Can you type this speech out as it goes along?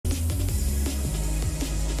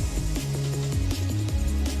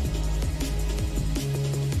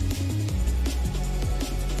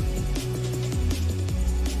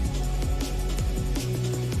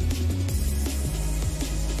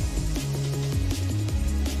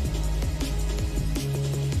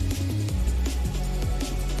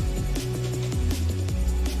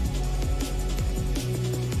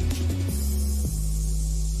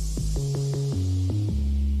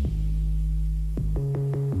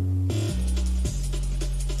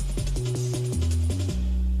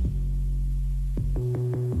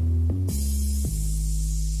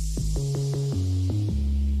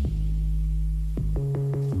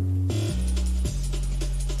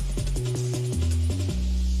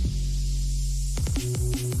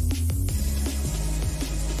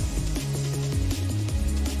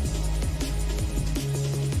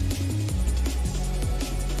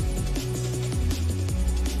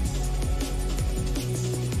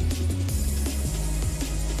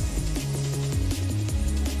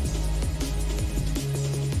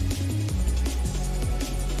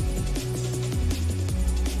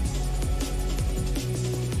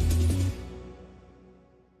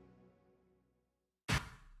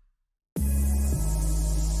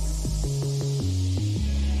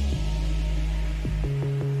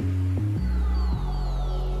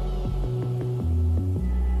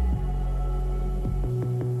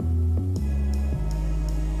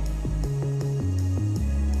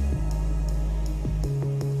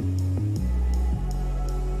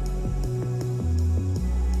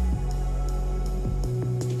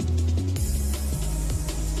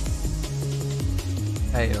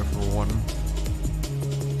Hey everyone,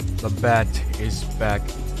 the bat is back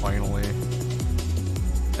finally,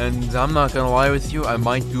 and I'm not gonna lie with you, I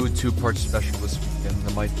might do a two-part special this weekend.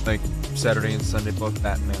 I might make Saturday and Sunday both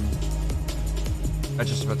Batman. That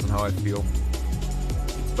just depends on how I feel.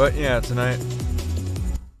 But yeah, tonight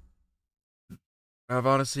I've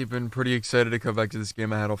honestly been pretty excited to come back to this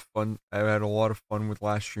game. I had a lot of fun with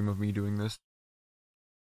last stream of me doing this.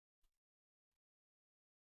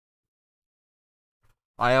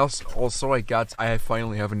 I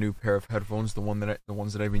finally have a new pair of headphones. The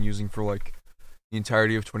ones that I've been using for like the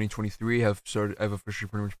entirety of 2023 have officially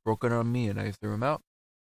pretty much broken on me, and I threw them out.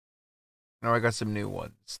 Now I got some new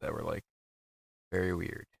ones that were like very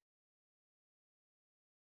weird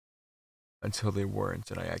until they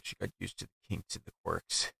weren't, and I actually got used to the kinks and the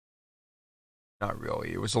quirks. Not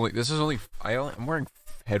really. I'm wearing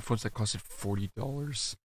headphones that costed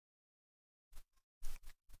 $40.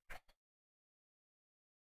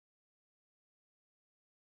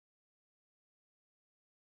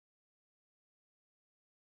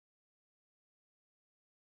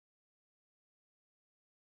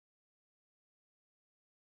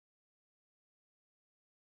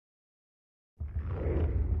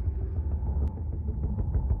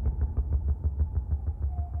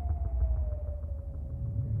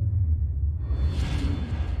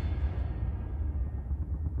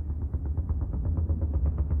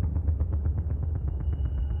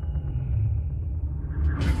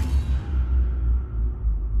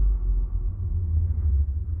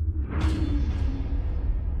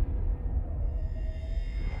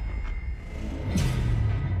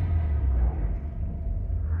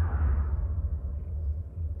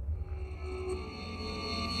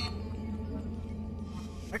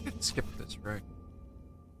 I could skip this, right?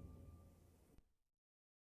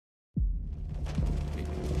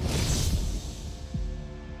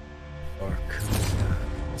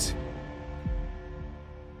 Arkham.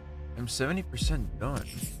 I'm 70% done.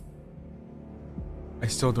 I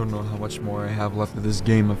still don't know how much more I have left of this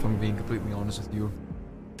game, if I'm being completely honest with you.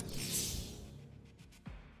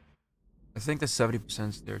 I think the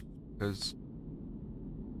 70%'s there because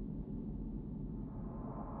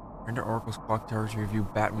render Oracle's clock tower to review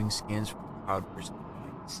Batwing scans for cloudburst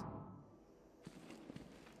points.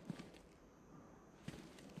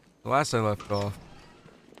 The last I left off,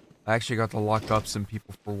 I actually got to lock up some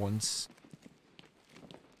people for once.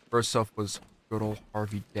 First off was good old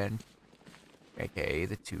Harvey Dent, aka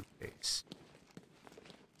the Two-Face.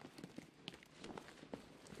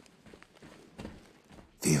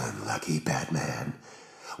 Feeling lucky, Batman?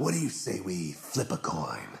 What do you say we flip a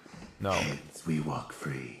coin? No. Heads, we walk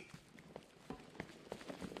free.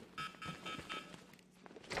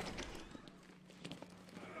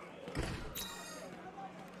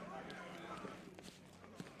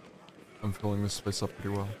 I'm filling this space up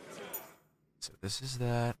pretty well. So this is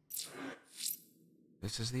that.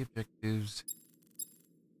 This is the objectives.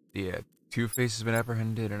 Yeah, Two-Face has been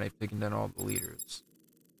apprehended and I've taken down all the leaders.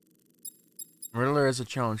 Riddler is a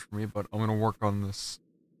challenge for me, but I'm gonna work on this.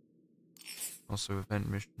 Also event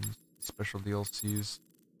missions, special DLCs.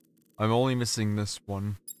 I'm only missing this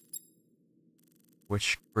one.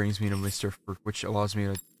 Which brings me to which allows me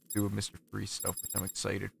to do Mr. Freeze stuff, which I'm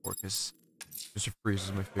excited for, because Mr. Freeze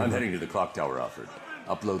is my favorite. I'm heading to the clock tower, Alfred.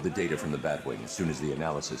 Upload the data from the Batwing as soon as the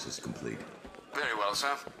analysis is complete. Very well,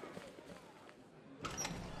 sir.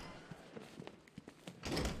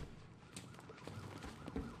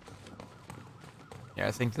 Yeah,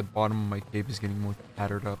 I think the bottom of my cape is getting more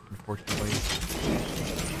tattered up, unfortunately.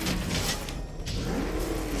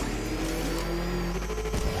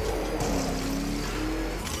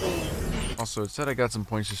 Also, it said I got some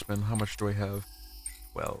points to spend. How much do I have?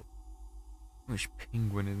 Well, how much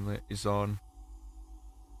Penguin Inlet is on?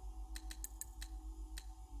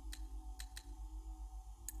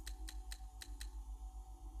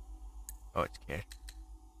 Oh, it's cash.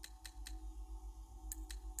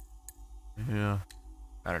 Yeah.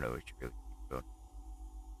 I don't know what you really keep going.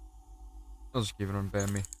 I'll just keep it on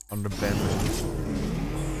Bambi. On the Bambi.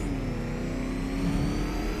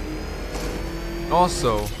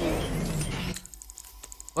 Also,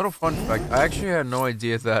 little fun fact, I actually had no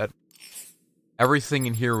idea that everything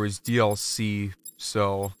in here was DLC,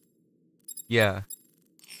 so yeah.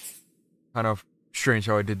 Kind of strange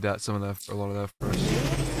how I did that, a lot of that first.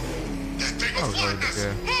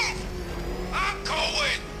 Okay. I'm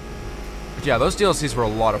going! But yeah, those DLCs were a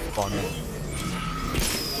lot of fun.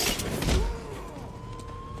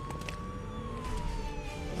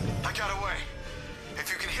 I got away.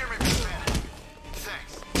 If you can hear me, Batman.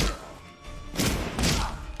 Thanks.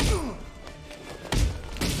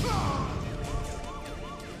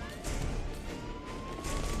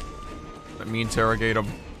 Let me interrogate him.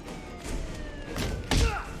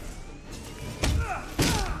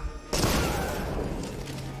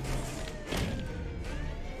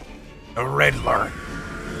 The Riddler.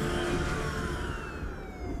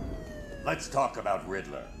 Let's talk about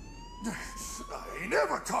Riddler. I ain't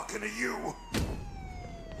never talking to you.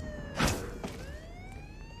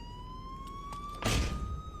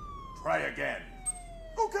 Try again.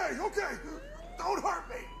 Okay, okay. Don't hurt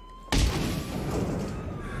me.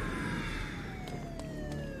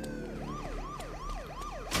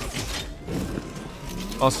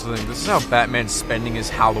 Also, this is how Batman's spending his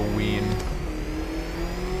Halloween.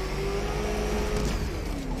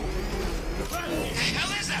 The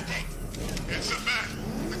hell is that thing? It's a bat.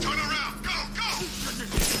 Turn around. Go, go.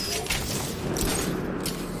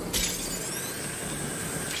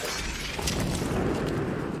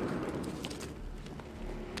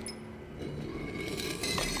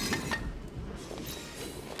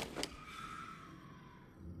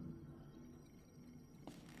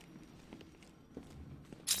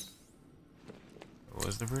 What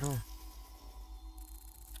was the riddle?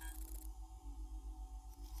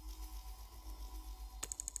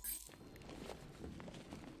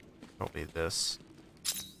 Probably this.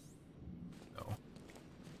 No.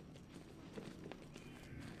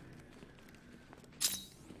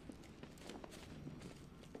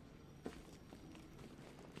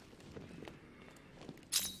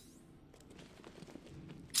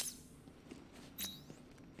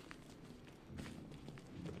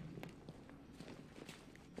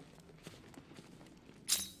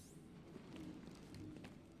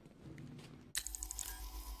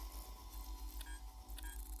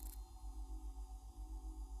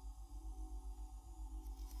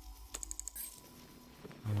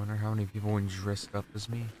 I wonder how many people went dressed up as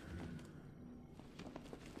me.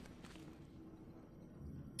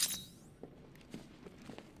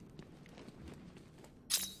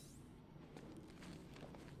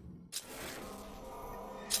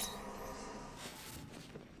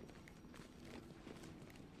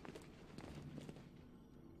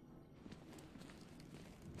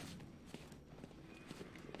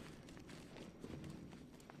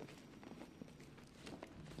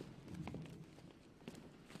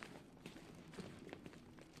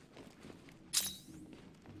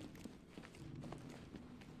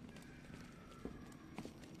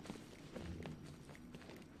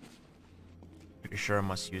 Pretty sure I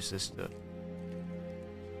must use this to...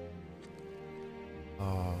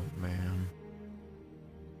 Oh, man.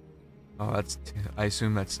 Oh, that's... I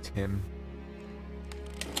assume that's Tim.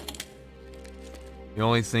 The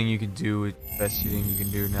only thing you can do, best thing you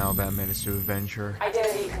can do now, Batman, is to avenge her.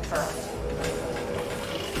 Identity confirmed.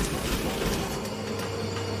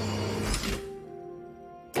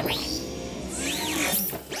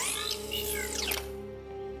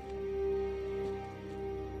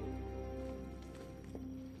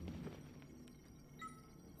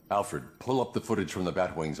 Alfred, pull up the footage from the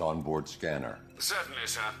Batwing's onboard scanner. Certainly,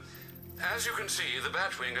 sir. As you can see, the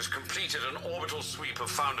Batwing has completed an orbital sweep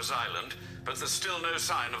of Founders Island, but there's still no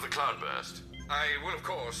sign of the cloudburst. I will, of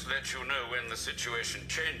course, let you know when the situation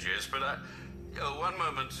changes, but one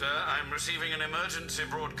moment, sir. I'm receiving an emergency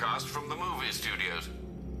broadcast from the movie studios.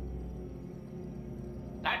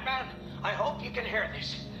 Batman, I hope you can hear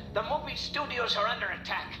this. The movie studios are under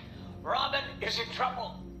attack. Robin is in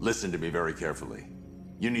trouble. Listen to me very carefully.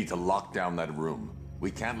 You need to lock down that room.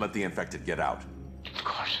 We can't let the infected get out. Of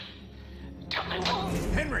course. Tell me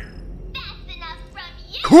when. Henry! That's enough from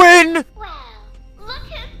you. Quinn! Well, look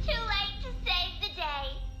who's too late to save the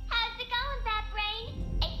day. How's it going, Batbrain?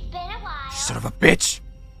 It's been a while. Son of a bitch!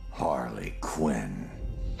 Harley Quinn.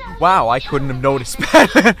 So Wow, I you couldn't have killed noticed Batman.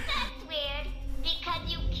 that. That's weird,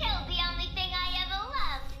 because you killed the only thing I ever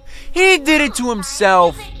loved. He did it to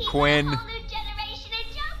himself, You could keep Quinn. a whole new generation of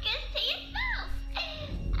Jokers to yourself.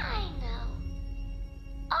 I know.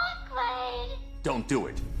 Awkward. Don't do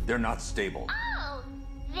it. They're not stable. Oh,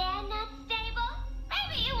 they're not stable?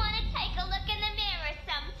 Maybe you want to take a look in the mirror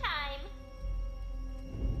sometime.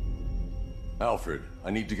 Alfred, I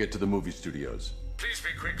need to get to the movie studios. Please be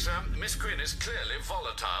quick, sir. Miss Quinn is clearly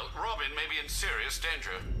volatile. Robin may be in serious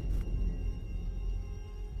danger.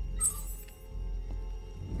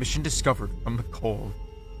 Mission discovered from the cold.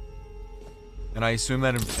 And I assume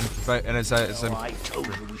that I told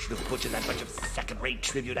you we should have butchered that bunch of second-rate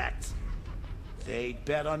tribute acts. They'd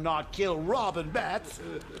better not kill Robin Bats.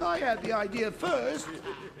 I had the idea first.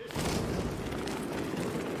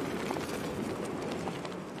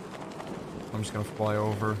 I'm just gonna fly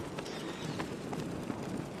over.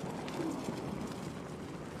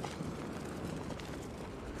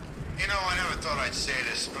 You know, I never thought I'd say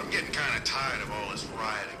this, but I'm getting kind of tired of all this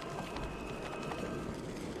rioting.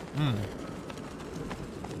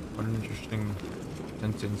 What an interesting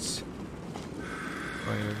sentence.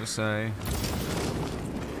 What do you have to say?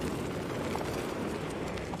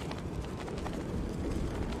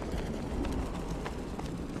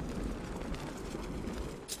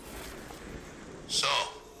 So,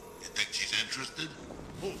 you think she's interested?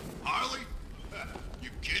 Who, Harley? You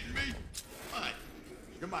kidding me? What?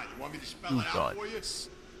 Come on, you want me to spell it out for you?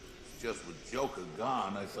 Just with Joker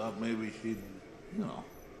gone, I thought maybe she'd, you know,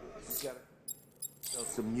 she's got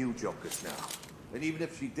some new Jokers now. And even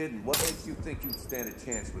if she didn't, what makes you think you'd stand a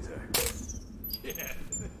chance with her? Yeah,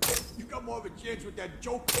 you got more of a chance with that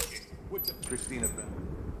Joker kid. What's it? Christina Bell.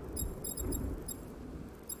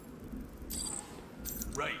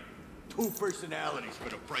 Right. 2 personalities for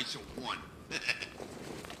the price of 1.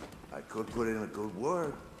 I could put in a good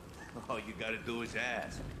word. All you gotta do is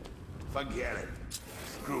ask. Forget it.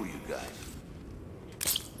 Screw you guys.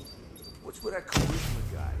 What's with that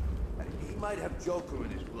charisma guy? He might have Joker in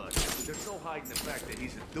his blood, but there's no hiding the fact that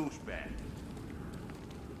he's a douchebag.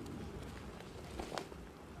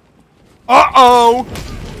 Uh-oh!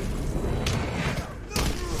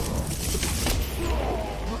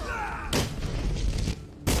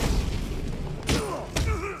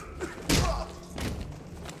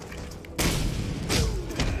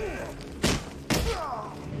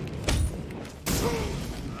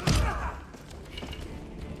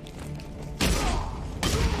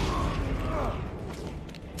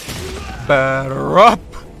 Batter up!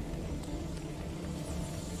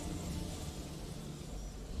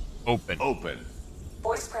 Open. Open.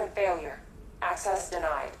 Voice print failure. Access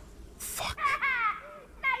denied. Fuck.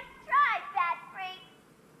 Nice try, Bat Freak.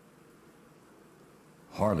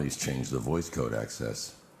 Harley's changed the voice code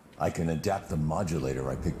access. I can adapt the modulator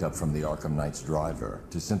I picked up from the Arkham Knight's driver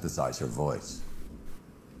to synthesize her voice.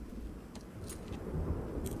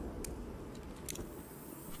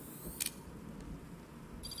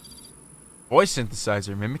 Voice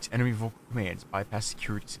synthesizer mimics enemy vocal commands, bypass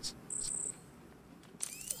security systems.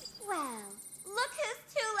 Well, look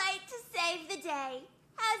who's too late to save the day.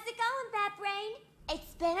 How's it going, Bat Brain?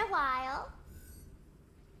 It's been a while.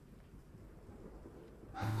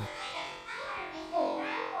 What?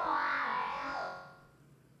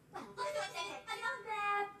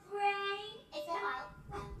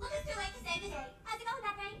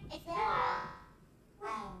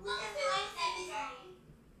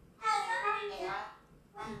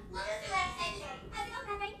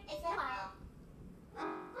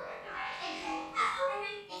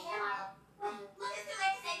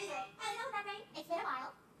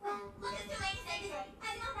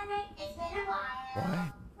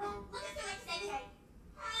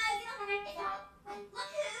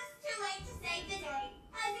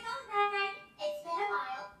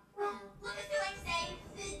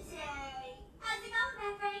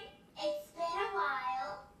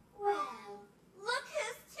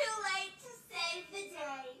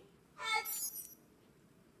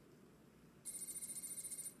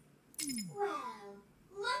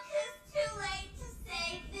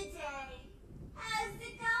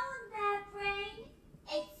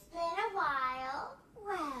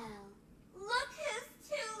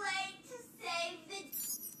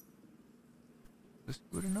 Is this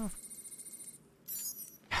good enough?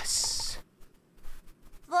 Yes.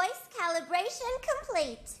 Voice calibration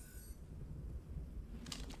complete.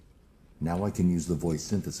 Now I can use the voice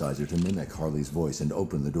synthesizer to mimic Harley's voice and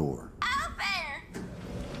open the door. Open!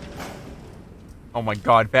 Oh my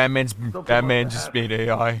god, Batman just made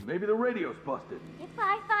AI. Maybe the radio's busted. If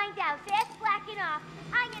I find out they're slacking off,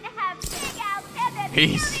 I'm gonna have Big Al Bebe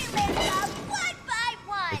Peace. beauty lift up 1 by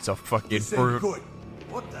 1. It's a fucking This ain't fruit. good.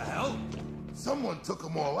 What the hell? Someone took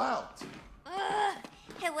them all out. Ugh,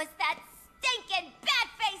 it was that stinking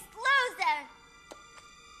bat-faced loser.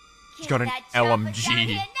 He's got an Get that chopper LMG. down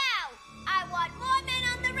here now. I want more men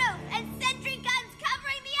on the roof and sentry guns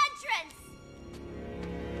covering the entrance.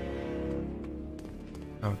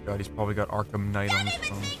 Oh god, he's probably got Arkham Knight on Don't his even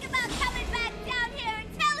phone. think about coming back down here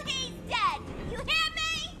until he's dead. You hear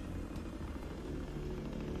me?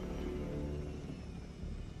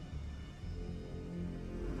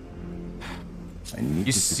 I need You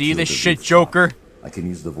to see secure this the shit, rooftop. Joker? I can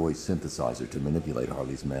use the voice synthesizer to manipulate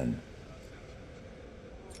Harley's men.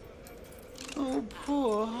 Oh,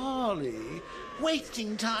 poor Harley.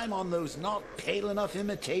 Wasting time on those not pale enough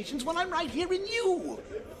imitations when I'm right here in you.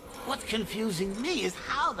 What's confusing me is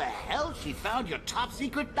how the hell she found your top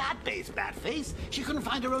secret bat base, Batface. She couldn't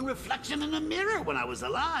find her own reflection in a mirror when I was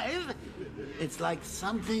alive. It's like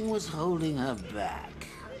something was holding her back.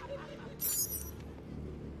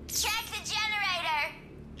 Check the generator.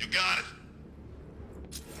 You got it.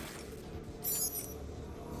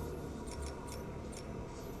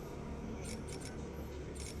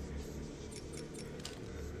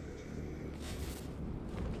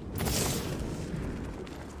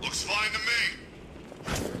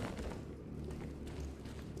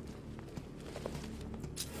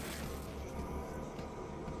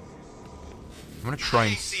 I'm gonna try I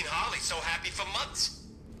and... ain't seen Harley so happy for months.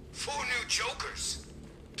 4 new Jokers.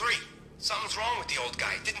 3. Something's wrong with the old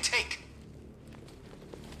guy. Didn't take.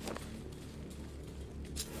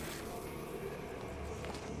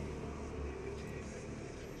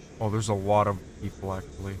 Oh, there's a lot of people,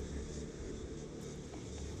 actually.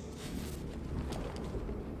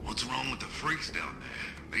 What's wrong with the freaks down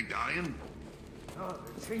there? They dying? Oh,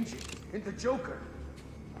 they're changing into Joker.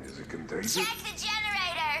 Is it contagious? Check the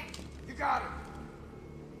generator. You got him.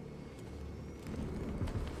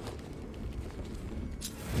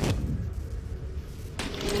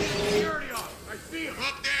 Security off. I see him.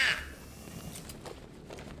 Up there!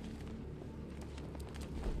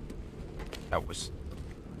 That was...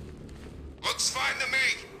 Looks fine to me.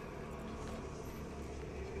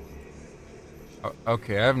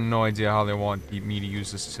 Okay, I have no idea how they want me to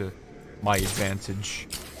use this to my advantage.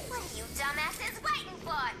 What are you dumbasses waiting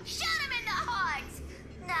for? Shoot him in the heart!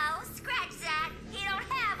 No, scratch that. He don't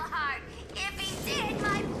have a heart. If he did,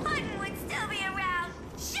 my pudding would still be around.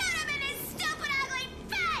 Shoot him in his stupid, ugly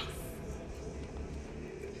face!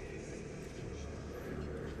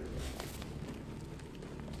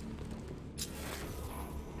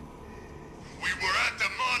 We were at the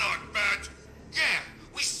Monarch Bat. Yeah,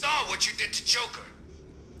 we saw what you did to Joker.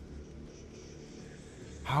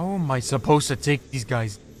 How am I supposed to take these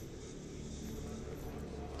guys?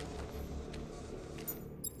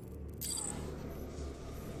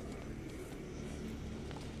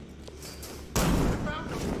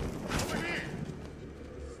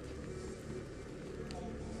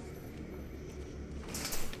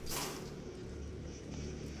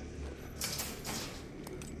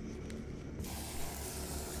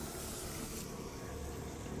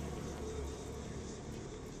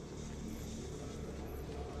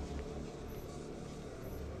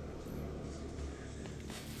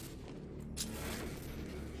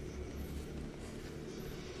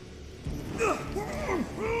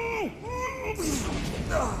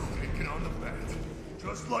 Taking on the bat.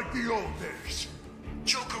 Just like the old days.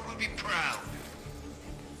 Joker will be proud.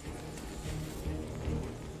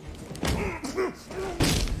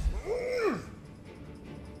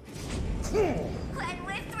 When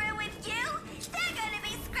we're through with you, they're gonna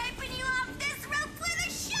be scraping you off this roof with a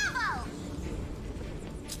shovel!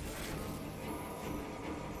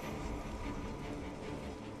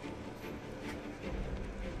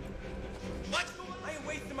 What? I ain't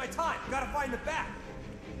wasting my time. Gotta find the bat.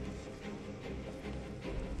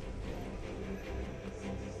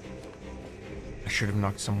 I should have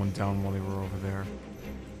knocked someone down while they were over there.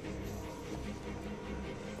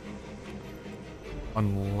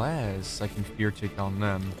 Unless I can fear take on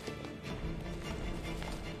them.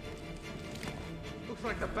 Looks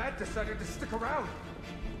like the bat decided to stick around.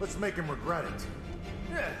 Let's make him regret it.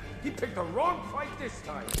 Yeah, he picked the wrong fight this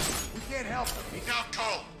time. We can't help him. He's out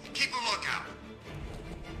cold. Keep a lookout.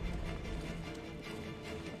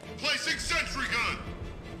 Placing sentry gun.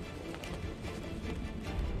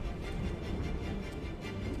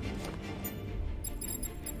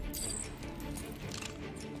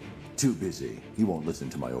 Too busy. He won't listen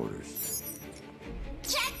to my orders.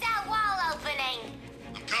 Check that wall opening!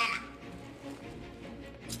 I'm coming.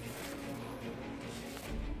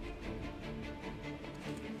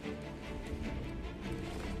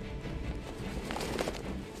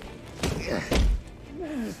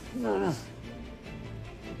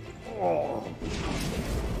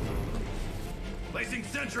 Placing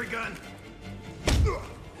sentry gun.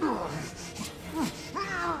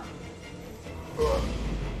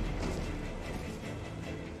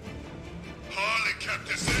 Harley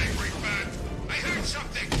kept us angry, man. I heard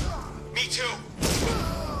something. Me too.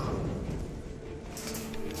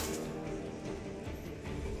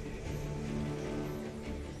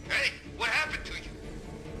 Hey, what happened to you?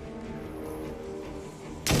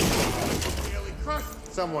 Nearly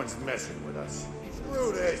crushed. Someone's messing with us.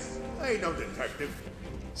 Screw this. I ain't no detective.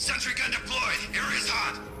 Sentry gun deployed. Area's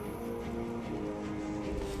hot.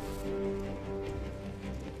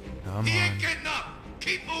 Come He on. ain't getting up.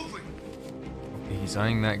 Keep moving. Okay, he's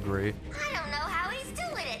eyeing that great. I don't know how he's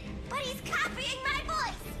doing it, but he's copying my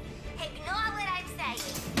voice. Ignore what I'm saying.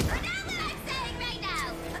 Ignore what I'm saying right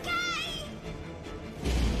now, okay?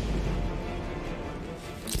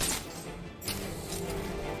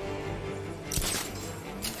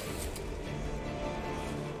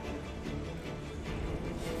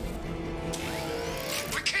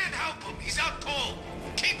 We can't help him. He's out cold.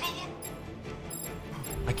 Keep a look.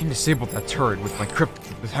 I can disable that turret with my crypt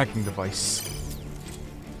hacking device.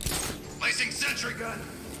 Placing sentry gun.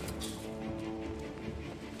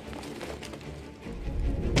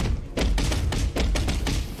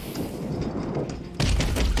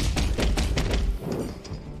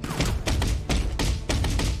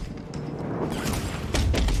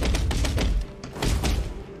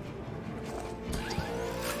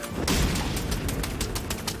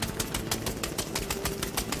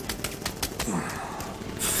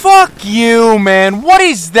 Fuck you, man. What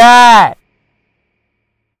is that?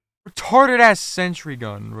 Retarded ass sentry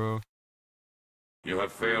gun, bro. You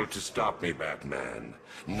have failed to stop me, Batman.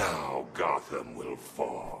 Now Gotham will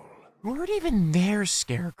fall. You weren't even there,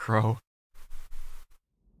 Scarecrow.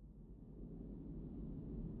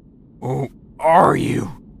 Who are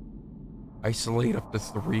you? Isolate up to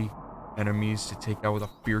 3 enemies to take out with a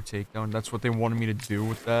fear takedown. That's what they wanted me to do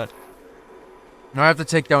with that. Now I have to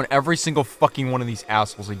take down every single fucking one of these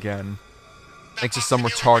assholes again. Thanks to some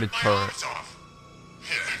retarded turret.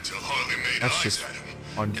 That's just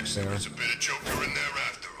unfair. There's a bit of Joker in there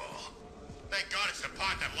after all. Thank God it's the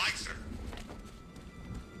part that likes her.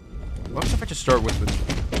 What if I just start with it?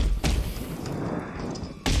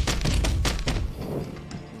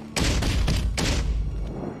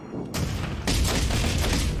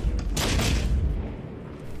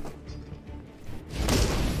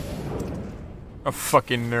 A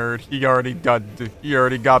fucking nerd. He already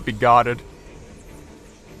got begotted.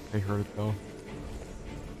 They heard it though.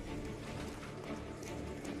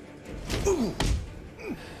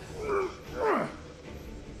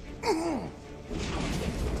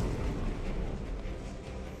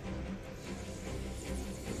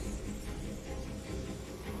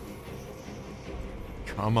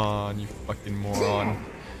 Come on, you fucking moron.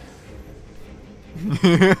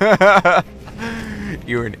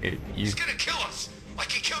 You're an idiot. He's gonna kill us,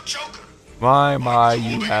 like he killed Joker. My,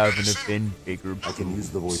 you haven't been bigger. I can use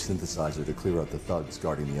the voice synthesizer to clear out the thugs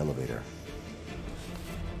guarding the elevator.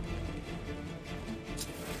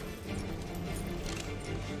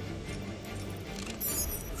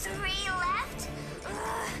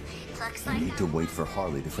 I need to wait for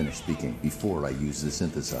Harley to finish speaking before I use the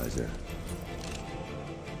synthesizer.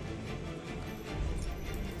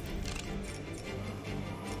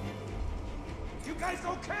 You guys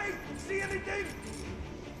okay? See anything?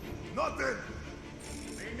 Nothing.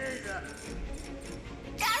 Me neither.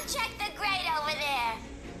 Don't check the grate over there.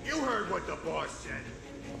 You heard what the boss said.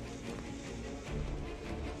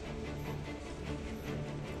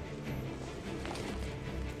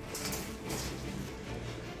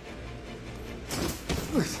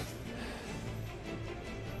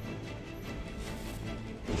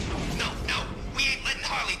 No, we ain't letting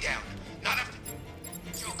Harley down. Not after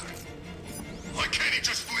Joker. Why can't he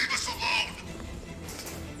just leave us alone?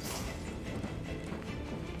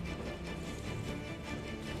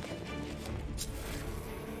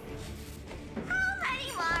 How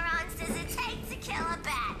many morons does it take to kill a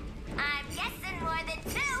bat? I'm guessing more than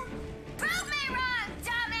 2. Prove me wrong,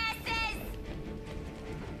 dumbasses!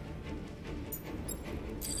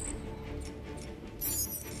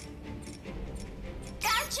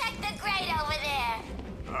 Don't check the grate over there.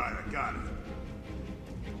 All right, I got it.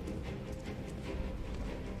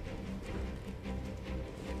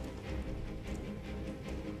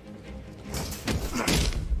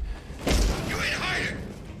 You ain't hiding.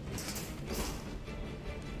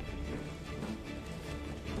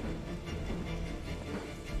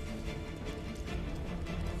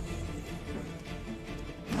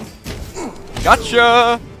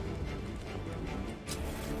 Gotcha!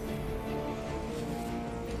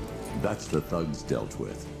 That's the thugs dealt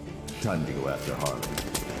with. Time to go after Harley.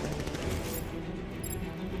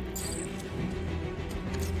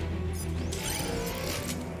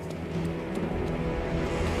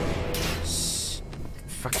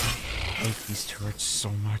 Fucking hate these turrets so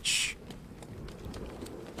much.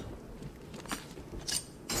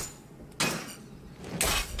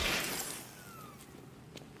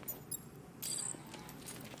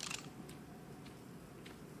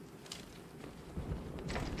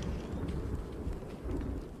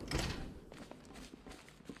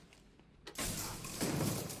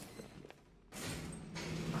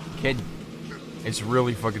 Kid, it's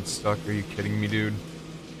really fucking stuck. Are you kidding me, dude?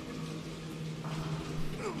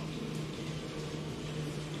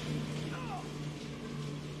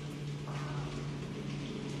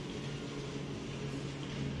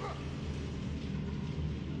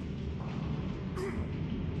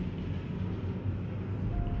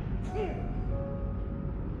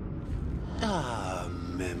 Ah,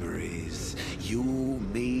 memories. You,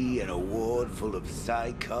 me, and a ward full of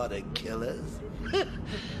psychotic killers.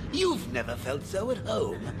 You've never felt so at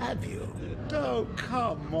home, have you? Oh,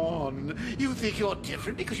 come on. You think you're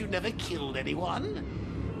different because you never killed anyone?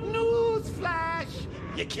 Newsflash!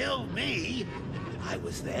 You killed me. I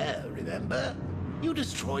was there, remember? You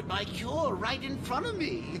destroyed my cure right in front of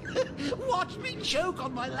me. Watch me choke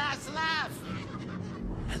on my last laugh.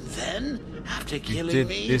 And then, after killing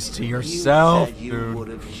me, you did this to yourself, you said you dude. would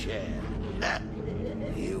have shared.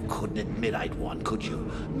 You couldn't admit I'd won, could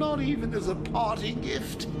you? Not even as a parting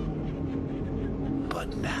gift. But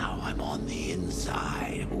but now I'm on the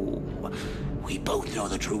inside. Ooh, we both know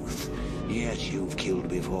the truth. Yes, you've killed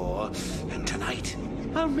before, and tonight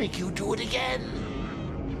I'll make you do it again.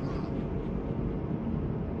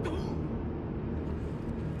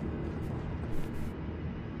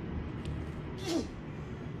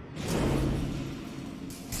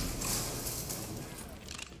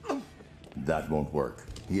 That won't work.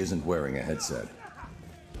 He isn't wearing a headset.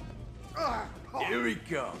 Here he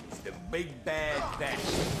comes, the big bad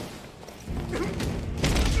bastard.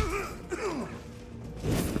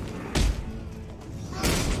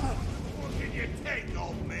 What can you take,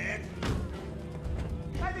 old man?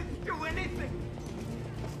 I didn't do anything.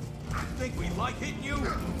 I think we like hitting you.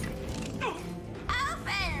 Open!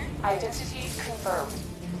 Identity confirmed.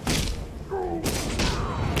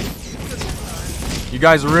 You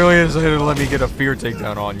guys really decided to let me get a fear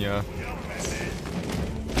takedown on ya.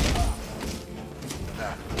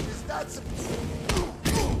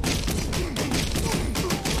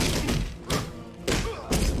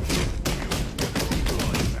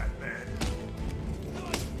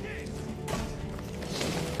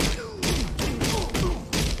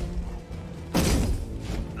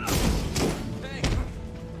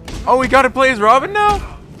 Oh, we gotta play as Robin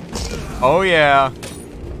now? Oh yeah.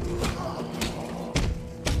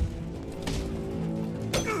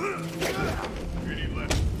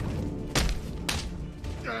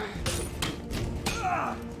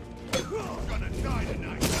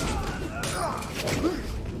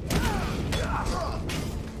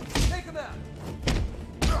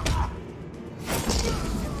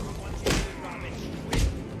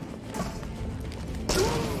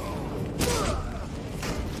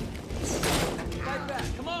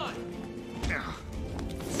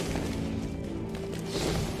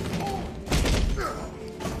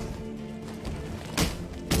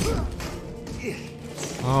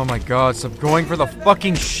 Oh my god, stop going for the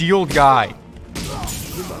fucking shield guy. You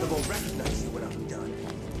might have all recognized what I've done.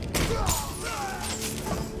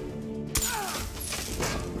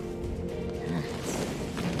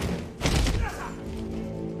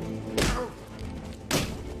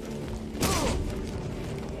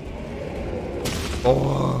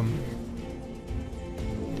 Oh,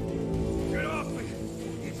 Get off me!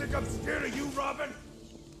 You think I'm scared of you, Robin?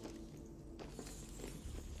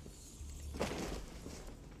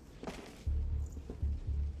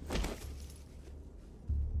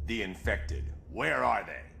 The infected. Where are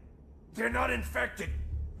they? They're not infected.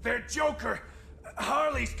 They're Joker.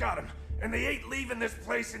 Harley's got him, and they ain't leaving this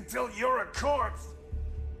place until you're a corpse.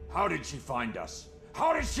 How did she find us?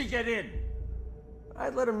 How did she get in?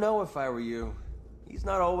 I'd let him know if I were you. He's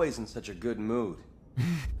not always in such a good mood.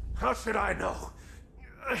 How should I know?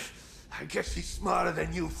 I guess he's smarter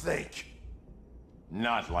than you think.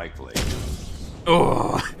 Not likely.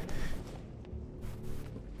 Ugh.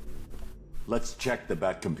 Let's check the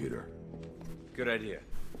Bat computer. Good idea.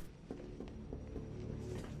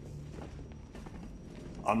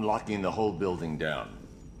 I'm locking the whole building down.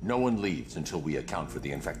 No one leaves until we account for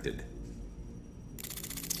the infected.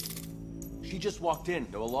 She just walked in.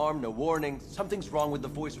 No alarm, no warning. Something's wrong with the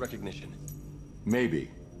voice recognition.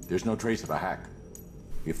 Maybe. There's no trace of a hack.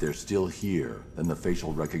 If they're still here, then the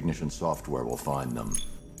facial recognition software will find them.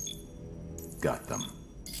 Got them.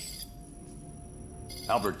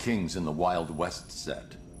 Albert King's in the Wild West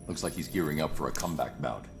set. Looks like he's gearing up for a comeback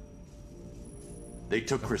bout. They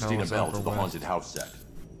took Christina Bell to the haunted house set.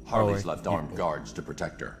 Harley's left armed guards to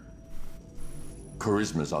protect her.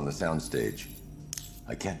 Charisma's on the soundstage.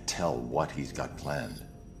 I can't tell what he's got planned.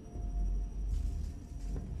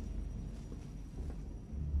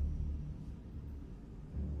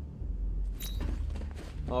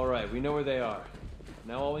 All right, we know where they are.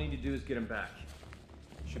 Now all we need to do is get them back.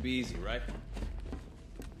 Should be easy, right?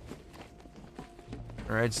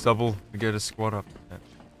 Alright, Stubble, we gotta squat up.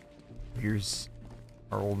 Here's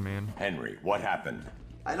our old man. Henry, what happened?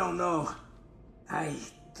 I don't know. I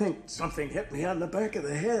think something hit me on the back of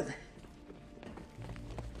the head.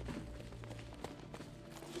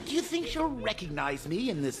 Do you think she'll recognize me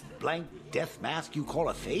in this blank death mask you call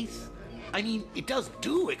a face? I mean, it does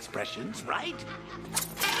do expressions, right?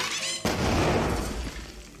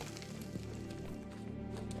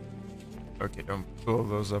 Okay, don't blow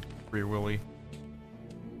those up, Free Willy.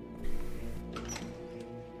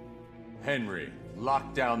 Henry,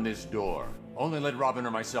 lock down this door. Only let Robin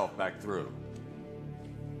or myself back through.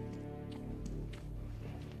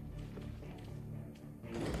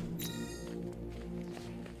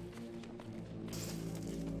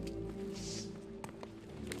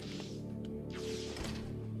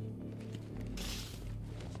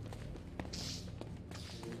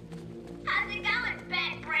 How's it going,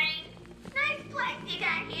 Bat Brain? Nice place you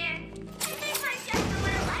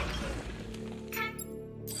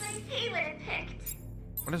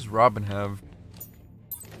What does Robin have?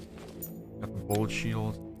 Got the bolt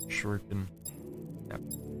shield, shuriken. Yep.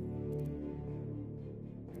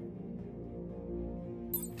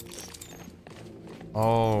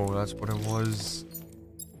 Oh, that's what it was.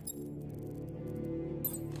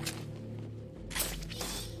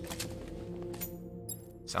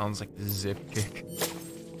 Sounds like the zip kick.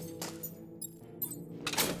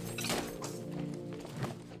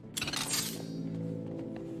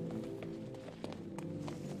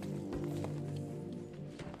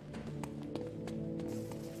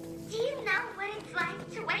 Do you know what it's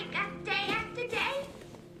like to wake up day after day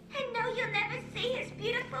and know you'll never see his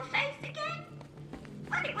beautiful face again?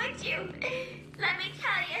 Why would you? Let me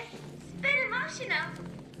tell you, it's been emotional.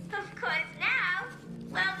 Of course now,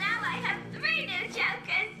 well now I have 3 new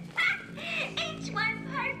Jokers. Each one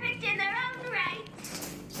perfect in their own right.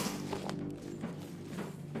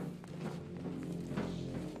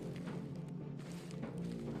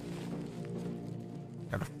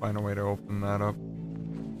 Gotta find a way to open that up.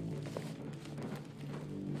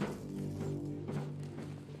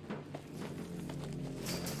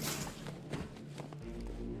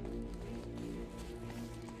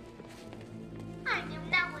 I knew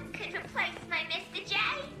no one could replace my Mr. J,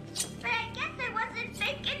 but I guess I wasn't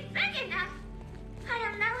thinking big enough. I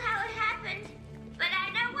don't know how it happened, but I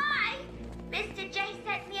know why. Mr. J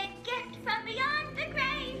sent me a gift from beyond the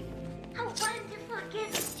grave. A wonderful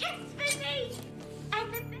gift just for me.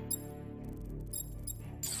 And the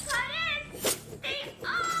part is, they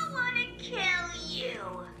all want to kill you.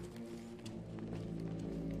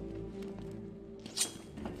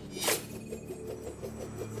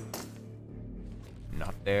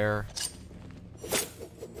 Not there.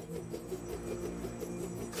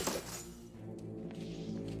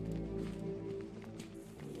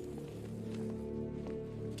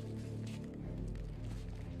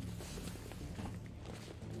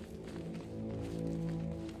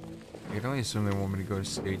 I can only assume they want me to go to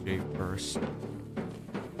stage 8 first. Or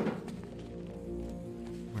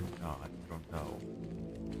not, I don't know.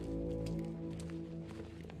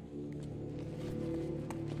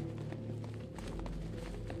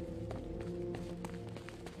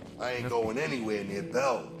 I ain't going anywhere near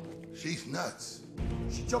Belle. She's nuts.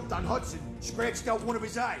 She jumped on Hudson, scratched out one of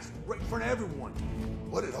his eyes, right in front of everyone.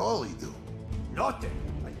 What did Harley do? Nothing.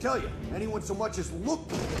 I tell you, anyone so much as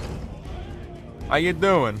look. How you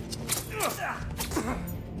doing?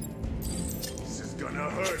 This is gonna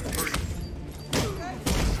hurt, Bree.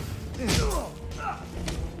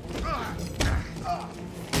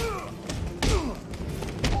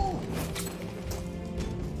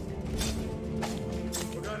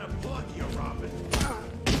 We're gonna plug you, Robin.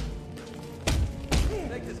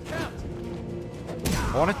 Make this count.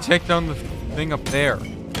 I want to take down the thing up there.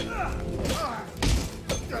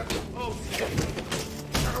 Oh, shit.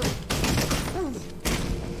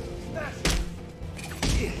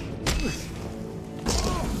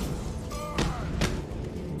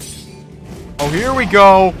 Oh, here we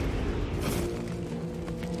go.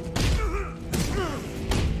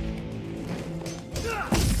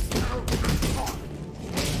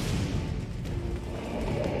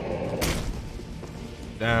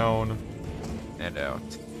 Down and out.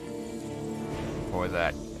 For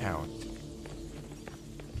that count.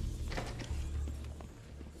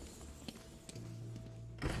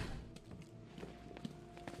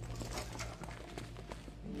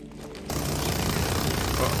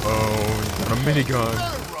 Uh-oh, he's got a minigun.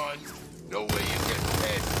 Better run. No way you get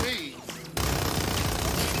past me.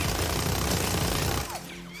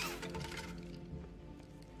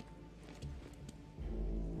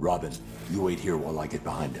 Robin, you wait here while I get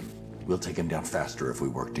behind him. We'll take him down faster if we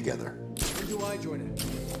work together. When do I join in?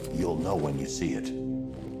 You'll know when you see it.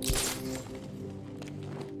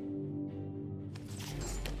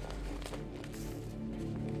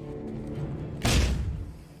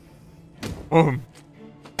 Boom.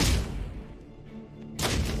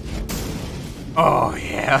 Oh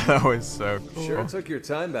yeah, that was so cool. Sure took your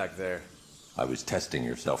time back there. I was testing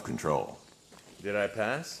your self-control. Did I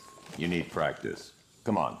pass? You need practice.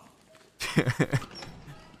 Come on.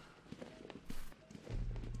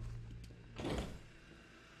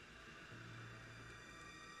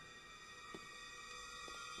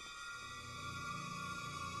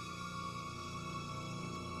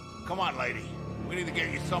 Come on, lady. We need to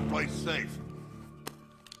get you someplace safe.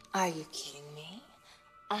 Are you kidding me?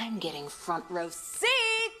 I'm getting front row seats!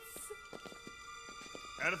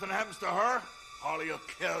 Anything happens to her, Harley will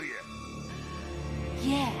kill you.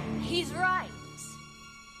 Yeah, he's right.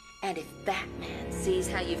 And if Batman sees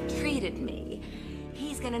how you've treated me,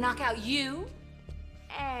 he's gonna knock out you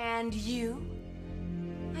and you.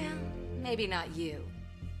 Well, maybe not you.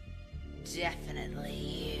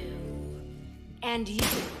 definitely you. And you.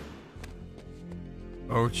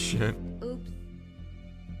 Oh shit. Oops.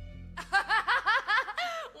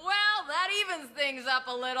 Well, that evens things up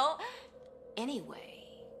a little. Anyway,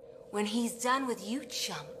 when he's done with you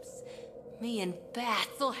chumps, me and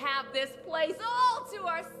Bats will have this place all to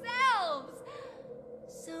ourselves.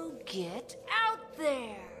 So get out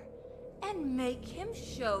there and make him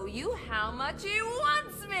show you how much he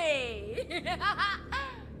wants me.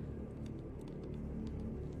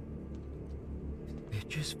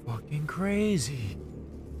 Bitch is fucking crazy.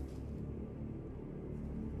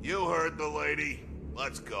 You heard the lady.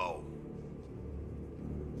 Let's go.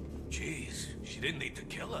 Jeez, she didn't need to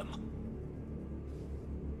kill him.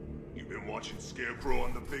 You been watching Scarecrow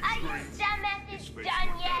on the big Are screen? your dumbass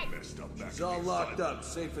done yet? Messed up back She's all locked up,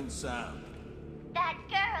 safe and sound. That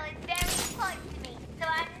girl is very important to me, so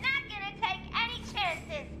I'm not gonna take any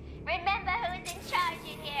chances. Remember who's in charge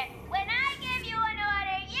in here. When I give you an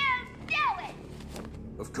order, you do it!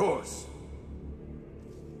 Of course.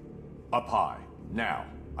 Up high. Now.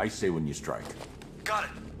 I say when you strike. Got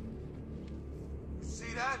it. You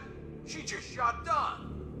see that? She just shot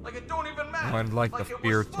Don. Like it don't even matter. I'd like the it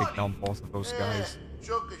fear was take funny. down both of those guys.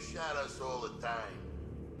 Joker shot us all the time.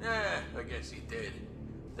 Yeah, I guess he did.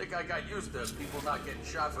 Think I got used to people not getting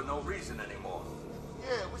shot for no reason anymore.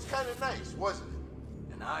 Yeah, it was kind of nice, wasn't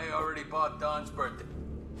it? And I already bought Don's birthday.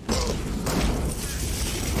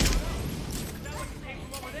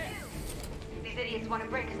 These idiots want to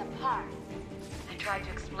break us apart. I tried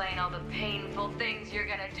to explain all the painful things you're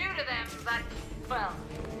gonna do to them, but, well,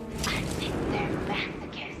 I think they're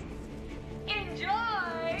masochists.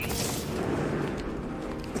 Enjoy!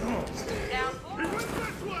 Now, for just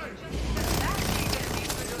back, you're gonna be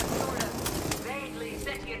put to a sort of vaguely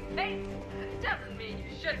sentient face. Doesn't mean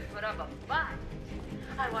you shouldn't put up a fight.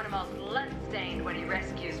 I want him all blood-stained when he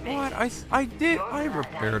rescues me. What? I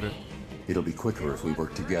repaired it. It'll be quicker if we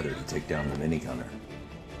work together to take down the minigunner.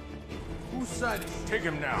 Whose side is she? Take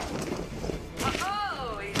him now.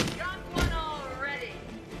 Oh, he's got one already.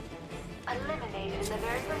 Eliminated in the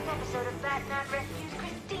very first episode of Batman Rescues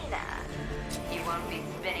Christina. You won't be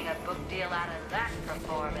spinning a book deal out of that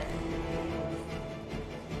performance.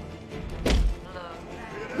 Look.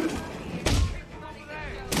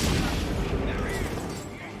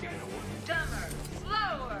 Dumber,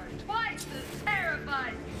 slower, twice as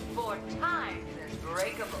terrified, 4 times as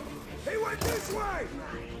breakable. He went this way! Right.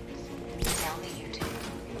 Tell me you two.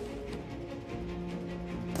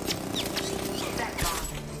 Is that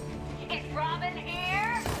Robin? Is Robin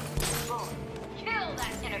here? Boy, kill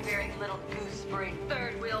that interfering little gooseberry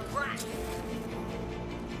third-wheel brat.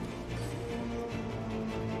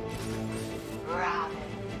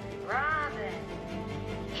 Robin.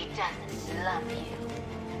 He doesn't love you.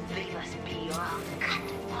 Leave us be or I'll cut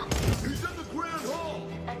off. He's in the Grand Hall!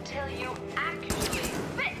 Until you actually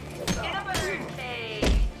fit in a bird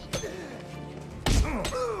cage.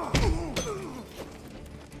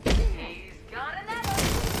 He's got another.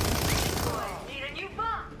 Boys need a new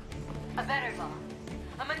boss. A better boss.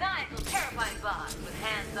 A maniacal, terrifying boss with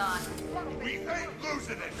hands on. We ain't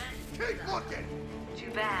losing it! Keep looking!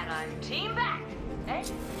 Too bad I'm team back, eh?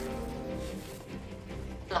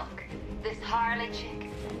 Look, this Harley chick,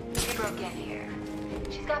 she broke in here.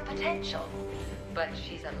 She's got potential, but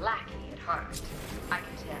she's a lackey at heart. I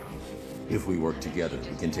can tell. If we work together,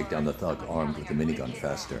 we can take down the thug armed with the minigun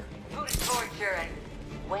faster. Who to torture and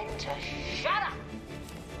when to shut up.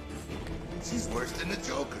 She's worse than the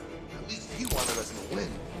Joker. At least he wanted us to win.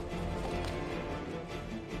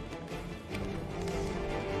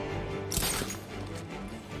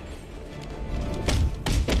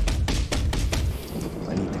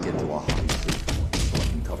 I need to get to a high safe point so I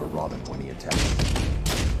can cover Robin when he attacks.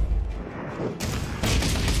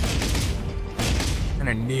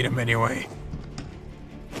 Gonna need him anyway.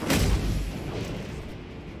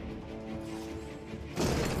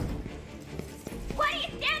 What are you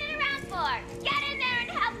standing around for? Get in there and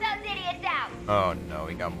help those idiots out! Oh no,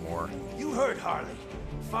 he got more. You heard Harley.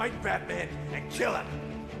 Find Batman and kill him.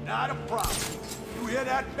 Not a problem. You hear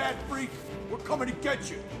that, Bat Freak? We're coming to get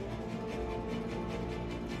you.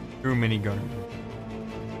 True minigunner.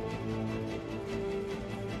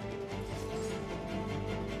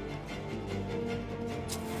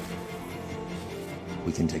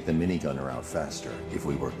 We can take the minigunner out faster if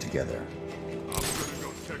we work together. I'm gonna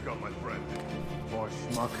go check on my friend. Poor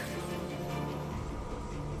schmuck.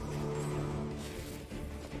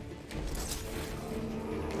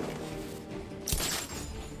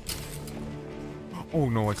 Oh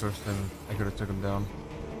no, I could have took him down.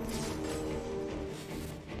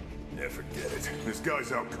 Yeah, forget it. This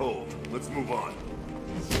guy's out cold. Let's move on.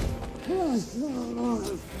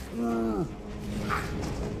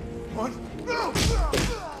 What? No!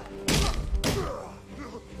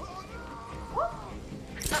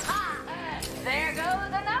 There goes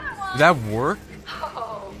another one. Did that work?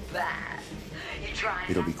 Oh, bad. You trying?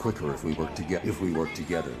 It'll be quicker if we work together. If we work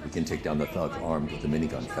together, we can take down the thug armed with the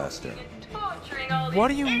minigun faster. Torturing all What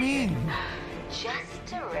do these you idiots mean? Just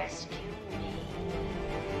to rescue me.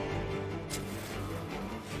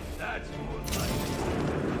 That's more like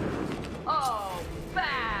Oh,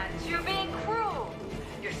 bad. You're being cruel.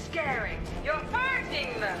 You're scaring. You're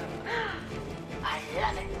hurting them. I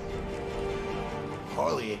love it.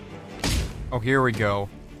 Harley. Oh, here we go.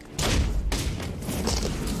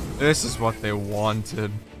 This is what they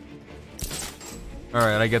wanted.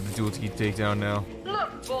 Alright, I get the dual T takedown now.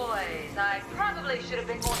 Look, boys, I probably should have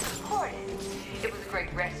been more supportive. It was a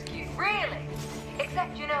great rescue, really.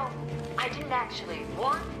 Except, you know, I didn't actually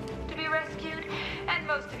want to be rescued, and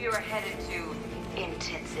most of you are headed to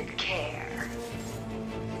intensive care.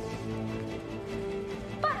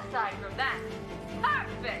 But aside from that,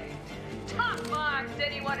 perfect! Top marks to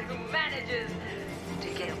anyone who manages to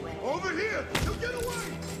get away. Over here! He'll get away!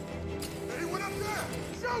 Anyone up there?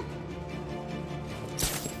 Shoot!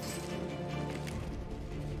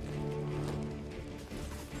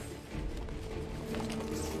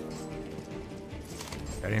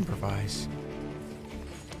 Gotta improvise.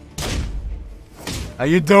 How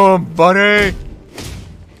you doing, buddy?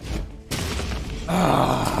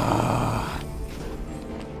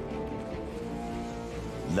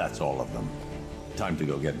 That's all of them. Time to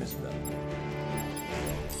go get Miss Bell.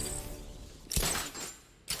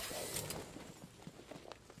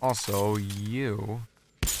 Also, you.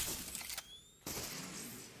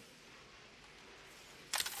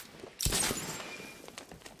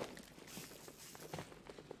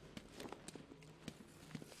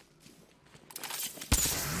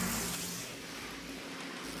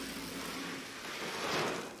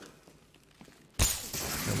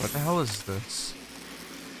 What the hell is this?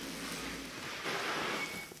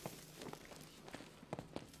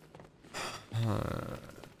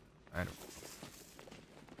 I don't.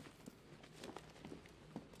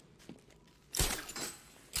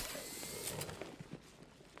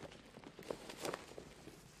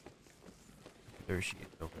 There she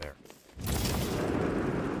is, over there.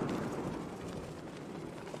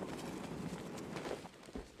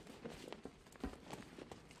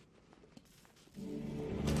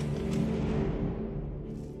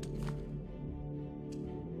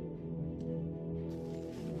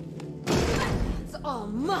 It's all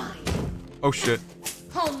mine. Oh shit.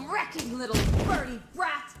 Home-wrecking little birdie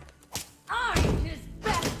brat. I'm his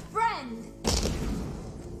best friend.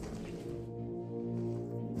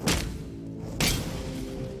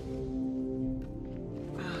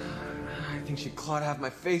 I think she clawed half my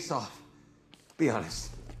face off. Be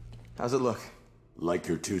honest. How's it look? Like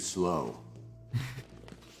you're too slow.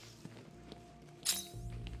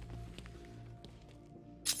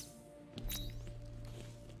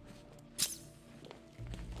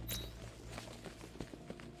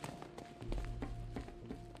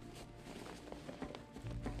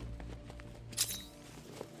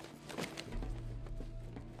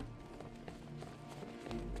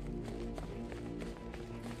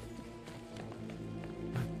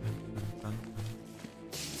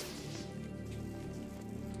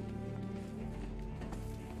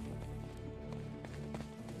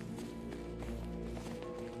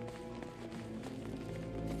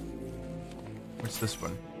 What's this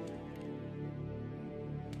one?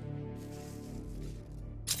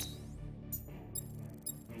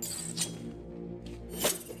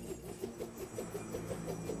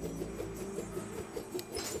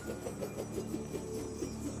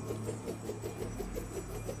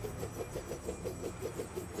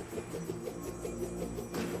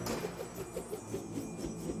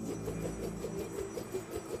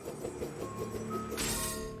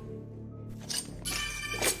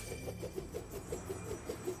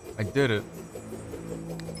 I did it.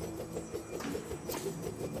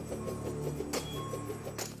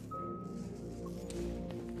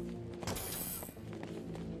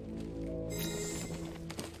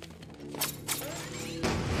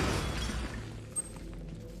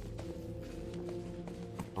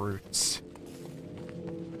 Brutes.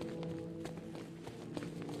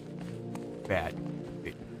 Bad.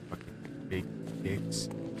 Big fucking big dicks.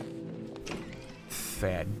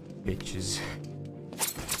 Fat bitches.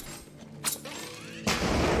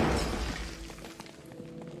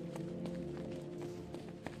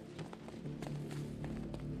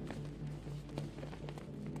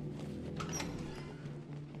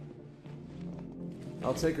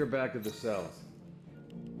 I'll take her back to the cells.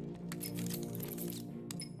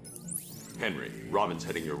 Henry, Robin's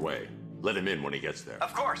heading your way. Let him in when he gets there.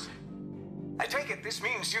 Of course. I take it this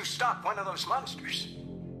means you stopped one of those monsters.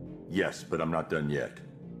 Yes, but I'm not done yet.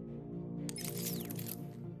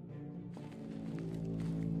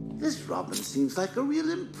 This Robin seems like a real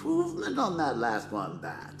improvement on that last one,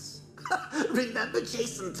 Bats. Remember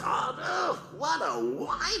Jason Todd? Oh, what a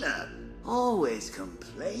whiner. Always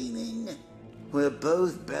complaining. We're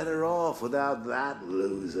both better off without that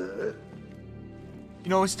loser. You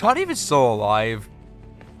know, is Todd even still alive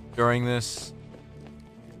during this?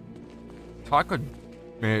 Todd could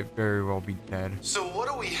very well be dead. So what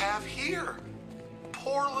do we have here?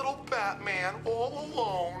 Poor little Batman all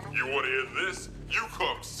alone. You want to hear this? You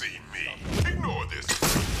come see me. Ignore this.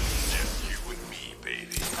 Just you and me,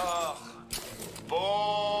 baby. Ugh.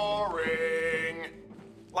 Boring.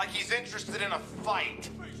 Like he's interested in a fight.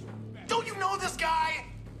 Don't you know this guy?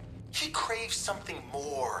 He craves something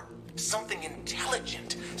more. Something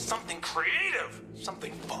intelligent. Something creative.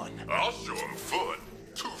 Something fun. I'll show him fun.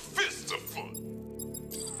 2 fists of fun.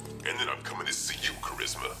 And then I'm coming to see you,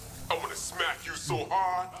 Charisma. I want to smack you so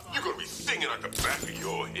hard, you're gonna be singing at the back of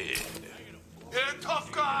your head. Yeah,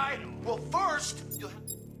 tough guy. Well, first, you'll have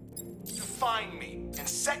to find me. And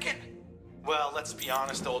second, well, let's be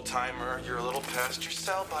honest, old-timer, you're a little past your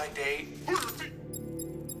sell-by date. Who you think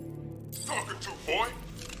talking to, boy?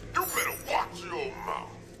 You better watch your mouth.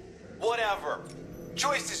 Whatever.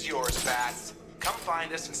 Choice is yours, Bats. Come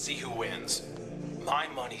find us and see who wins. My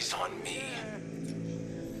money's on me.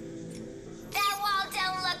 That wall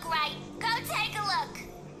don't look right. Go take a look.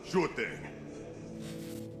 Sure thing.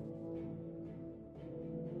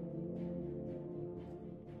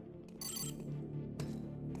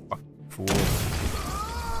 Fool.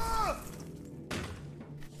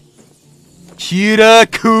 Kira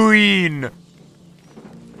Queen!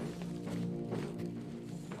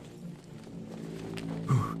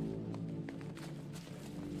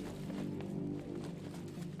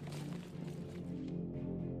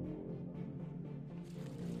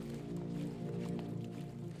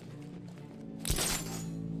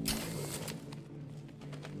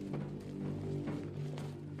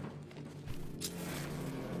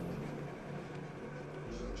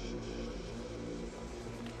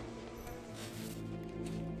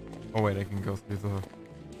 Oh wait, I can go through the...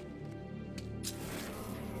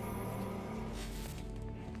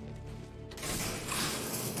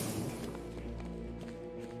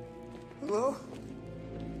 Hello?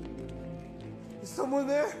 Is someone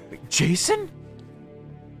there? Jason?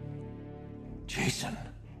 Jason,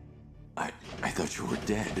 I thought you were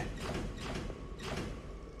dead.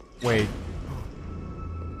 Wait.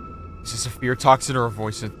 Is this a fear toxin or a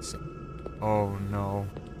voice? Oh no.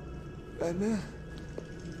 Batman?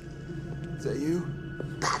 Is that you?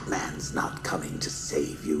 Batman's not coming to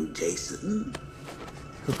save you, Jason.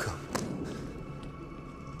 Who come?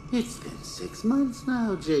 It's been 6 months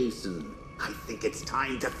now, Jason. I think it's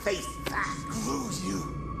time to face that. Screw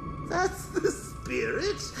you. That's the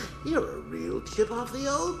spirit. You're a real chip off the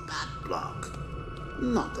old Bat block.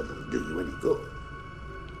 Not that it'll do you any good.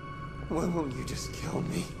 Why won't you just kill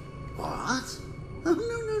me? What? Oh,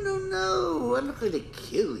 no. I'm not going to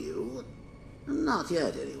kill you. Not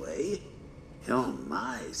yet, anyway. You're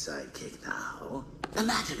my sidekick now.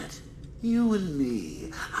 Imagine it. You and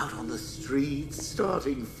me, out on the streets,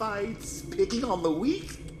 starting fights, picking on the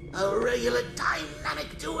weak. A regular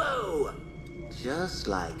dynamic duo. Just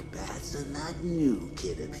like Bats and that new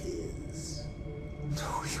kid of his.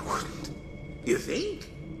 No, you wouldn't. You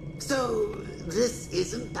think? So, this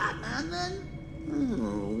isn't Batman, then?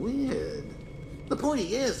 Oh, weird. The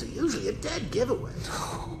pointy ears are usually a dead giveaway.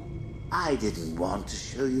 No. I didn't want to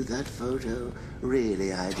show you that photo.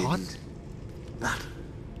 Really, I didn't. But,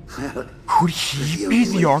 well... Could he be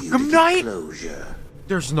the Arkham Knight? Closure.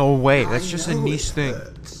 There's no way. That's just a niche thing.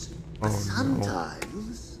 But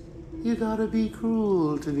sometimes, you gotta be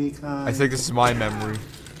cruel to be kind. I think this is my memory.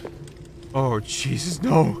 Oh, Jesus,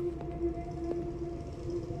 no.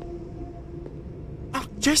 Oh,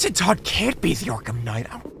 Jason Todd can't be the Arkham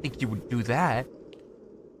Knight. I don't think he would do that.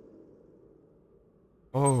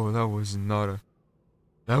 Oh, that was not a...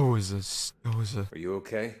 That was a... Are you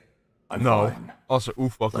okay? I'm no. fine. Also,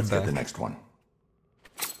 oof, welcome Let's back. get the next one.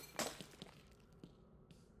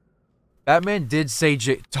 Batman did say,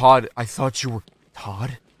 Todd, I thought you were...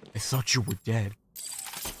 Todd? I thought you were dead.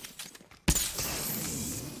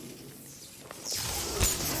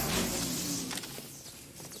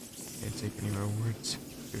 Can't take any more words.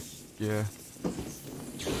 Yeah.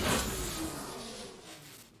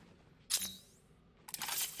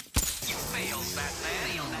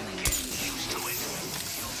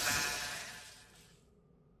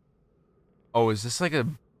 Oh, is this like a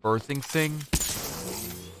birthing thing.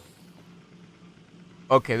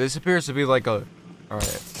 Okay, this appears to be like a...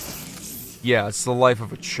 Alright. Yeah, it's the life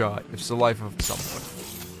of a child. It's the life of someone.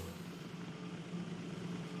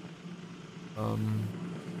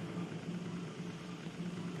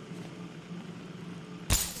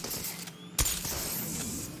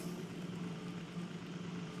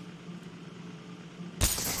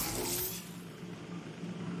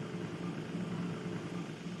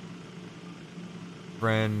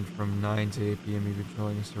 Friend from 9 to 8 p.m. you could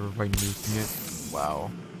join us server by nuking it. Wow.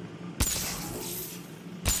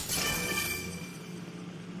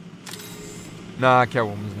 Nah,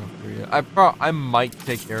 Catwoman's not free yet. I might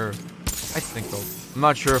take care of... I think I'm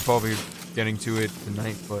not sure if I'll be getting to it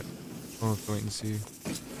tonight, but we'll have to wait and see.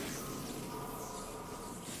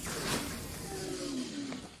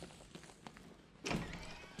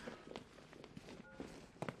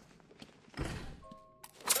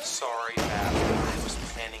 Sorry, Matt. I was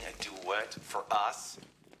planning a duet for us.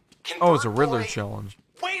 Oh, it's a Riddler challenge.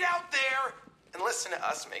 Wait out there and listen to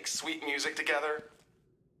us make sweet music together.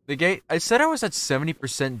 The gate. I said I was at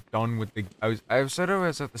 70% done with the. I said I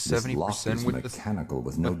was at the 70% with the mechanical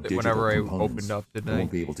with no digital whenever I components. opened up, You didn't I?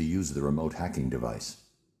 won't be able to use the remote hacking device.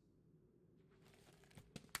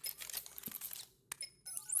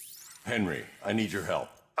 Henry, I need your help.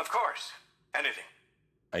 Of course. Anything.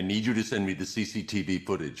 I need you to send me the CCTV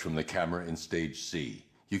footage from the camera in Stage C.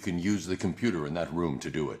 You can use the computer in that room to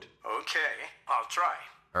do it. Okay, I'll try.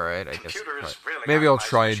 All right, I guess. Computers really Maybe got I'll my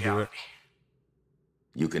try and do it.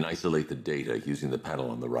 You can isolate the data using the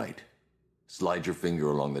panel on the right. Slide your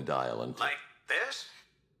finger along the dial and... Like this?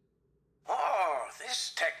 Oh,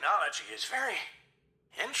 this technology is very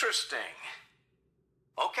interesting.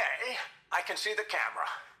 Okay, I can see the camera.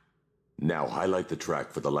 Now highlight the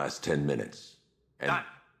track for the last 10 minutes. And... Done.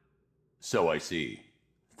 So I see.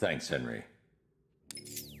 Thanks, Henry.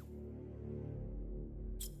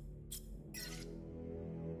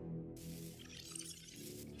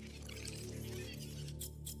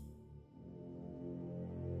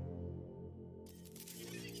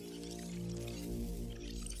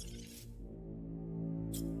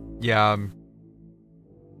 Yeah,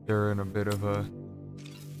 they're in a bit of a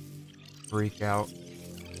freak out.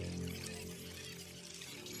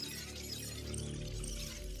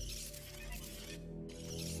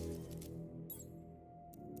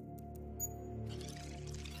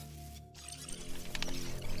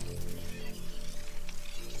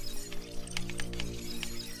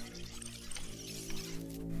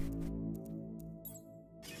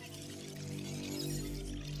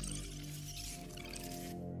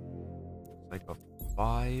 Like a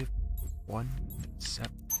 5, 1,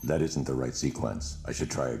 7. That isn't the right sequence. I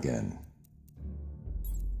should try again.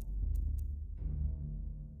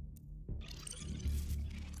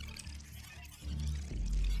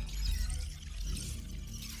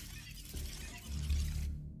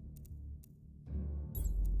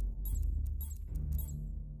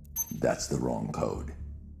 That's the wrong code.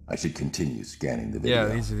 I should continue scanning the video.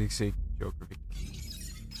 Yeah, these are the exact Joker.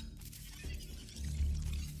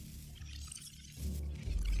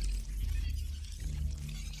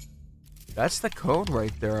 That's the code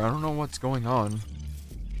right there. I don't know what's going on.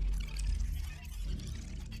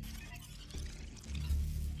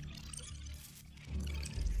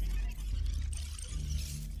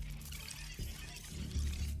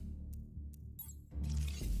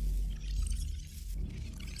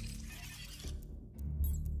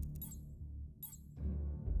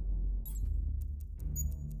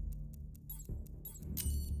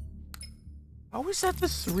 How is that the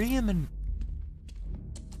 3 and then...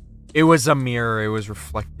 It was a mirror, it was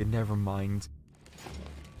reflected, never mind.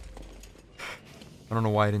 I don't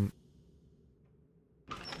know why I didn't...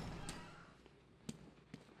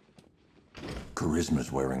 Charisma's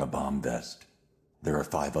wearing a bomb vest. There are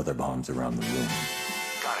 5 other bombs around the room.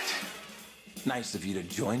 Got it. Nice of you to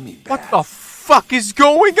join me, Bat. What the fuck is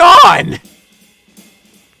going on?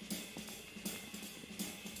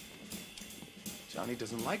 Johnny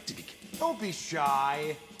doesn't like to be... Don't be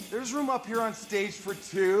shy. There's room up here on stage for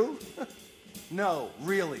 2. No,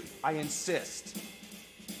 really, I insist.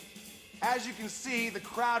 As you can see, the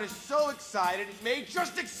crowd is so excited it may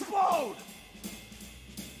just explode!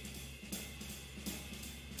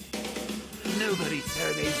 Nobody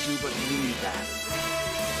serenades you but me, Bat.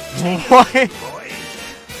 What? Boy,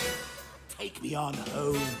 take me on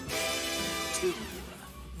home to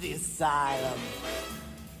the asylum.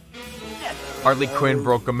 Harley Quinn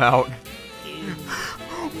broke him out.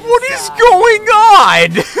 What is going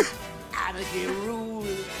on? Anarchy ruled.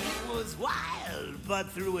 It was wild, but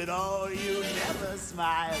through it all you never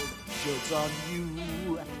smiled. Joke's on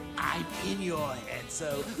you. I'm in your head,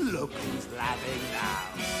 so look who's laughing now.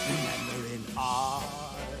 Remember in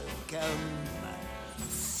Arkham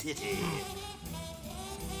City,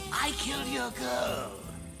 I killed your girl.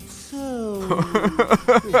 So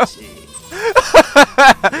pretty.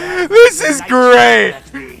 This is great.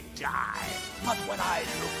 Let me die. But when I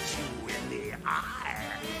looked you in the eye,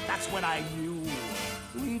 that's when I knew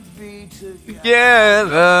we'd be together.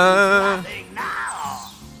 Laughing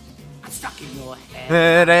now. I'm stuck in your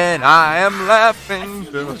head. And I am laughing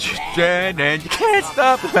till you're dead and you can't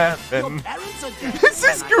stop laughing. This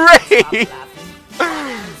is great. What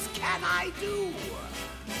else can I do?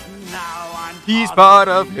 Now I'm He's part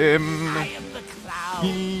of him. I am the clown.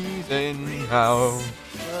 He's in now.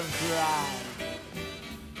 Of crime.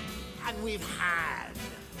 And we've had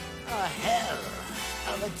a hell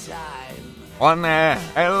of a time. One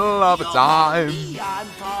hell of a time. Me, I'm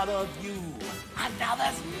part of you. And now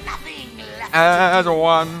there's nothing left As to do.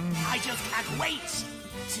 one. I just can't wait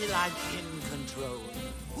till I'm in control.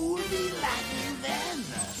 Who'll be laughing then?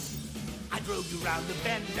 I drove you round the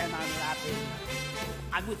bend and I'm laughing.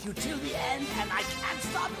 I'm with you till the end and I can't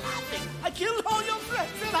stop laughing. I killed all your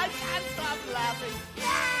friends and I can't stop laughing.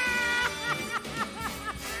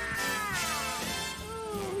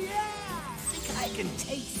 Oh yeah. Think I can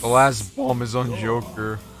taste The last bomb is on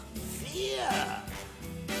Joker. fear.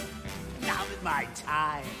 Now that my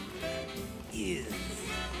time is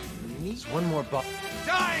near. One more bomb.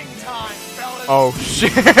 Dying time, fellas. Oh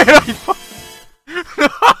shit.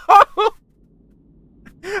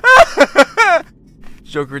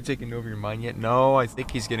 Joker taking over your mind yet? No, I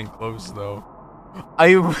think he's getting close though.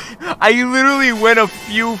 I literally went a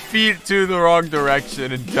few feet to the wrong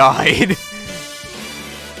direction and died.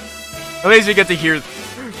 At least we get to hear.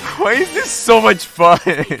 Why is this so much fun?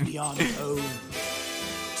 Beyond home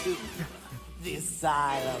to the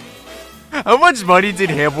asylum. How much money did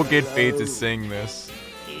Hamill get paid to sing this?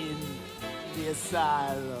 In the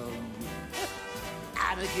asylum.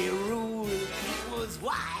 Anarchy ruled. It was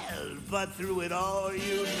wild, but through it all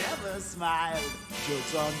you never smiled.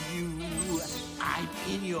 Joke's on you. I'm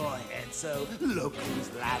in your head, so look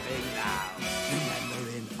who's laughing now.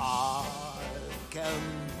 Remember in Arkham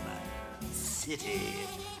City,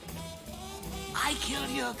 I killed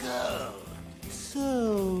your girl.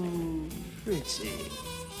 So pretty.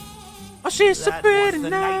 Oh, she's so That pretty was the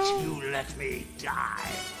now. night you let me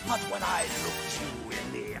die. But when I looked you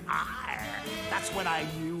in the eye, that's when I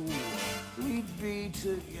knew we'd be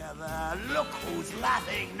together. Look who's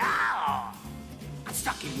laughing now. I'm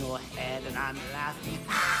stuck in your head and I'm laughing.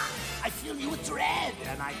 Ah, I feel you with dread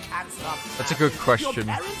and I can't stop laughing. That's a good question.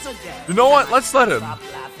 Your parents are dead. You know what? and I Let's let can't him.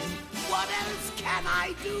 stop laughing. What else can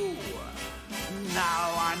I do?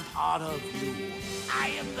 Now I'm part of you. I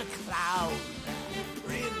am the clown,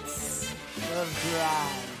 prince of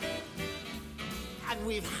crime. And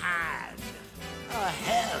we've had a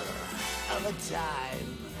hell of a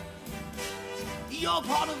time. You're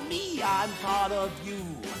part of me, I'm part of you.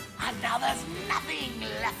 And now there's nothing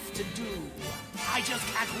left to do. I just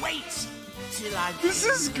can't wait till I'm This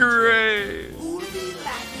is great. Who'll be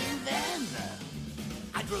laughing then?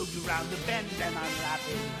 I drove you round the bend and I'm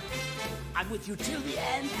laughing. I'm with you till the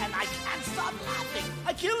end and I can't stop laughing.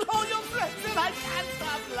 I killed all your friends and I can't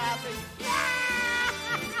stop laughing.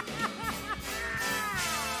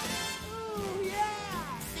 Oh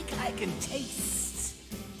yeah. Think I can taste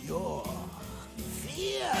your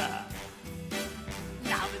fear.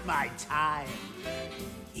 Now that my time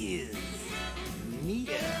is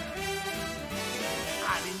near.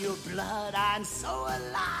 I'm in your blood, I'm so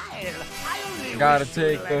alive. I only Gotta wish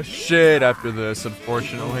take you'd the let me shit after this,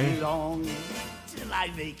 unfortunately. It won't be long till I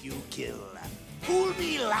make you kill. Who'll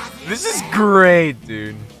be laughing? This is then? great,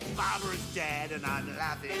 dude. Barbara's dead and I'm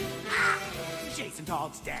laughing. Ah, Jason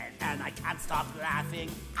Todd's dead and I can't stop laughing.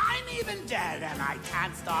 I'm even dead and I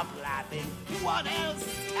can't stop laughing. What else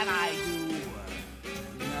can I do?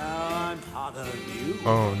 Now I'm part of you.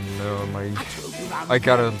 Oh no, my. drove you round I the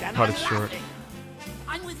gotta bend and cut I'm it short. laughing.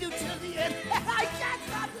 I'm with you till the end. I can't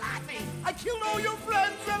stop laughing. I killed all your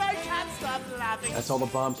friends and I can't stop laughing. That's all the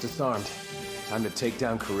bombs disarmed. Time to take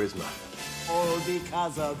down Charisma. All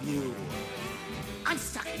because of you. I'm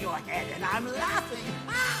stuck in your head and I'm laughing.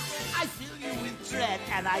 Ah, I feel you with dread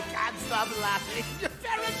and I can't stop laughing. Your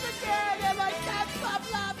parents are dead and I can't stop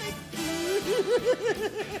laughing.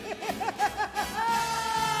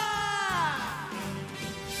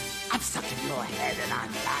 I'm stuck in your head and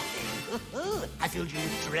I'm laughing. I feel you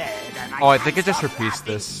with dread and Oh, I can't think it just stop repeats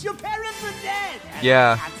laughing. this. Your parents are dead and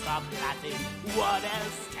Yeah. I can't stop laughing. What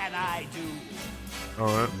else can I do?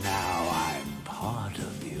 Alright. Now I'm part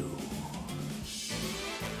of you.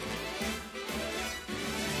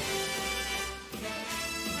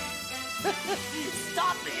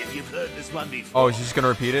 Stop me if you've heard this one before. Oh, is she just gonna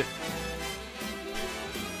repeat it?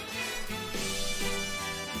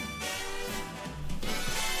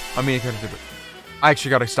 I mean, it could have. I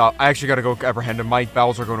actually gotta stop. I actually gotta go apprehend him. My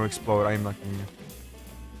bowels are going to explode. I am not kidding you.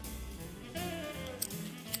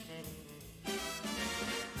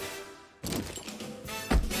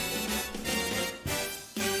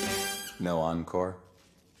 No encore.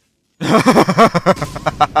 He's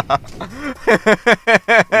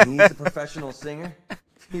a professional singer.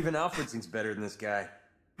 Even Alfred sings better than this guy.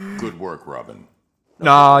 Good work, Robin.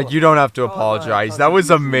 Nah, you don't have to apologize. That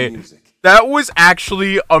was amazing. That was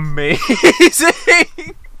actually amazing.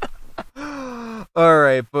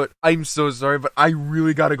 Alright, but I'm so sorry, but I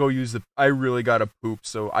really gotta go use the. I really gotta poop,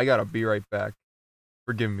 so I gotta be right back.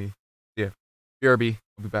 Forgive me. Yeah. BRB.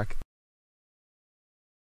 I'll be back.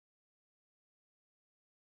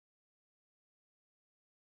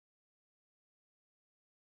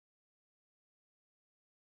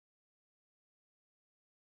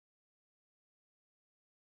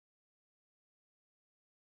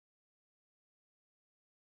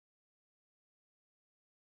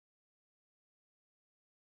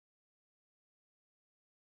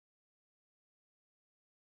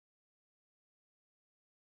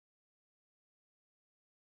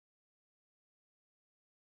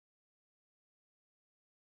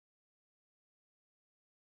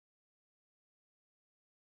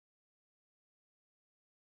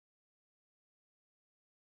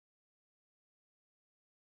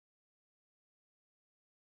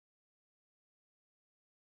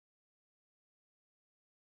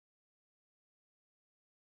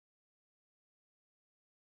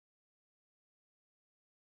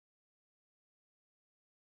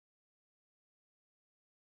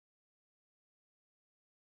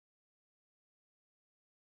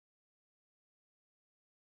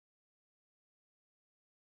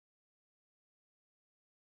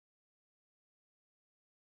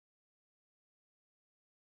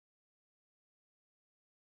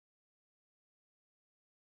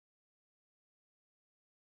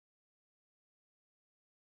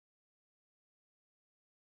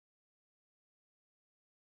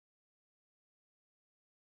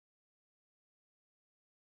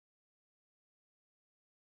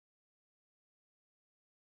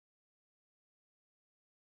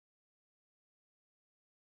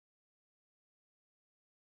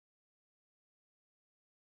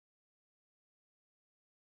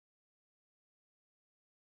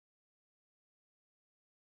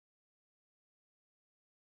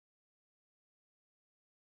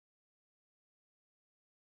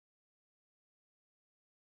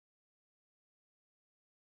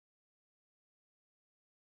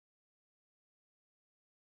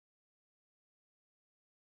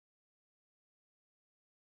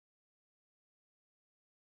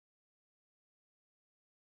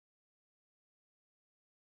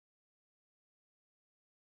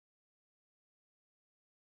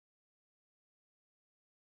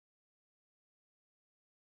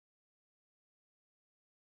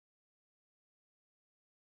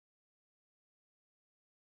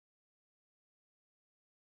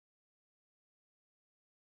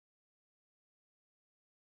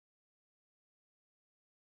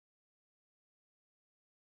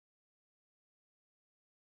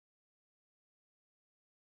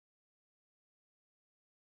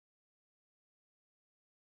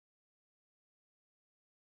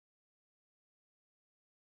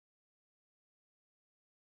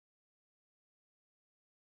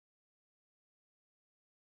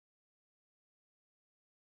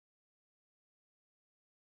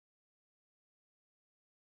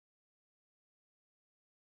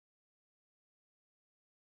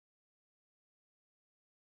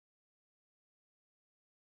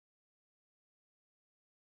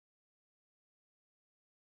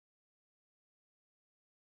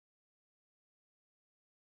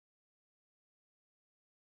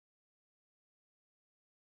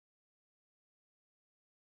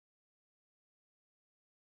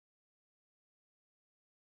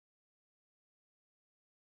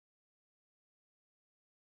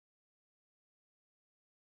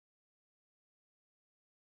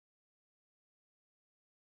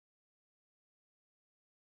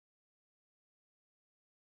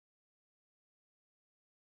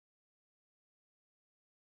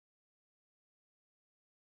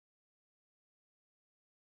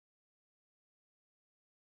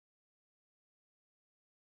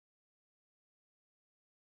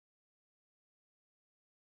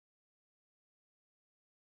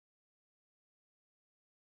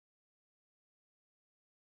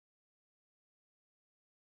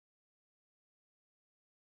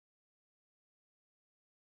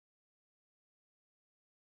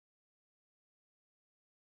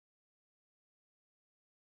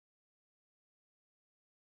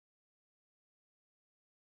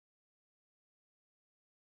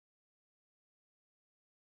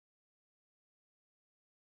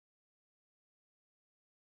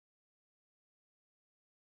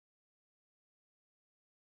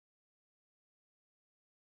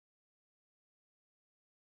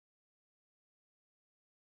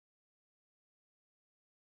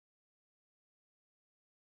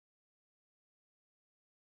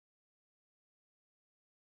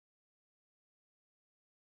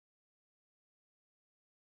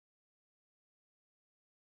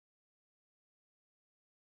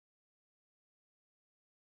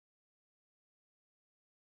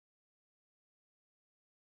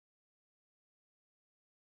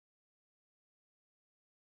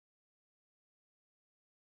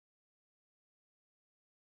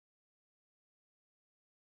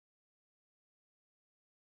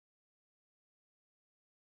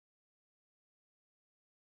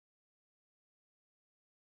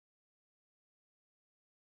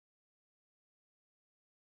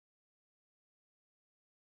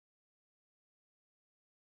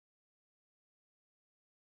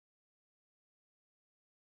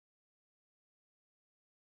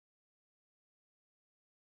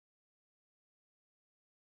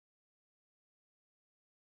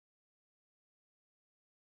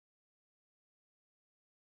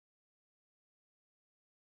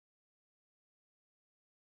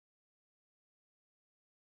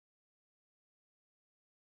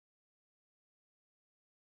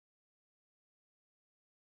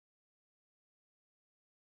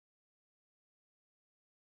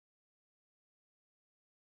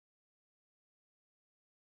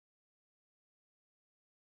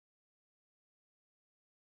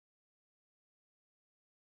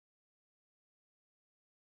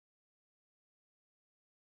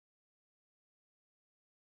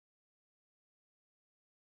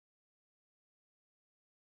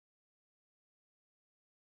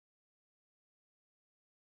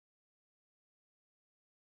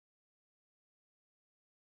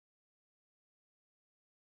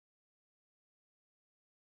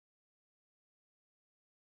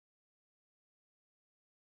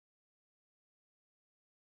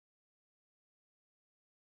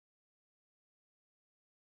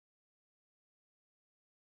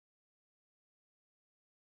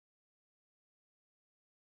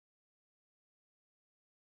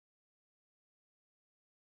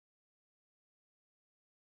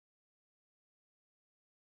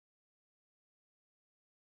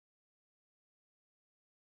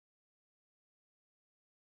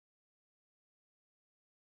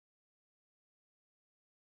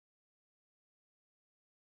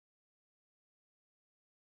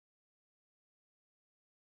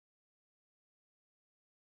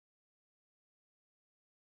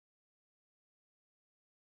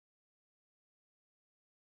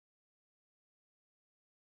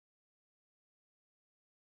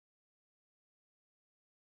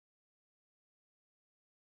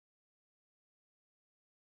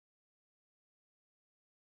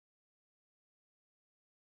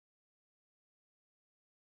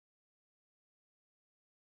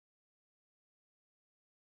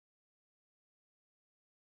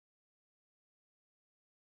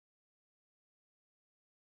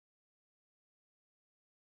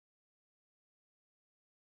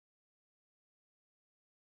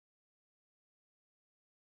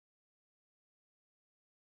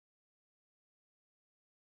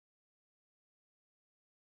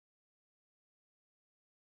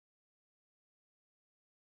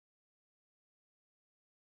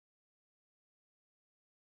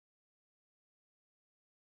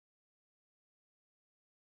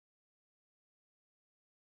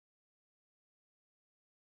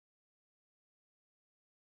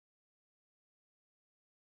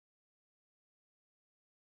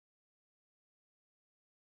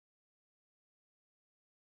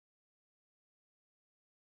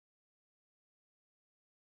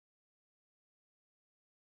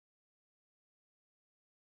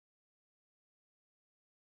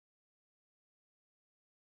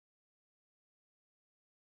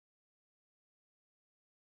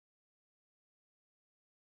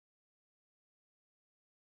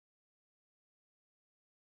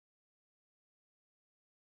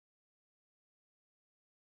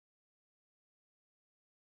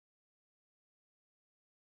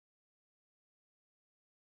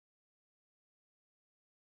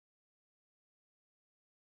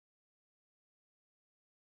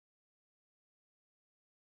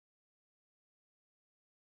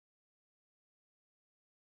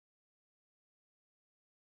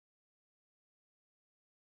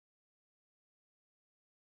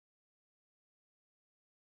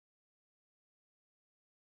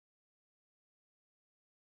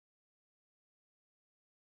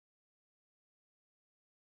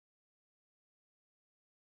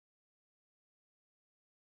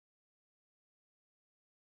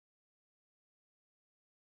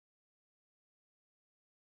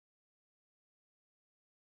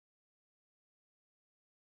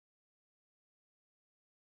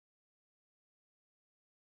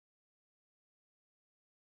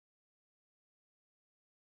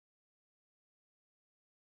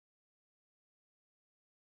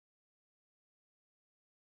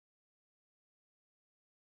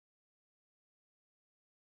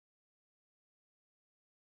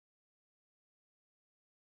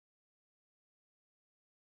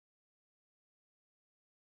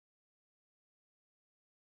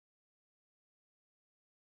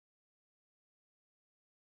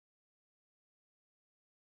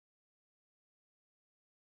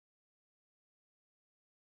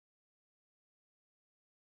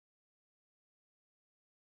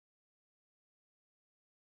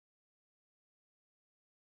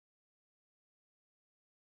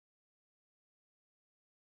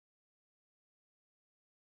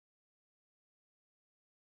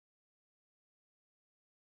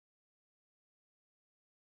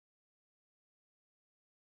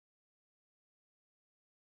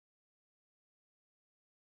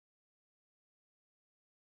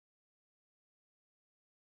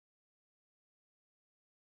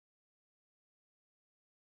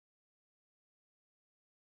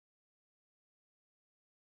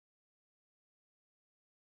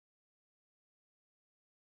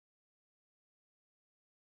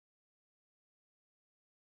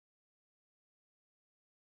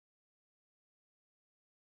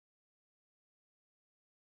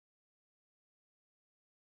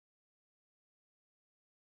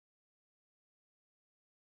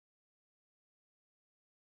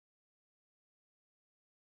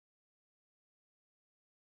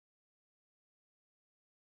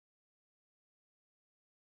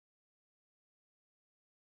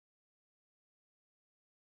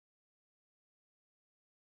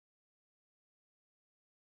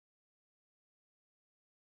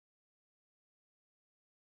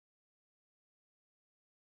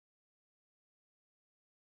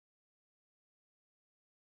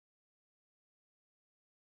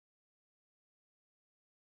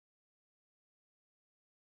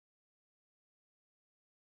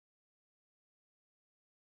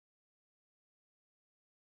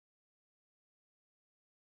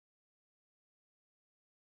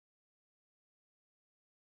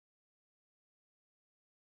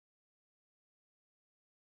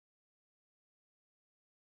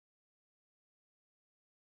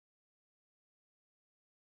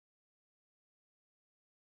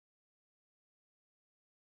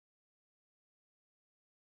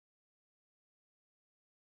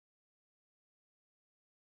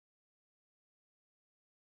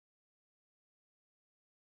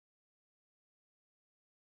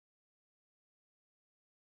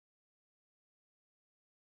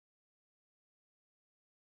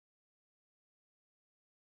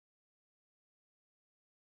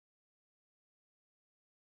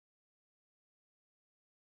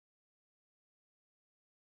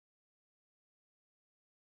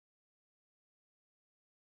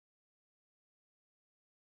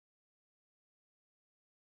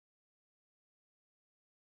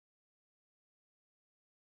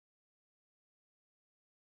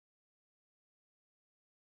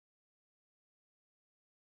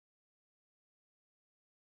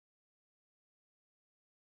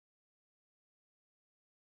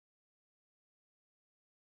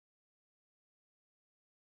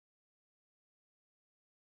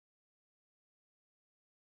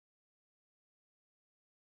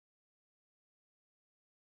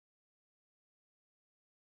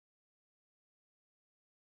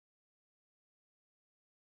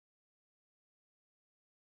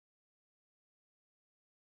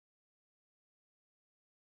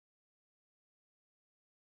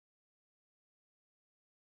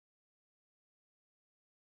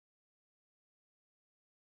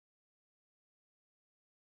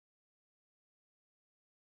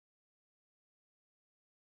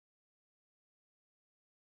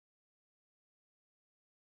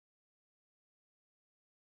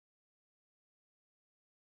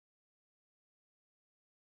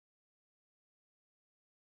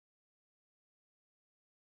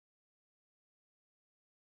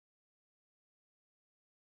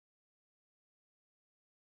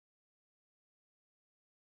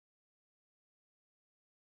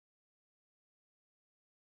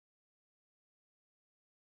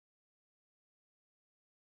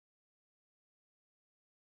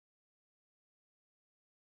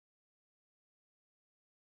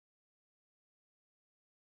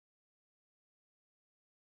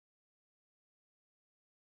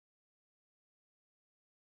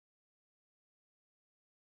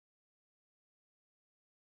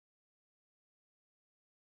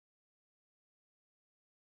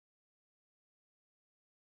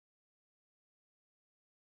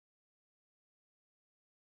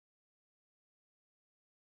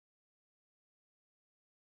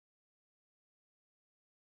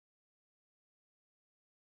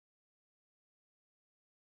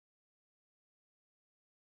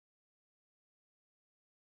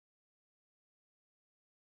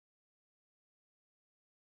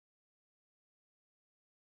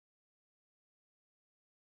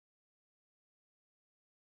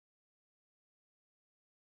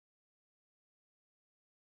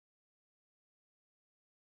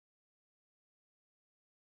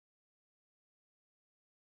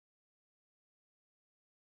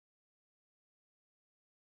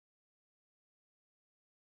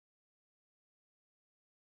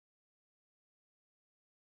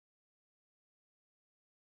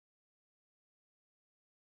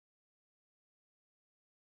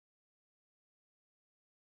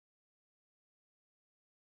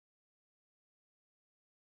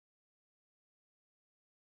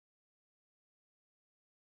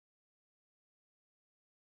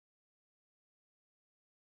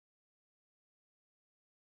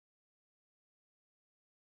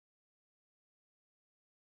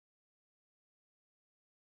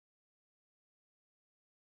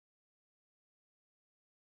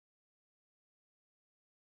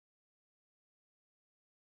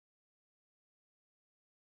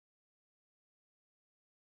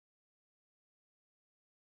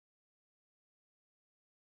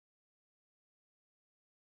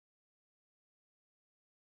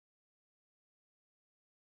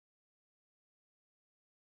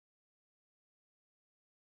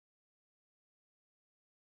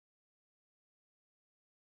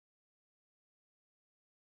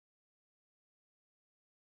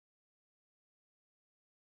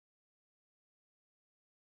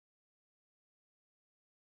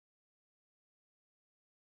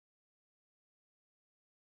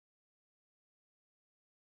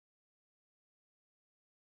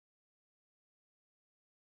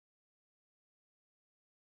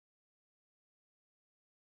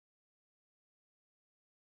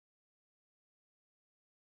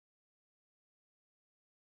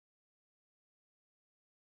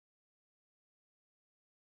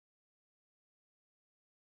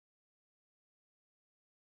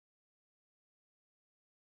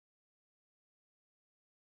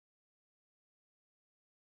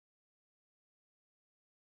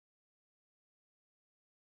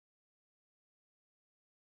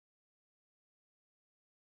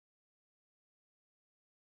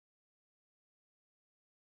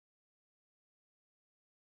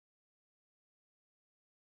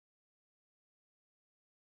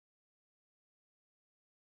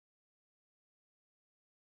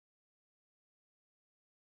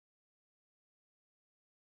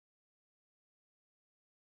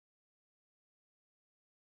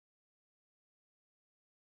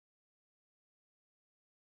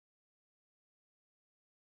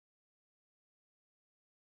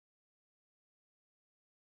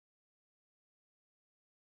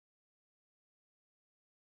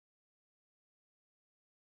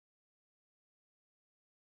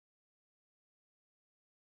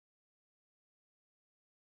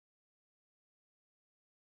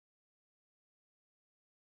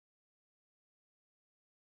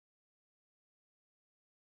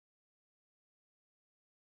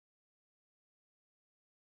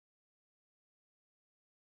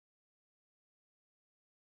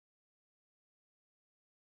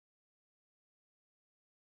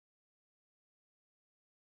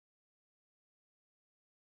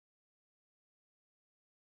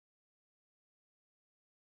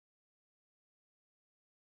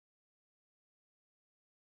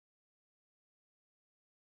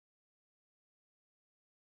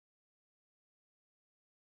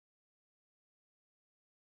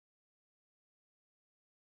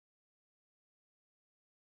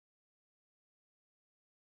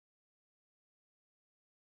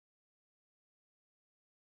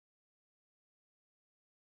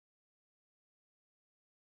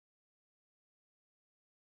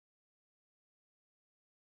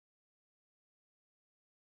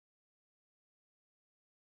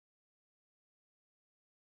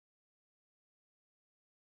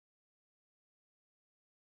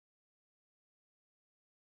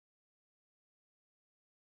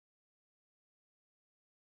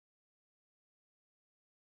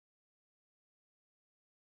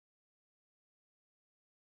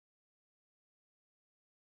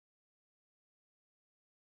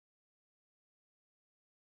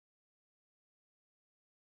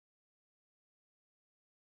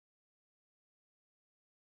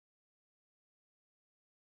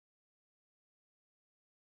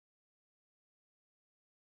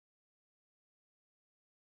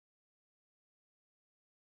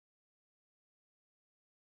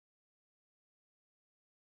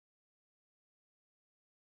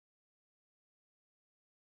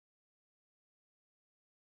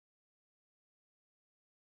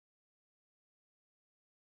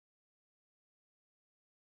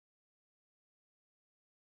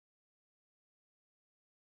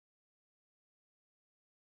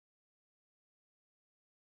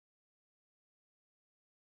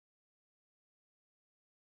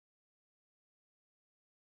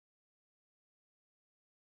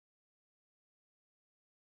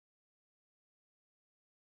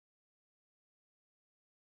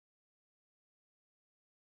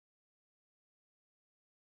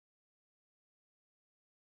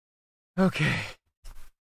 Okay.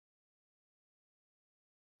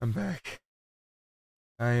 I'm back.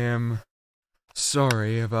 I am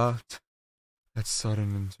sorry about that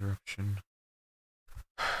sudden interruption.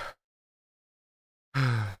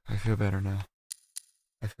 I feel better now.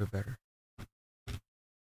 I feel better.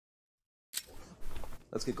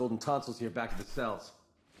 Let's get Golden Tonsils here back to the cells.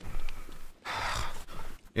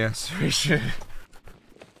 Yes, we should.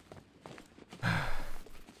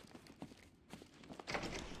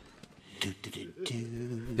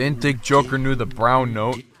 Didn't think Joker knew the brown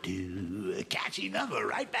note. A catchy number,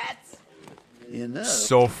 right, Bats? You know.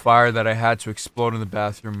 So fire that I had to explode in the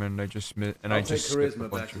bathroom, and I just I'll take Charisma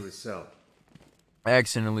back to his cell. I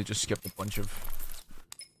accidentally just skipped a bunch of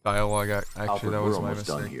dialogue. Actually, Alfred, that was we're my almost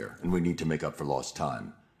mistake. done here, and we need to make up for lost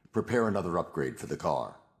time. Prepare another upgrade for the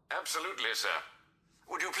car. Absolutely, sir.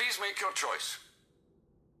 Would you please make your choice?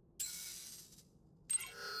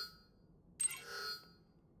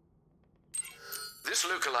 This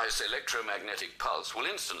localized electromagnetic pulse will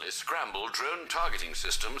instantly scramble drone targeting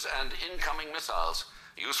systems and incoming missiles.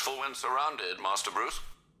 Useful when surrounded, Master Bruce.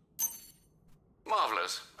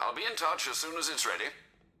 Marvelous. I'll be in touch as soon as it's ready.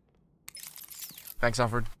 Thanks,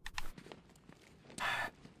 Alfred.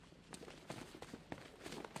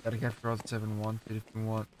 Gotta capture all the 7 wanted if you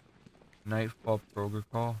want Nightfall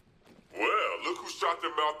protocol. Well, look who shot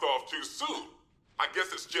their mouth off too soon. I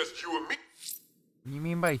guess it's just you and me. What do you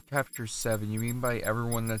mean by capture 7? You mean by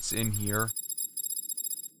everyone that's in here?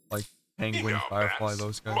 Like Penguin, Firefly,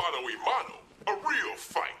 those guys? Mano y mano. A real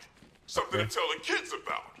fight. Something to tell the kids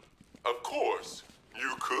about. Of course,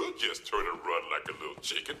 you could just turn and run like a little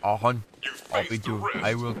chicken. I'll be doing.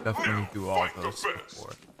 I will definitely do all those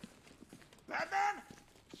before. Batman?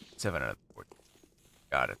 7 out of 40.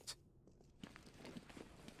 Got it.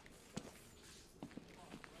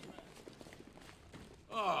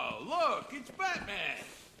 Oh, look, it's Batman.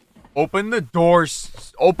 Open the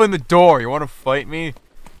doors. Open the door. You want to fight me?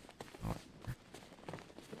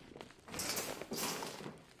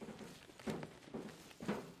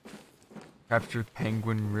 Capture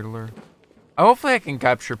Penguin Riddler. Hopefully I can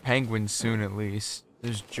capture Penguin soon at least.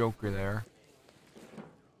 There's Joker there.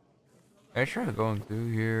 I try to go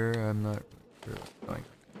through here. I'm not sure what's going on.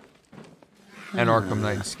 And Arkham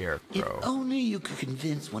Knight and Scarecrow. If only you could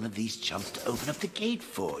convince one of these chumps to open up the gate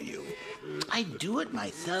for you. I'd do it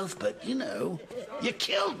myself, but you know, you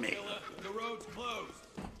killed me. The road's closed.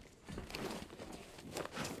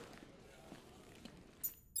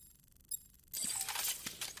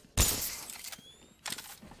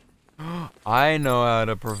 I know how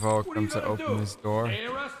to provoke them to open this door.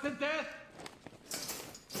 Tear us to death?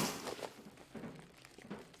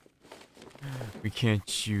 We can't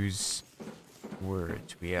choose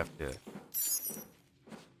words. We have to. Open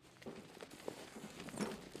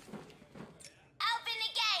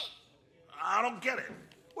the gate! I don't get it.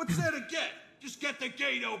 What's there to get? Just get the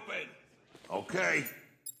gate open. Okay.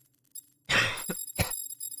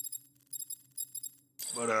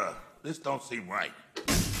 But, this don't seem right.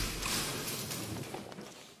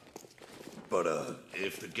 But,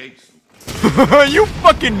 if the gate's... You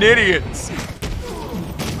fucking idiots!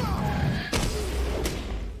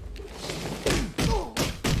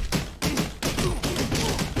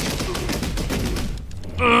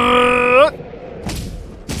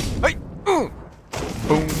 Hey! Boom!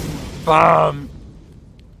 Bomb!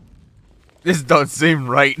 This don't seem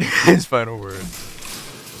right. His final words.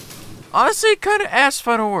 Honestly, kind of ass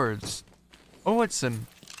final words. Oh, it's an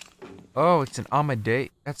Amadeus.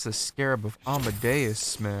 That's the scarab of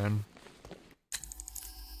Amadeus, man.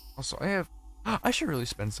 Also, I should really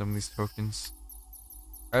spend some of these tokens.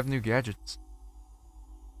 I have new gadgets.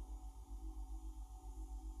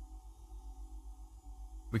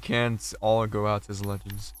 We can't all go out as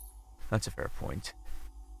legends. That's a fair point.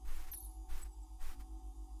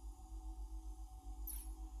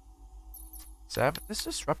 This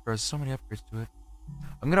disruptor has so many upgrades to it.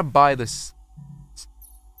 I'm gonna buy this.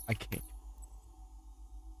 I can't.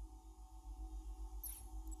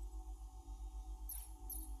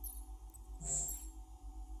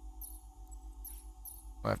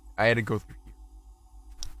 But I had to go through here.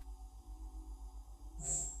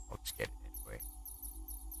 I'll just get it anyway.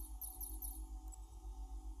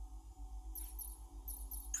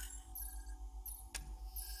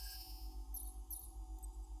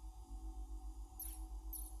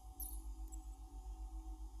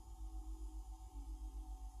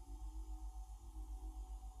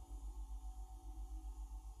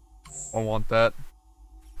 I want that.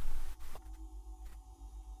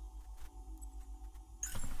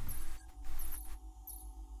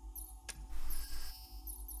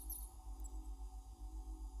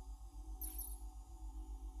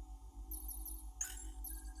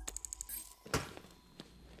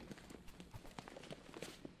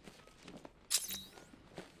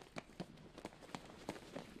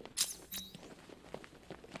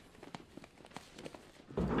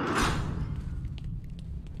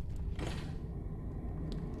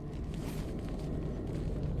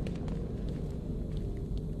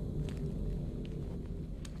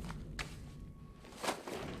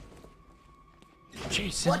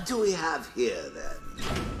 Jason. What do we have here, then?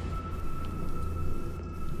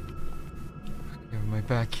 I have my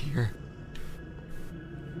back here.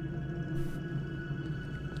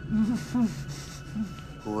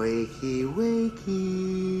 Wakey,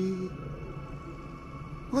 wakey.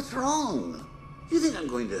 What's wrong? You think I'm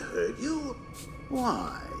going to hurt you?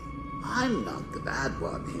 Why? I'm not the bad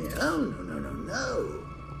one here. Oh, no.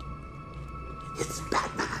 It's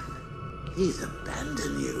Batman. He's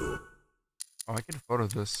abandoned you. Oh, I can photo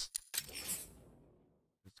this.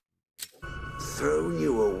 Thrown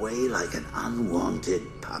you away like an unwanted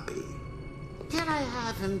puppy. Can I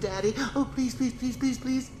have him, Daddy? Oh, please, please, please, please,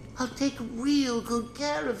 please. I'll take real good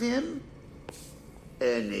care of him.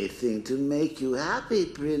 Anything to make you happy,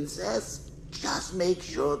 Princess. Just make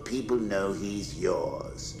sure people know he's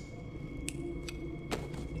yours.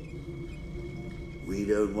 We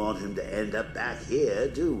don't want him to end up back here,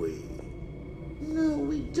 do we? No,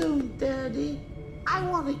 we don't, Daddy. I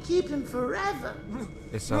want to keep him forever.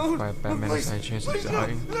 It's up by Batman has a high chance of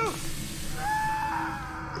dying.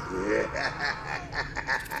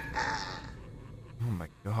 Oh my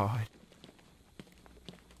god.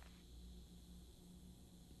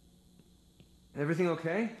 Everything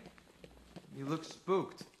okay? You look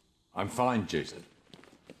spooked. I'm fine, Jason.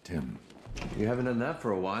 Tim. You haven't done that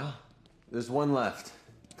for a while. There's one left.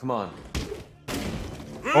 Come on.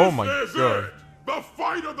 Oh my This is god. it! The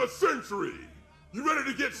fight of the century! You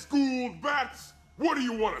ready to get schooled, Bats? What do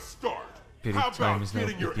you want to start? Pity How time about is now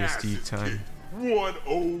getting your PTSD asses time. kicked?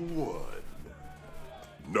 101.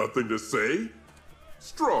 Nothing to say?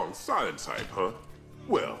 Strong silent type, huh?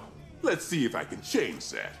 Well, let's see if I can change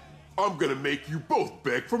that. I'm gonna make you both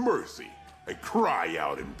beg for mercy and cry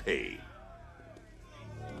out in pain.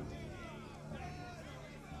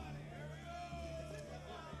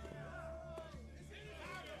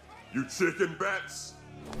 You chicken bats?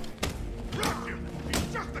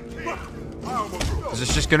 Is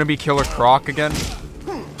this just gonna be Killer Croc again?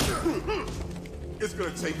 It's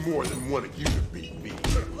gonna take more than one of you to beat me.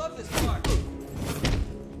 Love this part.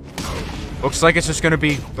 Looks like it's just gonna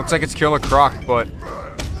be. Looks like it's Killer Croc, but.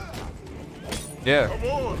 Yeah. Come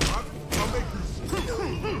on, I'll make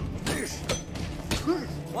you.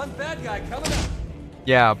 One bad guy coming up.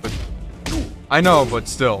 Yeah, but. I know, but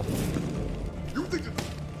still. You think that...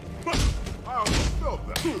 I almost felt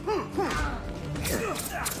that.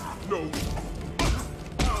 No.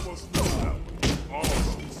 I almost felt that. Almost.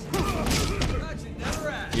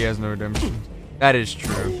 He has no redemption. That is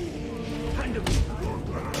true.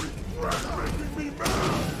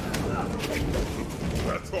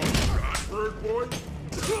 That's all you got, bird boy.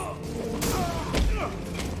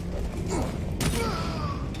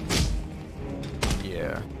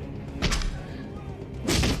 Yeah.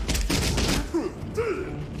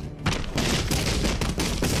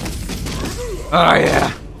 Oh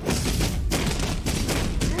yeah.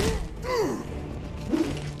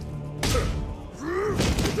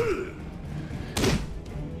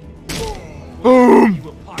 Boom!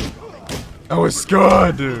 That was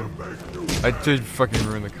good, dude. I did fucking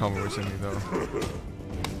ruin the combo with me though.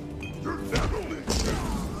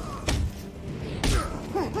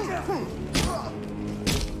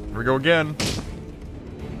 Here we go again.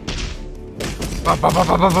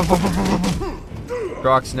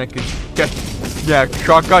 Croc's neck is yeah,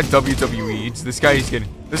 Croc got WWE'd. This guy is getting.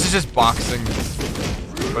 This is just boxing.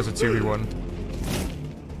 That's a 2v1.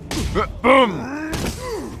 Boom!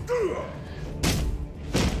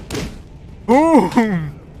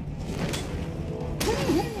 Boom!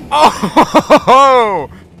 Oh!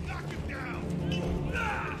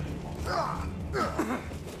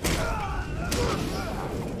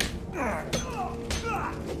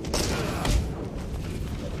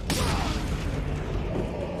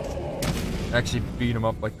 Actually beat him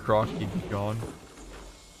up like Croc, he'd be gone.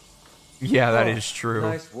 Yeah, that is true.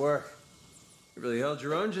 Nice work. You really held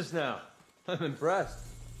your own just now. I'm impressed.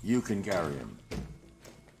 You can carry him.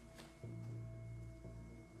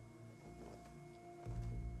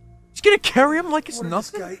 He's gonna carry him like it's What did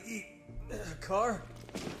nothing? this guy eat? A car?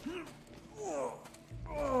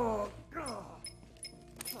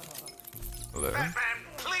 Hello? Batman,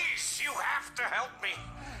 please, you have to help me.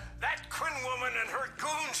 That Quinn woman and her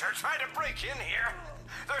goons are trying to break in here.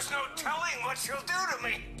 There's no telling what she'll do to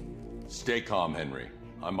me. Stay calm, Henry.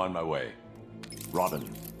 I'm on my way. Robin,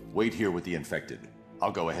 wait here with the infected.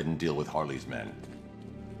 I'll go ahead and deal with Harley's men.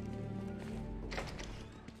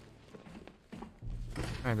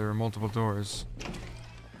 Alright, there are multiple doors.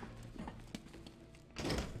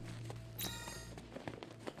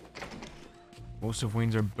 Most of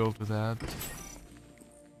Wayne's are built with that.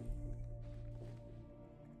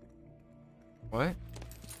 What?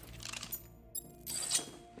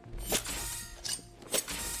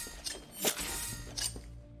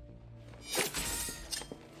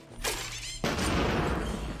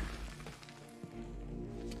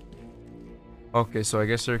 Okay, so I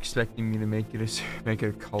guess they're expecting me to make it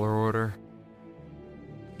a color order.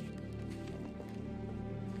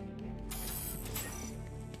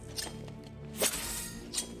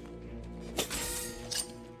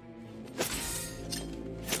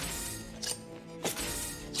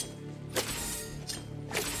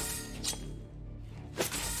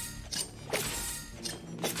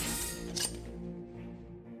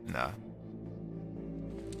 Nah.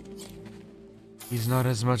 He's not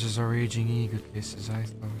as much as a raging egotist as I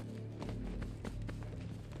thought.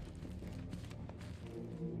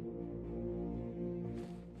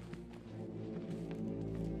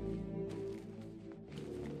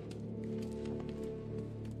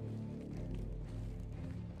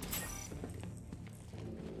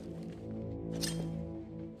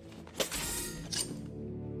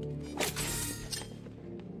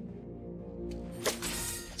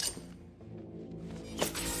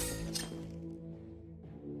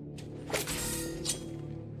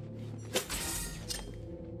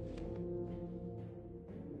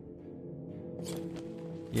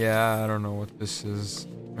 Yeah, I don't know what this is.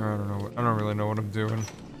 Or I don't really know what I'm doing.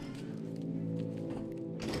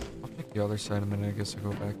 I'll pick the other side and then I guess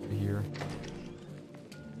I'll go back to here.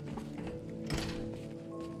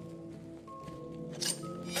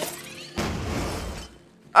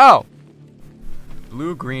 Oh!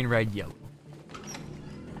 Blue, green, red, yellow.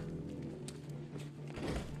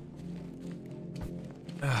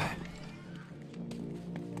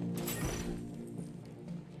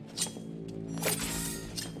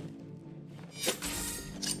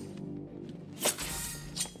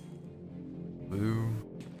 Blue.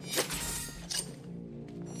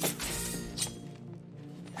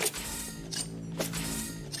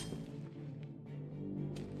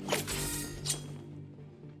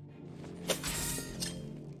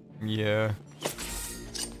 Yeah.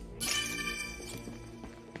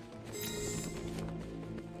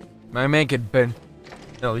 My man could bench.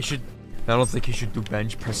 No, he should. I don't think he should do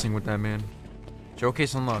bench pressing with that man.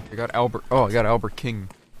 Showcase unlocked. I got Albert. Oh, I got Albert King.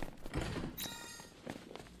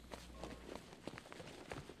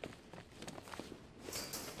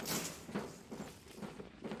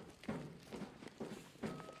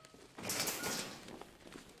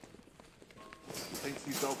 Thinks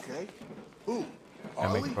he's okay? Who? I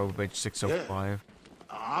Harley? make probably bench 605.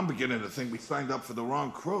 Yeah. I'm beginning to think we signed up for the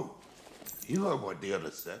wrong crew. You heard what the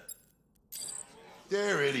others said.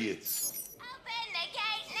 They're idiots. Open the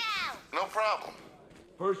gate now! No problem.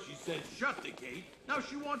 First she said shut the gate, now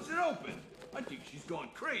she wants it open. I think she's going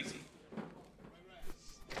crazy.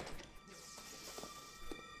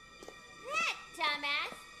 That,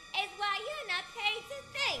 dumbass, is why you're not paid to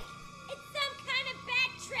think. It's some kind of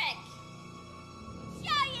bad trick.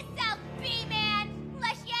 Show yourself, B-Man,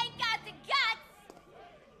 unless you ain't got the guts.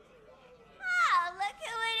 Oh, look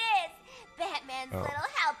who it is. Batman's little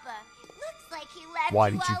helper. Looks like he left Why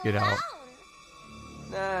did you get alone. out?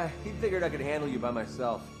 Nah, he figured I could handle you by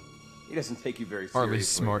myself. He doesn't take you very seriously. Hardly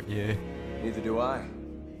smart, yeah. Neither do I.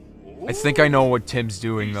 I think I know what Tim's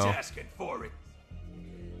doing though. He's asking for it.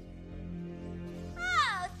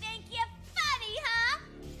 Oh, think you're funny, huh?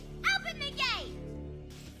 Open the gate.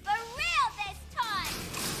 For real this time.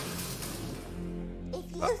 If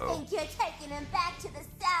you think you're taking him back to the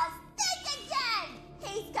cells, think again.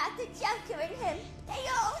 He's got the Joker in him. They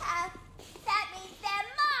all have. That means they're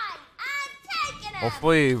mine. I'm taking him.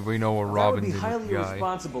 Hopefully we know what Robin That would did be highly with the guy.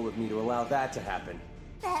 irresponsible of me to allow that to happen.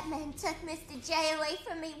 Batman took Mr. J away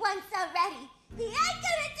from me once already. He ain't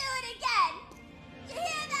gonna do it again. You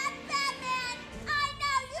hear that, Batman? I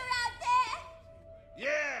know you're out there.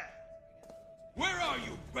 Yeah! Where are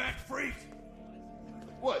you, bat freak?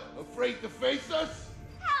 What, afraid to face us?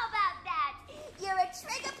 How about that? You're a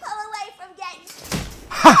trigger pull away from getting...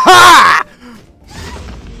 Ha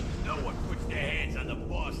No one puts their hands on the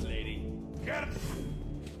boss, lady. Get him!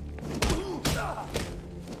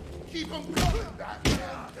 Keep him coming, Batman.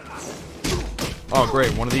 Oh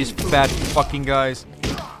great, one of these fat fucking guys.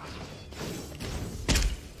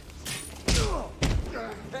 You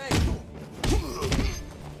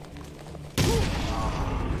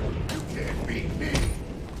can't beat me.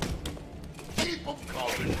 Keep him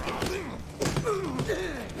coming, Robin.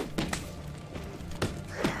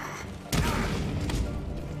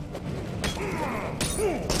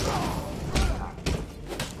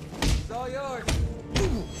 It's all yours.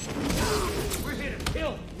 We're here to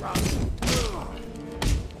kill, Robin.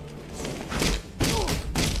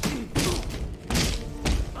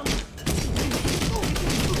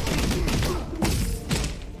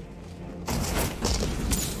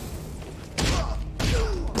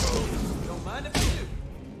 Don't mind if I do.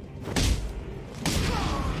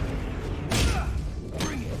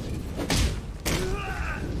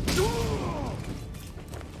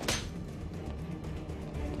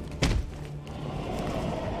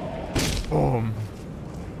 Boom.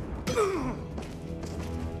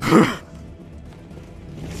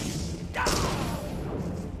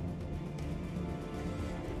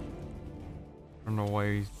 I don't know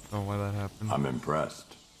why that happened. I'm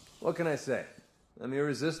impressed. What can I say? I'm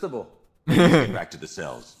irresistible. Get back to the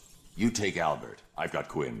cells. You take Albert. I've got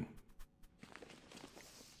Quinn.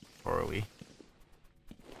 Harley.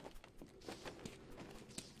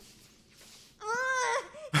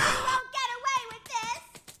 You won't get away with this!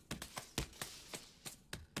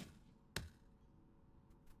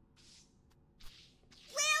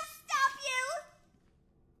 We'll stop you!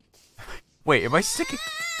 Wait, am I sticking?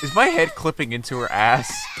 Is my head clipping into her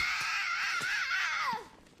ass?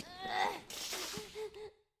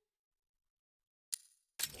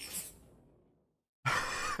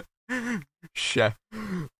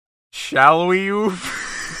 Shall we?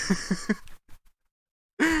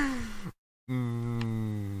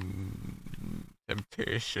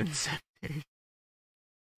 Temptations.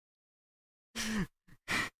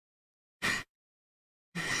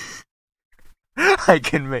 I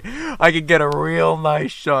can get a real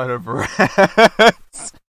nice shot of her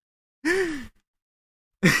ass.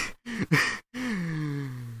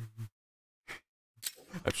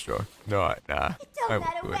 I'm sure. No, nah. It don't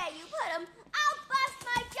matter where you put them. I'll bust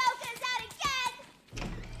my jokers out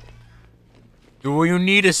again! Do you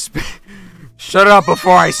need a Shut up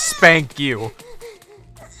before I spank you.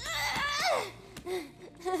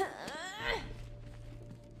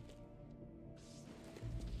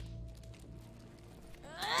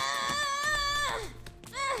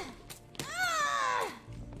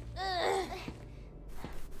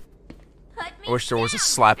 I wish there was a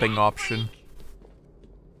slapping option.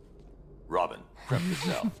 Robin, prep the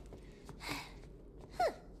cell.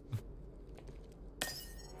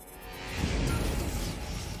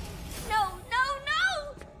 No!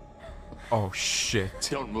 Oh shit.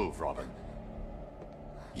 Don't move, Robin.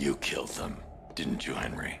 You killed them, didn't you,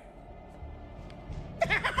 Henry?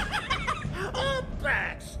 Oh,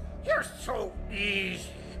 Bats! You're so easy.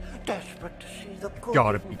 Desperate to see the good.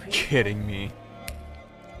 Gotta be kidding me.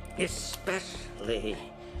 Especially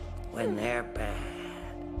when they're bad.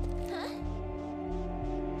 Huh?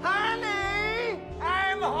 Honey!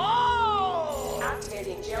 I'm home!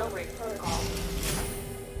 Activating jailbreak protocol.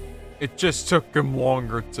 It just took him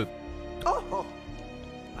longer to... Oh!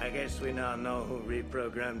 I guess we now know who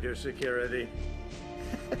reprogrammed your security.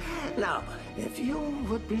 Now, if you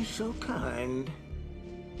would be so kind,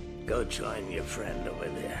 go join your friend over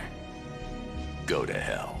there. Go to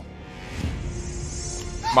hell.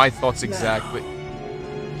 My thoughts exactly.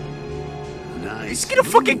 Nice. He's gonna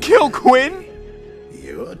fucking kill Quinn!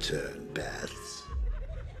 Your turn, Bats.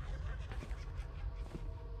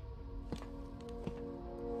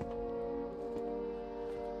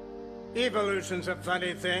 Evolution's a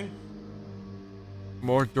funny thing.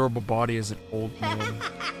 More durable body as an old man.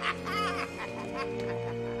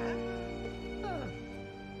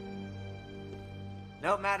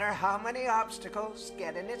 No matter how many obstacles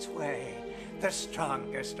get in its way, the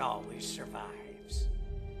strongest always survives.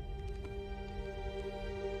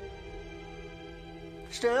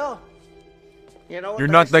 Still, you know what You're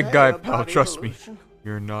not they that say guy, about pal, trust me. evolution?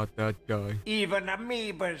 You're not that guy. Even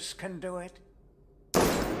amoebas can do it. What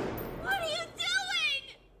are you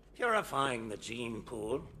doing? Purifying the gene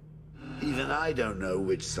pool. Even I don't know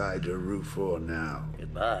which side to root for now.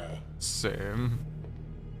 Goodbye. Same.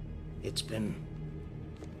 It's been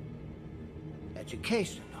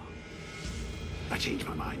educational. I changed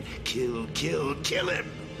my mind. Kill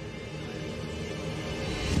him!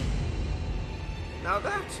 Now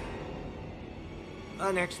that's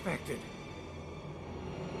unexpected.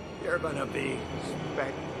 You're gonna be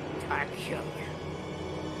spectacular.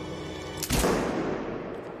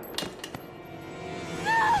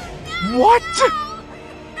 What?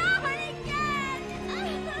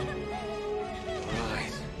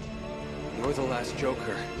 Right. You're the last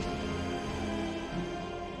Joker.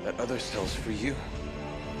 That other cell's for you.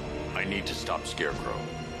 I need to stop Scarecrow.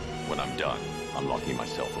 When I'm done, I'm locking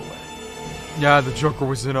myself away. Yeah, the Joker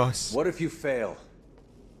was in us. What if you fail?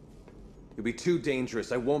 You'll be too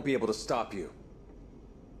dangerous. I won't be able to stop you.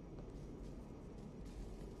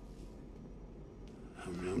 Oh,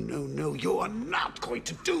 no, you are not going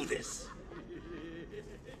to do this!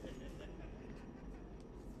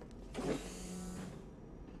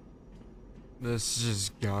 This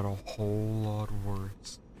just got a whole lot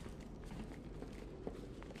worse.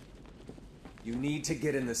 You need to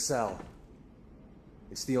get in the cell.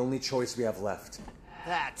 It's the only choice we have left.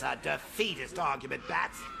 That's a defeatist argument,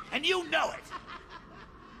 Bats, and you know it.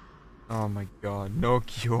 Oh my god, no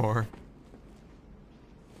cure.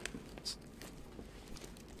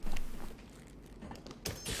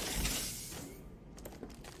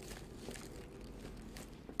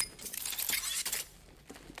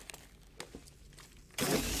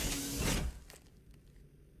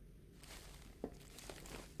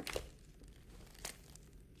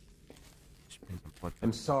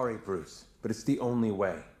 I'm sorry, Bruce, but it's the only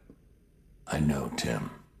way. I know, Tim.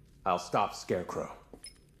 I'll stop Scarecrow.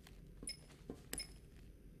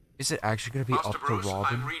 Is it actually going to be Master up Bruce, to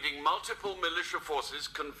Robin? I'm reading multiple militia forces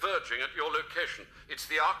converging at your location. It's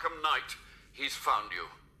the Arkham Knight. He's found you.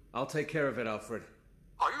 I'll take care of it, Alfred.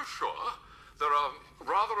 Are you sure? There are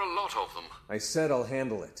rather a lot of them. I said I'll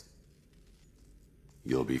handle it.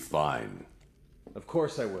 You'll be fine. Of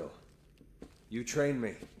course I will. You train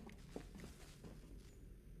me.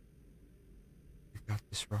 You got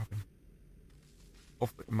this, Robin. Oh,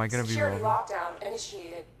 am I going to be Security Robin? lockdown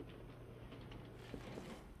initiated.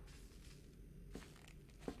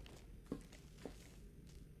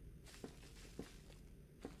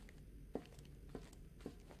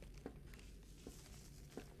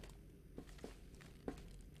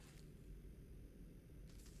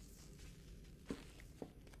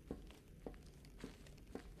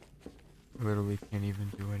 Literally can't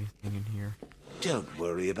even do anything in here. Don't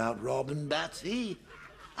worry about Robin, Batsy.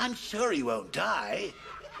 I'm sure he won't die.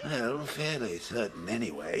 Well, fairly certain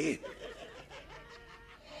anyway.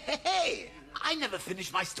 Hey, I never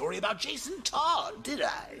finished my story about Jason Todd, did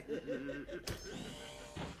I?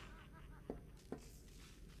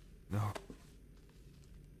 No.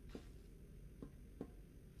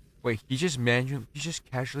 Wait, he just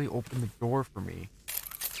casually opened the door for me.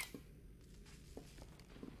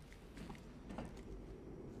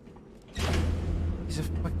 He's a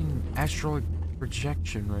fucking astral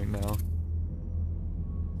projection right now.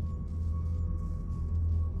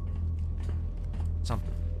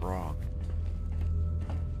 Something wrong.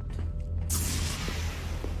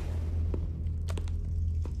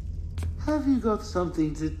 Have you got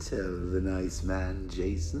something to tell the nice man,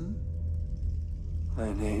 Jason?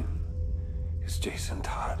 My name is Jason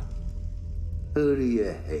Todd. Who do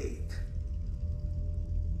you hate?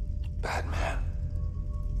 Batman.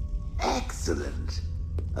 Excellent.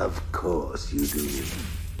 Of course you do.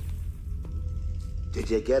 Did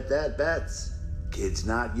you get that, Bats? Kid's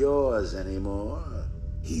not yours anymore.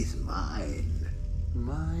 He's mine.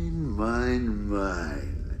 Mine.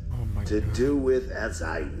 Oh my to God. do with as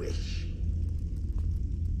I wish.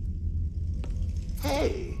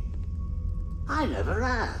 Hey, I never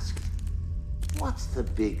asked. What's the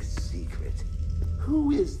big secret?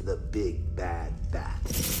 Who is the big bad bat?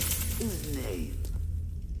 His name.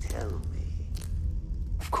 Tell me.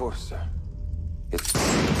 Of course, sir. It's...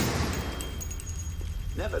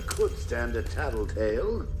 Never could stand a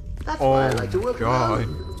tattletale. That's Oh why I like to work God.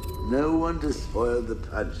 alone. No one to spoil the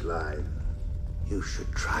punchline. You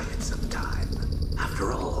should try it sometime.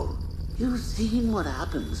 After all, you've seen what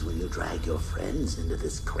happens when you drag your friends into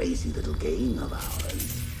this crazy little game of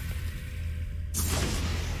ours.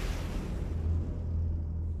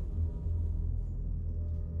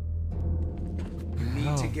 You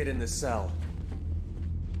need to get in the cell.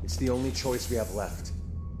 It's the only choice we have left.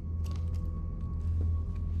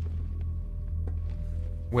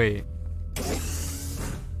 Wait.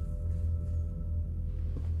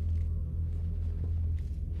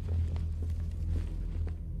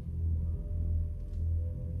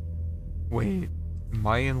 Wait, am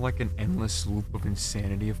I in like an endless loop of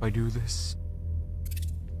insanity if I do this?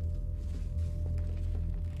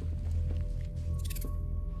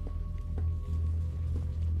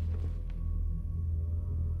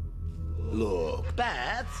 Look,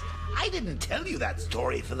 Bats, I didn't tell you that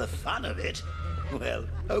story for the fun of it. Well,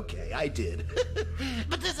 okay, I did.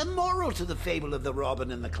 But there's a moral to the fable of the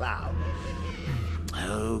robin and the clown.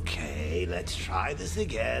 Okay, let's try this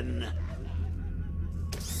again.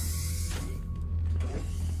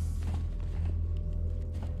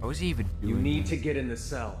 How is he even doing You need to get in the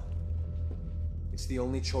cell. It's the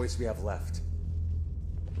only choice we have left.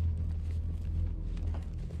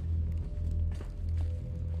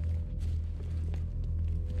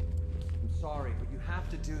 I'm sorry, but you have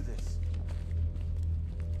to do this.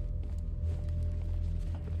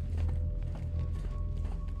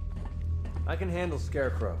 I can handle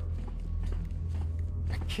Scarecrow.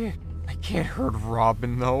 I can't hurt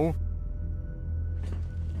Robin though.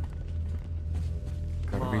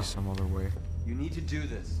 Gotta be some other way. You need to do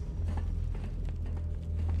this.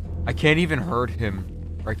 I can't even hurt him.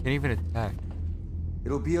 Or I can't even attack.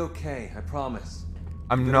 It'll be okay, I promise.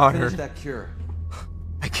 I'm gonna not finish hurt. that cure.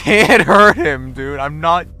 I can't hurt him, dude. I'm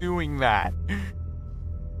not doing that.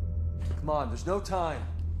 Come on, there's no time.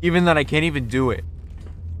 Even then, I can't even do it.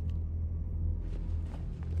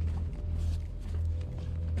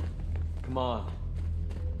 Come on.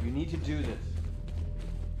 You need to do this.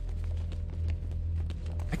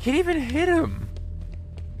 I can't even hit him.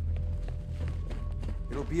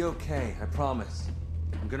 It'll be okay, I promise.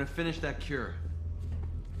 I'm gonna finish that cure.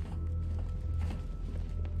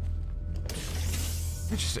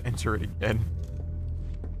 Just enter it again.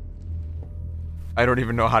 I don't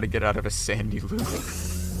even know how to get out of a sandy loop.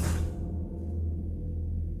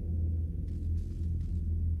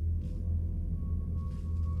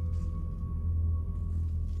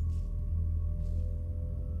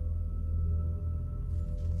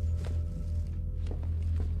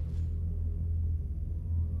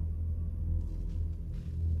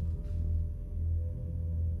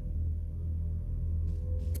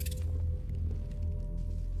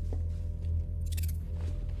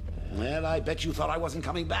 Well, I bet you thought I wasn't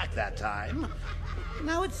coming back that time.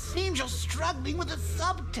 Now it seems you're struggling with the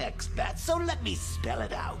subtext, Bat, so let me spell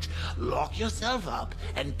it out. Lock yourself up,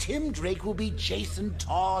 and Tim Drake will be Jason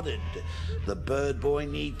Todded. The bird boy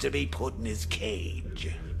needs to be put in his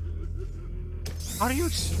cage. How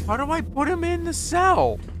do I put him in the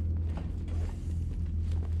cell?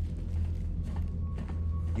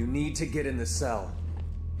 You need to get in the cell.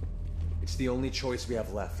 It's the only choice we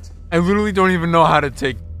have left. I literally don't even know how to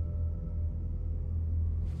take...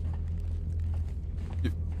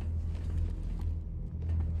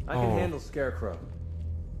 I can handle Scarecrow.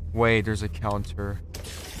 Wait, there's a counter.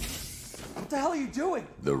 What the hell are you doing?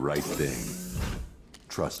 The right thing.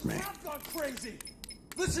 Trust me. I've gone crazy.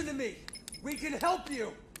 Listen to me. We can help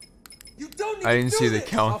you. You don't need I didn't to see do the this.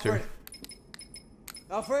 counter.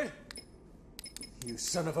 Alfred? You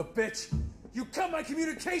son of a bitch. You cut my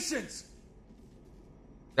communications.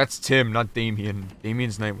 That's Tim, not Damien.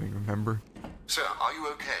 Damien's Nightwing, remember? Sir, are you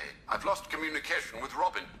okay? I've lost communication with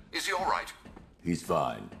Robin. Is he all right? He's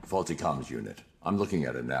fine. Faulty comms unit. I'm looking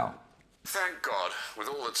at it now. Thank God. With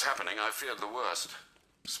all that's happening, I feared the worst.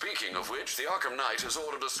 Speaking of which, the Arkham Knight has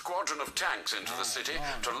ordered a squadron of tanks into the city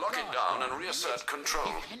to lock it down and reassert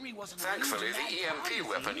control. Thankfully, the EMP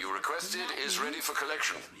weapon you requested is ready for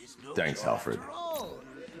collection. Thanks, Alfred.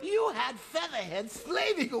 You had Featherhead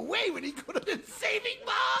slaving away when he could have been saving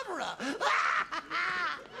Barbara.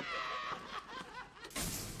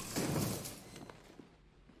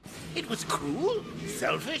 It was cruel,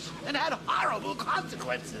 selfish, and had horrible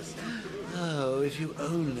consequences. Oh, if you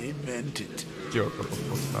only meant it. Joker, of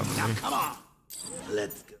course not. Now, come on.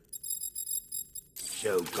 Let's go.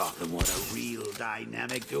 Show Gotham what a real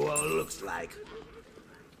dynamic duo looks like.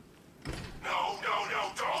 No,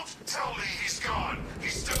 don't! Tell me he's gone!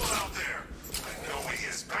 He's still out there! I know he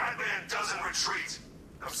is. Batman doesn't retreat!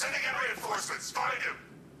 I'm sending in reinforcements! Find him!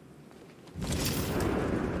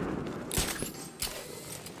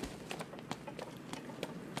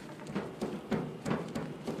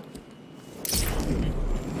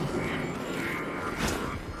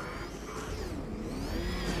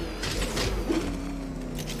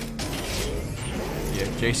 Yeah,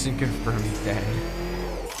 Jason confirmed dead.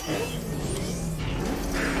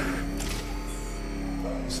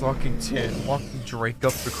 He's locking Drake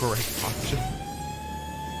up the correct option.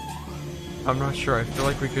 I'm not sure. I feel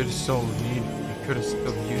like we could have still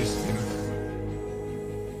used him.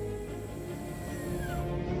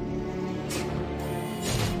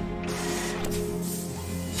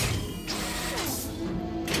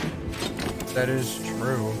 That is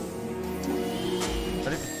true.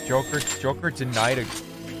 But if Joker denied a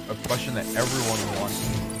question that everyone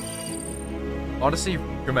wanted. Honestly,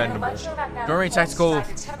 commendable. During tactical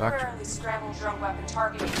temporarily scramble drone weapon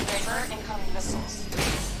targeting favor incoming missiles.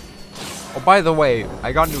 Oh, by the way,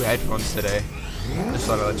 I got new headphones today. Just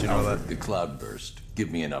thought I'd let you know that. The cloudburst. Give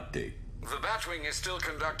me an update. The Batwing is still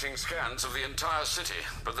conducting scans of the entire city,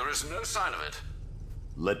 but there is no sign of it.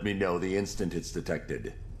 Let me know the instant it's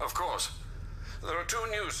detected. Of course. There are two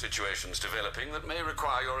news situations developing that may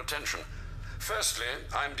require your attention. Firstly,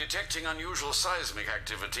 I'm detecting unusual seismic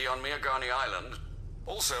activity on Miagani Island.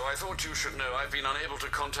 Also, I thought you should know I've been unable to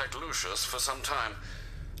contact Lucius for some time.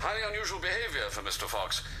 Highly unusual behavior for Mr.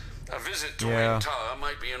 Fox. A visit to Wayne Tower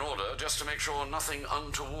might be in order, just to make sure nothing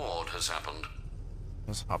untoward has happened.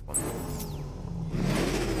 Let's hop on.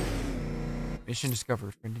 Mission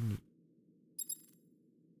discovered. Friend in need.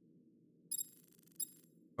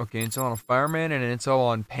 Okay, intel on a fireman and an intel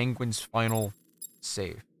on Penguin's final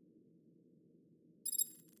save.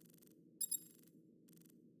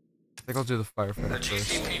 I think I'll do the firefighter The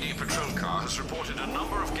first. GCPD patrol car has reported a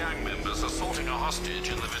number of gang members assaulting a hostage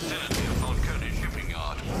in the vicinity of Falcone shipping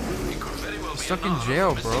yard. He could very well be Stuck in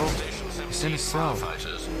jail, bro. He's in a cell.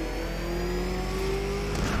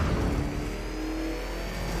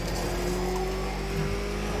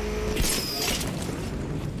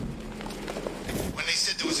 When they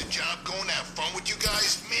said there was a job going to have fun with you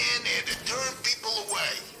guys, man, they had to turn people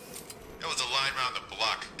away. There was a line around the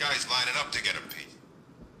block. Guys lining up to get a piece.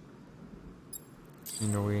 You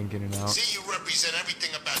know we ain't getting out. See, you represent everything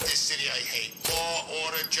about this city I hate. Law,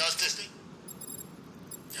 order, justice.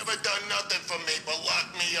 Never done nothing for me but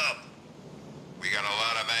lock me up. We got a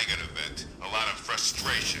lot of anger to vent, a lot of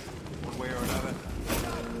frustration. One way or another.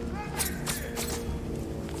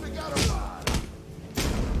 We gotta run.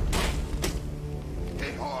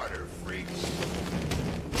 Hit harder, freaks.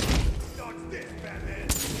 Dog's dead, Batman.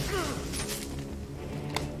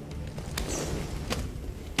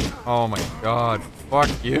 Oh my god. Fuck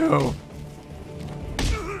you.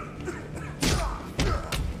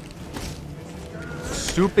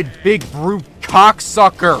 Stupid big brute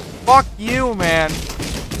cocksucker. Fuck you, man.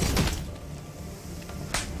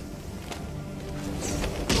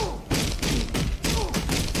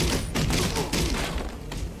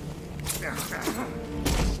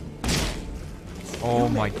 Oh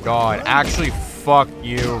my god. Actually, fuck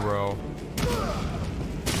you, bro.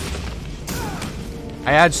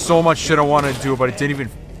 I had so much shit I wanted to do, but it didn't even...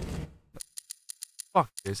 Fuck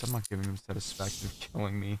this. I'm not giving him satisfaction of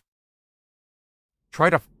killing me. Try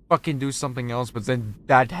to fucking do something else, but then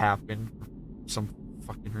that happened for some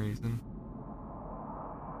fucking reason.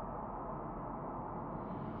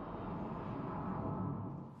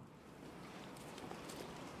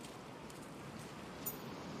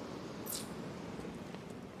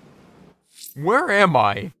 Where am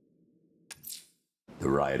I? The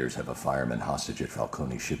rioters have a fireman hostage at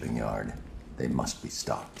Falcone shipping yard. They must be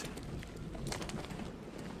stopped.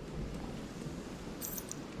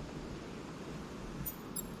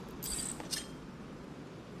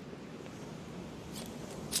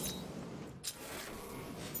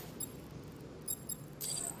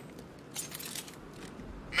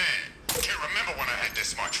 Can't remember when I had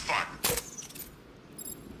this much fun.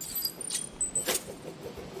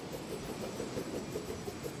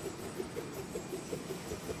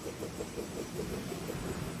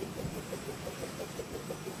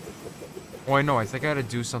 Oh, I know. I think I gotta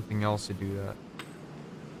do something else to do that.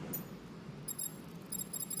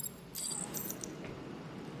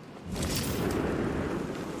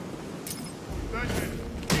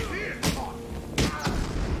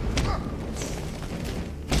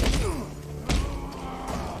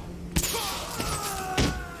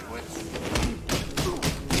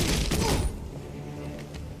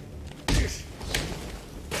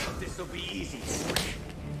 This'll be easy.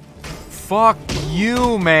 Fuck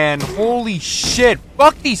you, man. Holy shit.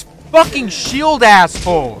 Fuck these fucking shield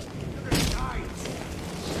assholes.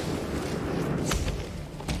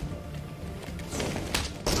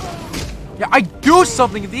 Yeah, I do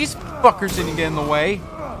something. These fuckers didn't get in the way.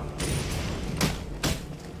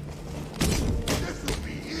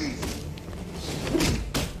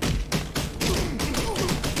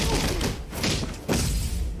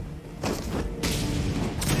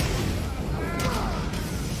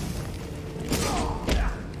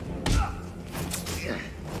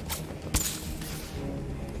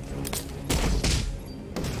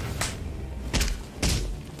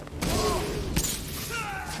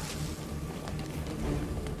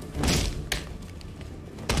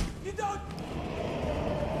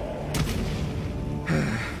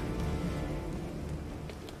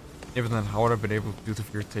 Even then, how would I have been able to do the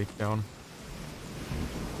fear takedown?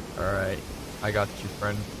 Alright, I got you,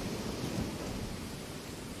 friend.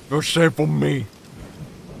 Go save for me.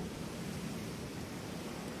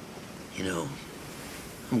 You know,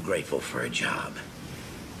 I'm grateful for a job,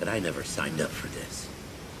 but I never signed up for this.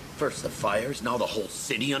 First the fires, now the whole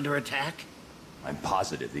city under attack? I'm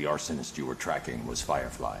positive the arsonist you were tracking was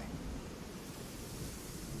Firefly.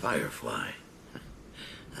 Firefly?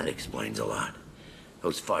 That explains a lot.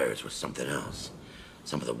 Those fires were something else.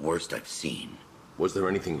 Some of the worst I've seen. Was there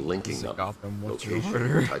anything linking them?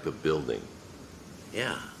 Location, type of building?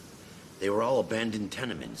 Yeah. They were all abandoned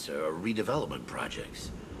tenements or redevelopment projects.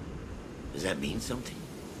 Does that mean something?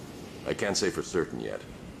 I can't say for certain yet.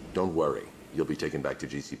 Don't worry. You'll be taken back to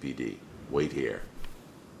GCPD. Wait here.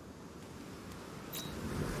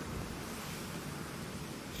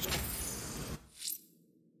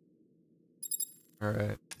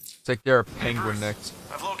 Alright. Take care of Penguin next.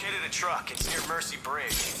 I've located a truck. It's near Mercy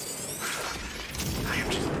Bridge. I am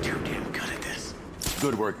just too damn good at this.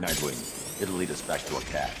 Good work, Nightwing. It'll lead us back to a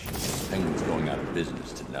cache. Penguin's going out of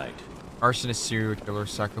business tonight. Arsonist, serial killer,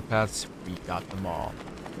 psychopaths, we got them all.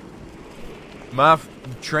 My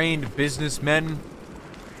trained businessmen.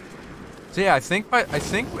 So yeah, I think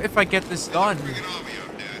if I get this done,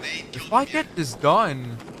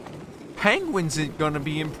 Penguin's gonna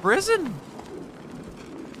be in prison.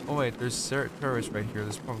 Oh wait, there's terrorists right here.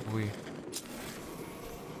 There's probably...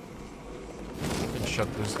 I can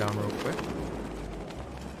shut those down real quick.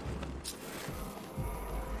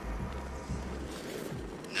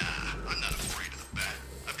 I'm not afraid of the bat.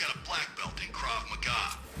 I've got a black belt in Krav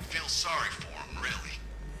Maga. Feel sorry for him, really.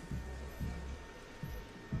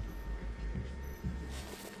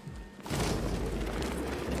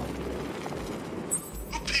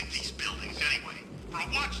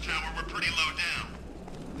 watchtower were pretty low down.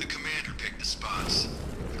 The commander picked the spots.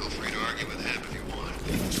 Feel free to argue with him if you want.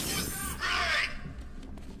 Right!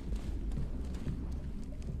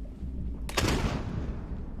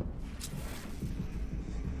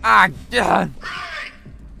 Ah, God.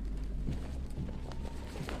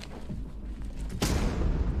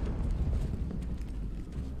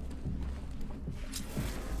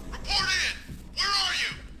 Report in! Where are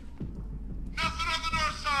you? Nothing on the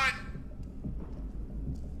north side.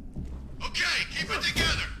 Okay, keep it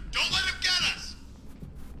together. Don't let him get us.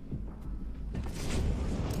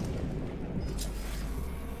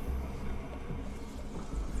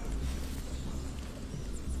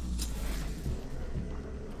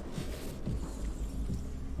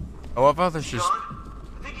 I love how there's just...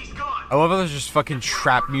 I love how there's just fucking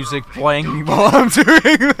trap music playing while I'm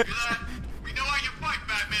doing this.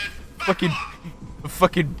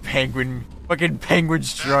 Fucking penguin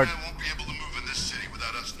struck.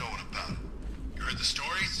 You heard the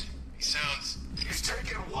stories? He sounds... He's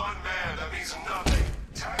taken one man. That means nothing.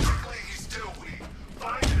 Tactically, he's still weak.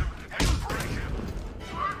 Find him and break him.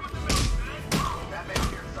 You heard what the man said? That man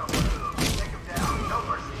hears something. Take him down. No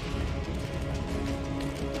mercy.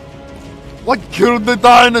 What killed the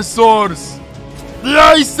dinosaurs? The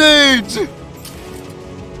Ice Age!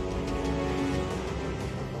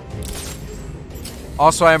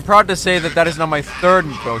 Also, I am proud to say that that is now my third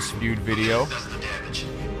most viewed video.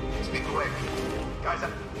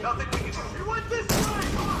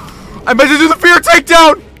 I'm about to do the fear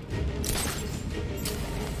takedown!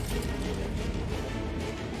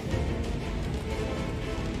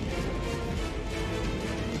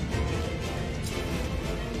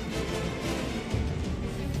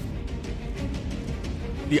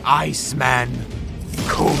 The Iceman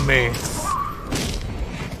Kumis.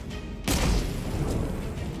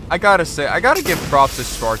 I gotta say, I gotta give props to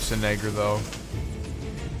Schwarzenegger though.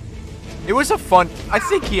 It was a fun. I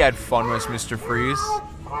think he had fun as Mr. Freeze.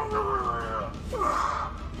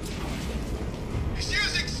 He's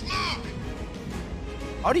using smoke.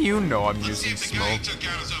 How do you know I'm using smoke? Took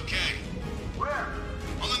out is okay. Where?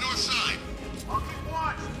 On the north side. I'll keep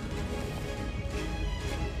watch.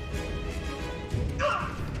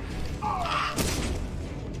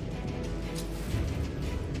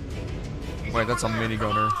 Wait, that's a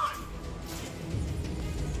minigunner.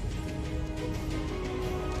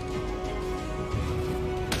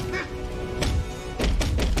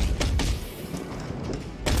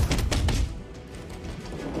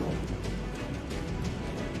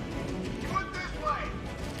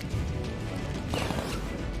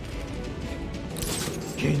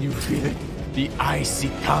 Can you feel it? The icy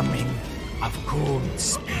coming of cold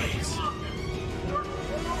space.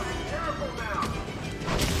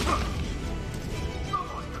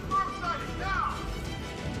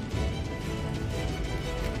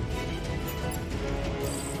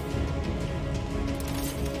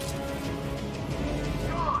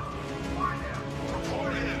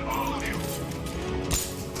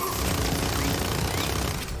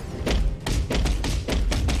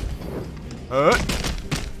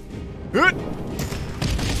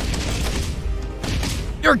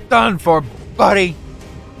 You're done for, buddy.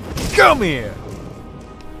 Come here.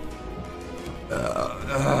 And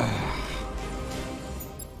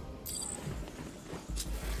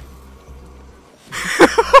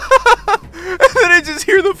then I just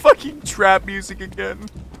hear the fucking trap music again.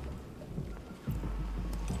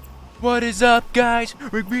 What is up, guys?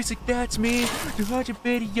 Rick Music, that's me. To watch a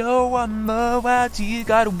video on the wild, you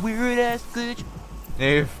got a weird ass glitch.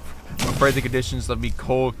 If I'm afraid the conditions let me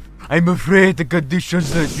cold. I'm afraid the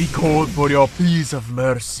conditions let me cold for your pleas of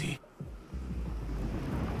mercy.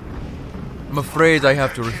 I'm afraid I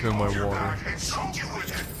have to refill my water.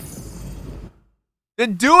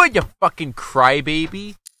 Then do it, you fucking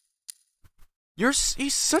crybaby.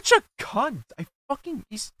 He's such a cunt.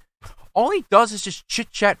 All he does is just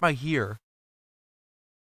chit-chat my ear.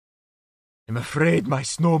 I'm afraid my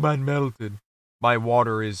snowman melted. My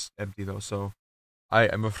water is empty though, so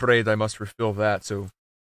I'm afraid I must refill that, so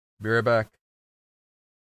be right back.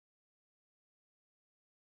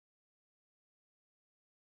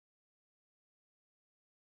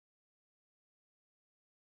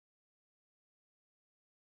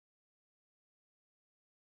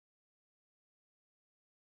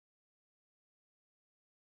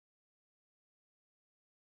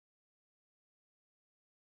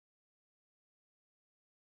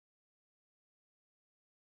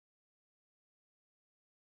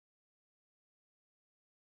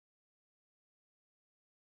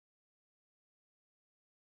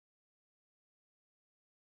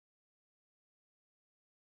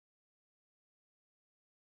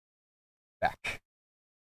 Back.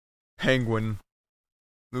 Penguin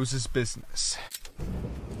loses business.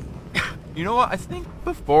 You know what? I think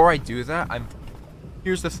before I do that,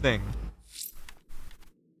 here's the thing.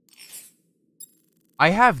 I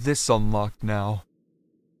have this unlocked now.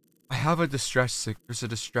 I have a there's a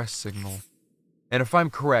distress signal. And if I'm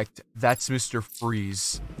correct, that's Mr.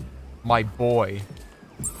 Freeze. My boy.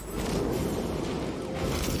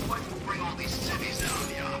 Bring all these cities down,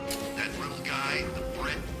 yeah. That little guy, the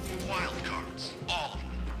Brit, wild cards. All of them.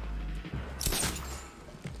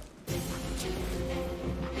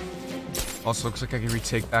 Also, looks like I can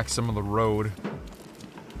retake back some of the road.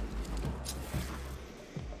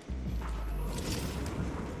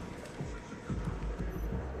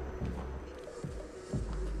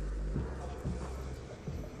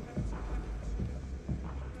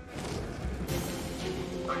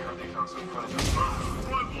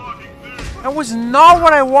 That was not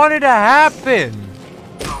what I wanted to happen!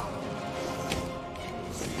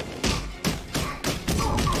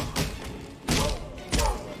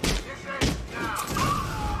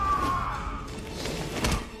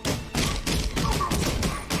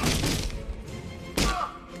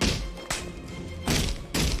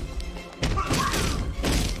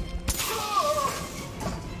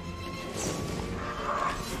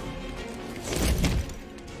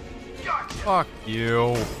 Fuck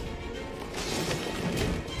you.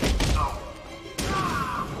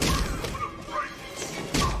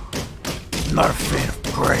 Not a fan of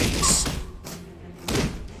breaks.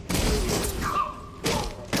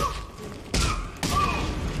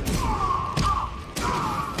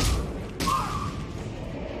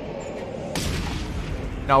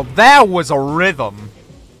 Now that was a rhythm.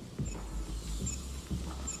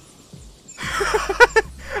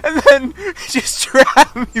 And then just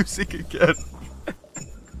trap music again.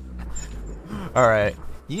 Alright.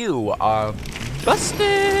 You are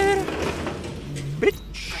busted. Bitch.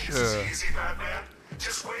 Easy, Batman.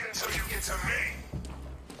 Just wait until you get to me.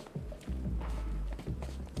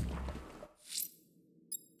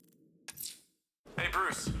 Hey,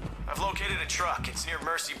 Bruce. I've located a truck. It's near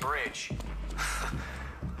Mercy Bridge.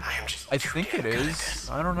 I think it is.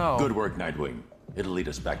 I don't know. Good work, Nightwing. It'll lead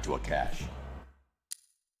us back to a cache.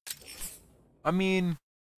 I mean,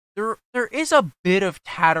 there is a bit of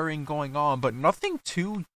tattering going on, but nothing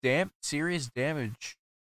too serious damage.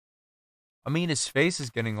 I mean, his face is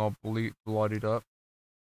getting all bloodied up.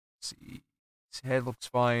 Let's see, his head looks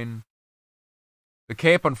fine. The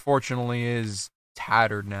cape, unfortunately, is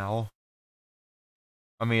tattered now.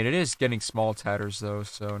 I mean, it is getting small tatters though,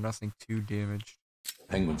 so nothing too damaged.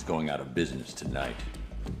 Penguin's going out of business tonight.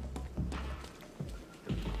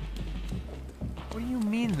 What do you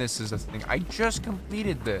mean this is a thing? I just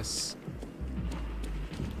completed this.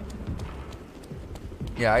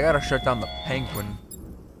 Yeah, I gotta shut down the Penguin.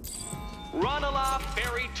 Ranelagh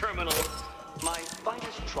Ferry Terminal. My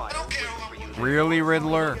finest trial. Really,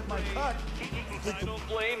 Riddler? I don't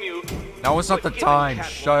blame you. Now is not the time.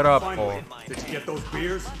 Shut up, Paul. Did you get those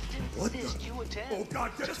beers? What the? Oh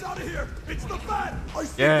God, get us out of here! It's the Bat! I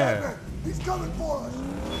see Yeah. Batman! He's coming for us!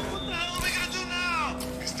 What the hell are we gonna do now?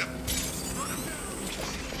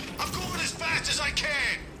 I'm going as fast as I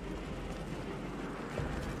can.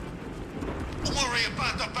 Don't worry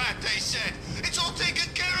about the Bat, they said. It's all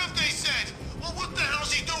taken care of, they said. Well, what the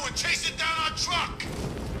hell's he doing chasing down our truck?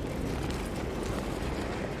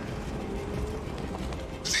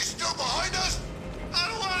 Is he still behind us? How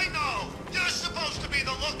do I know? You're supposed to be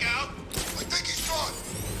the lookout. I think he's gone.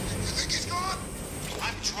 You think he's gone?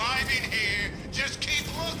 I'm driving here. Just keep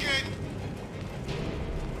looking.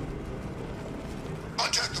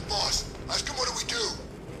 Contact the boss. Ask him what do we do.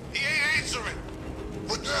 He ain't answering.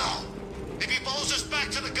 What now? If he follows us back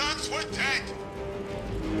to the guns, we're dead.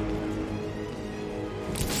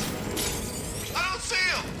 I don't see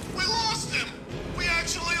him. We lost him. We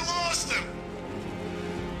actually lost him.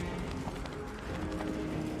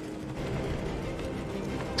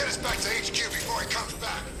 Get us back to HQ before he comes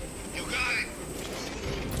back. You got it.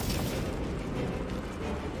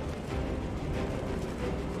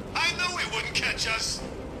 I knew he wouldn't catch us.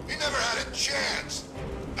 He never had a chance.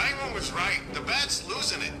 Penguin was right. The Bat's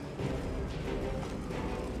losing it.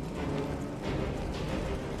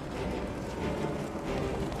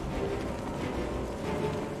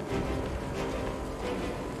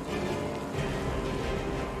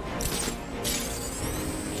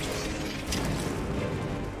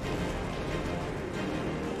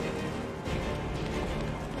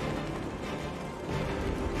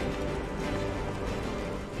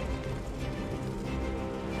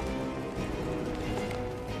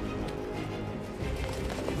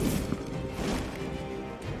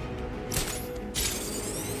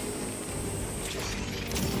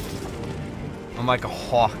 I'm like a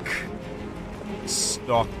hawk.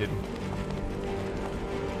 Stalked it.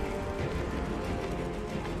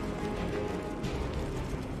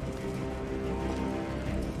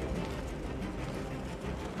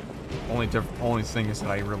 Only thing is that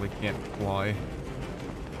I really can't fly.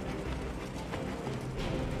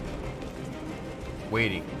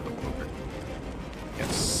 Waiting.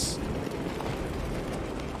 Yes.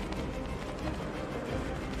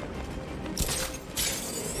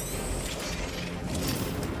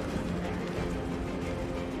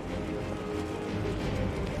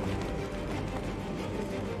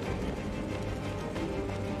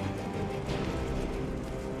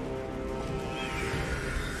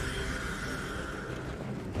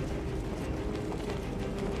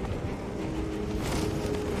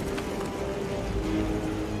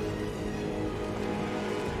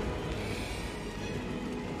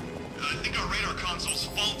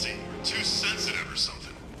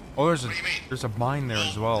 Oh, there's a mine there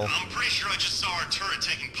as well. I'm pretty sure I just saw our turret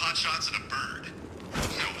taking pot shots at a bird.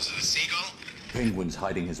 No, was it a seagull? Penguin's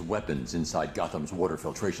hiding his weapons inside Gotham's water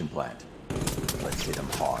filtration plant. Let's hit him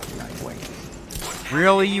hard, Nightwing.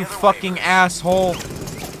 Really, you fucking asshole? Look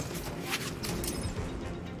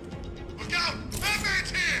out!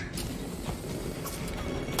 Batman's here!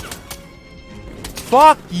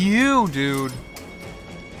 Fuck you, dude.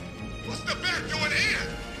 What's the bat doing here?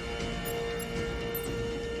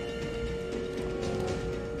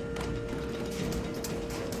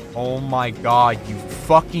 Oh my god, you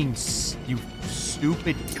fucking you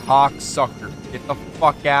stupid cocksucker. Get the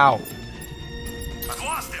fuck out. I've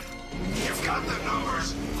lost him. You've got the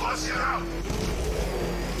numbers. Flush it out.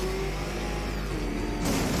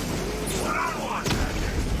 One-on-one.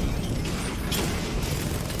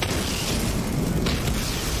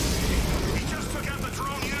 He just took out the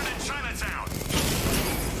drone unit in Chinatown.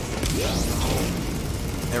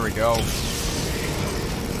 There we go.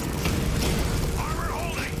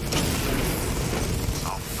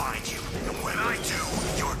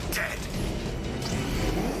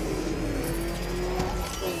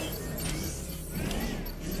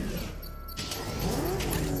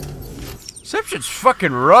 Reception's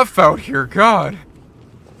fucking rough out here, God.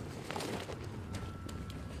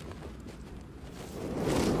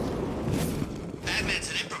 Batman's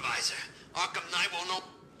an improviser. Arkham Knight will know.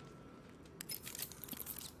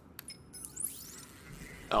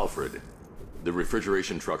 Alfred, the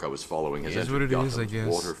refrigeration truck I was following has entered Gotham's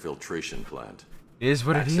water filtration plant. It is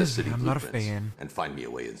what it Access is. city I'm not a blueprints fan. And find me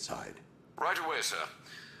a way inside. Right away, sir.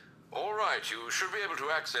 All right, you should be able to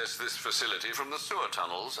access this facility from the sewer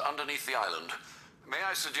tunnels underneath the island. May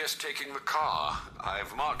I suggest taking the car?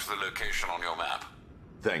 I've marked the location on your map.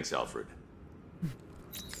 Thanks, Alfred.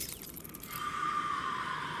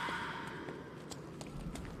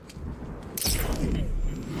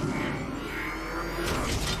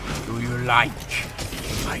 Do you like?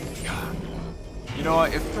 My God. You know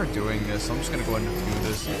what? If we're doing this, I'm just gonna go ahead and defuse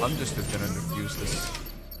this. I'm just gonna defuse this.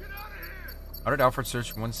 How did Alfred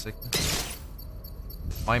search 160?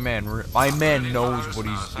 My man knows what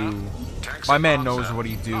he's do. My man knows what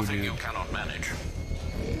he do, dude. You cannot manage.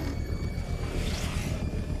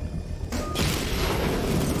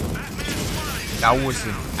 That was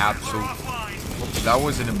an absolute. That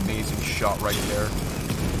was an amazing shot right there.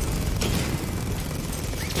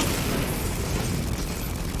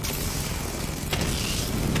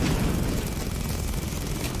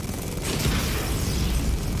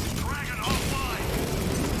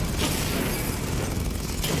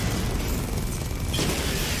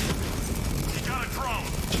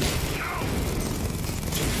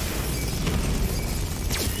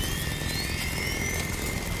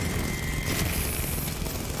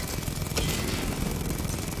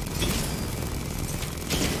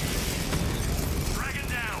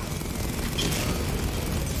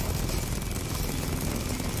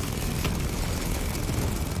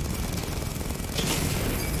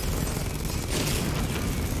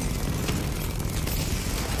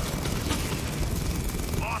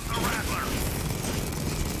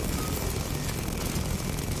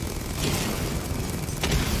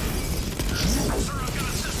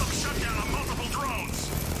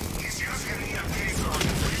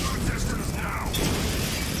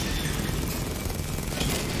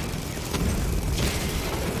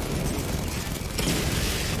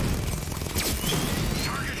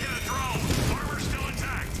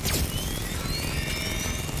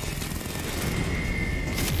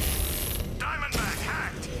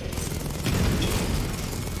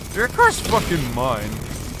 Your car's fucking mine.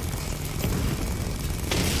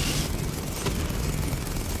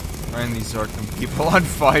 And these Arkham people on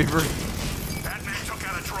Fiverr. Batman took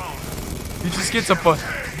out a drone. He just gets a bunch.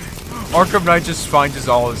 Arkham Knight just finds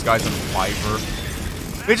all his guys on Fiverr.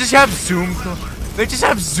 They just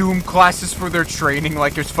have Zoom classes for their training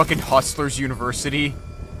like there's fucking Hustlers University.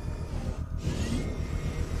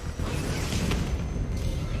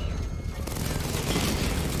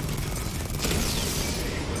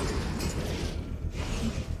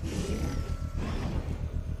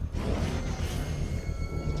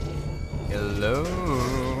 Hello.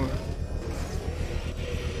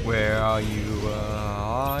 Where are you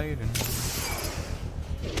hiding?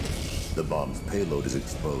 The bomb's payload is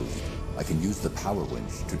exposed. I can use the power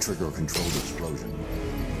winch to trigger a controlled explosion.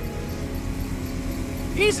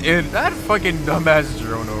 He's in that fucking dumbass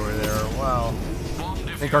drone over there. Wow.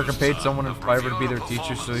 I think Arkham paid someone in Fiverr to be their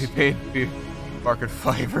teacher, so he paid Arkham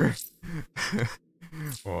Fiverr.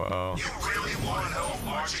 Wow. You really want help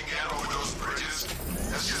marching in over those bridges?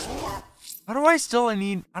 That's just more. How do I still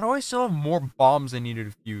have more bombs I need to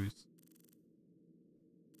defuse?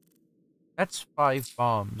 That's 5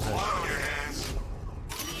 bombs.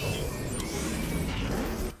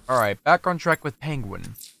 Alright, back on track with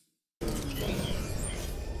Penguin.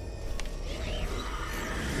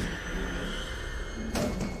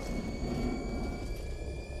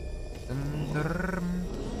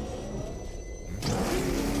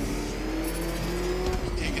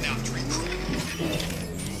 Taking out 3 crew.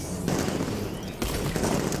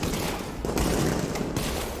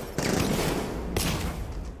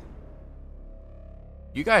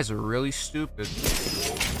 You guys are really stupid.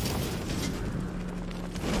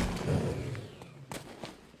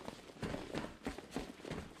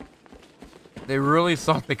 They really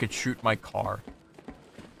thought they could shoot my car.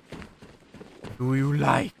 Do you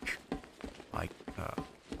like my car?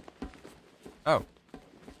 Oh.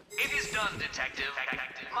 It is done, detective.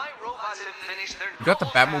 My robots have finished their You got the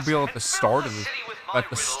Batmobile at the start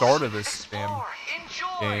of this damn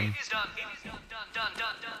game.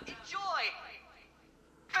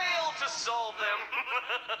 Fail to solve them.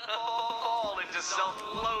 Fall into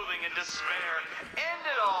self-loathing and despair. End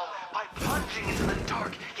it all by plunging into the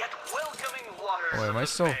dark yet welcoming waters. Wait, am I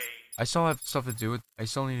still? I still have stuff to do with. I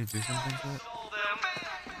still need to do something to it.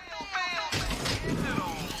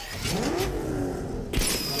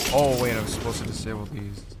 Oh wait, I'm supposed to disable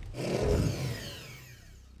these.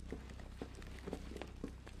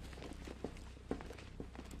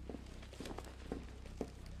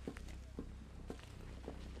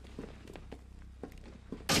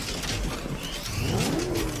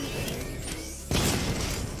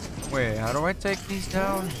 Wait, how do I take these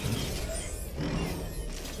down?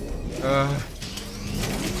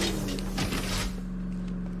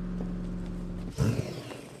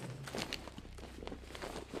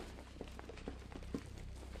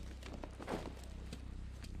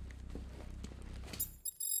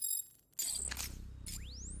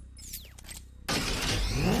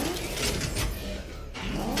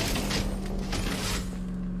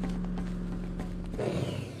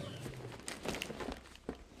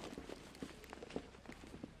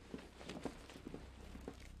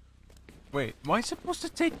 Wait, am I supposed to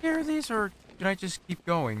take care of these, or can I just keep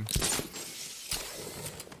going?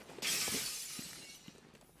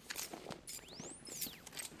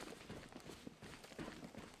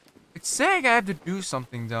 It's saying I have to do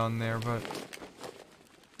something down there, but...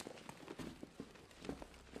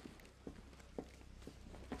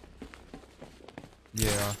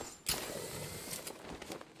 yeah.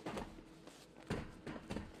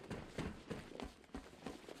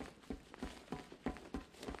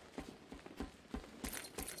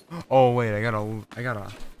 Oh wait, I gotta.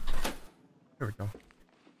 There we go.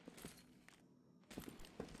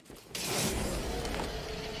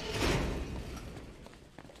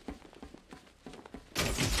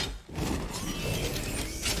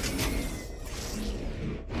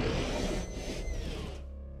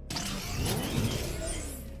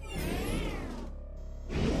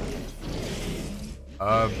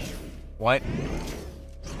 What?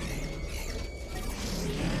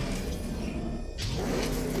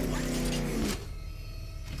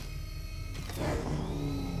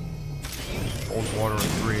 Cold water at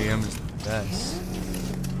 3 AM is the best.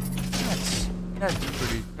 That's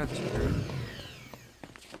good.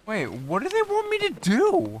 Wait, what do they want me to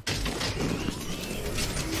do?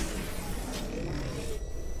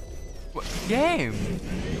 What game?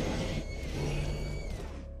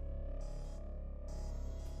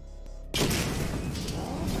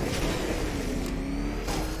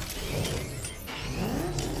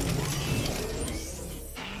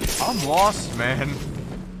 I'm lost, man.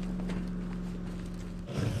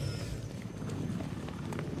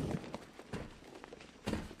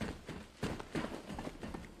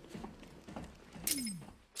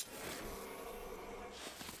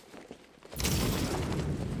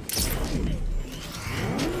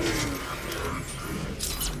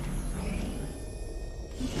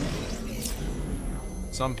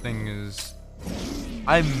 something is...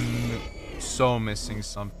 I'm so missing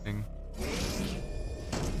something.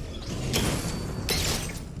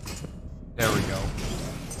 There we go.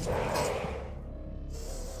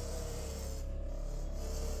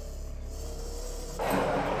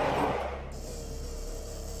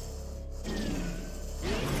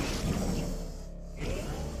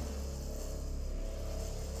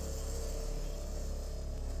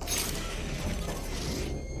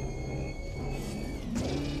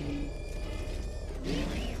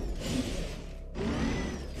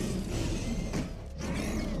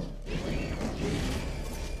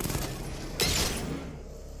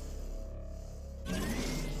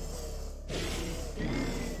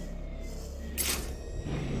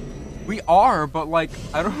 We are, but like,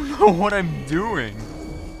 I don't know what I'm doing.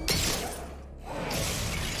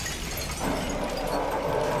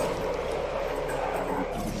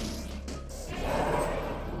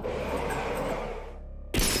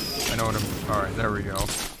 I know what I'm... Alright, there we go.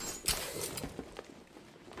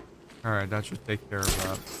 Alright, that should take care of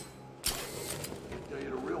that. Tell you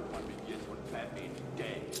the real fun begins when Batman's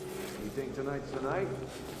dead. You think tonight's the night?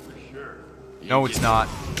 For sure. No, it's not.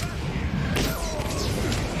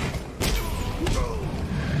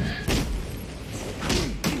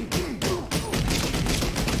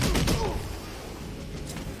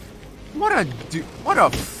 What a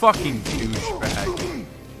fucking douchebag.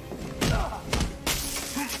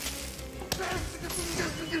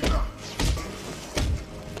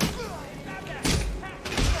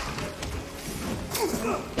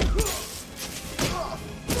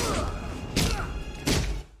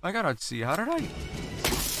 I gotta see, how did I...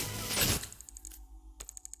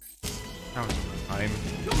 That was time.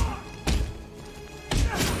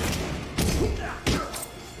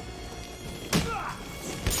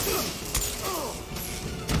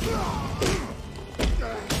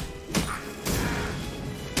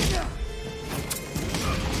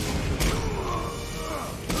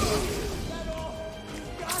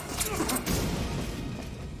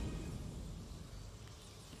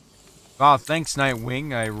 Wow, thanks,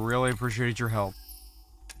 Nightwing. I really appreciate your help.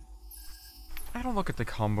 I don't look at the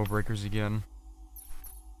combo breakers again.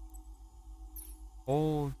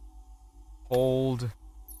 Hold. Hold.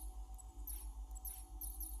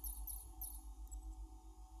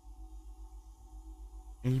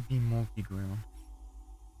 AB multigram.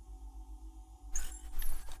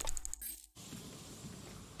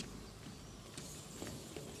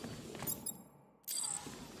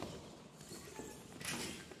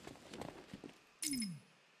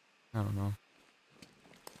 I don't know.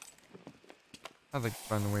 I'd like to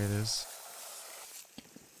find the way it is.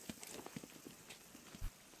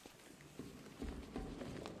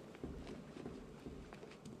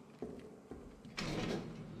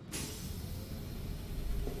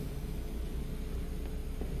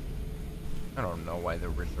 I don't know why the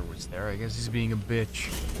Riddler was there. I guess he's being a bitch.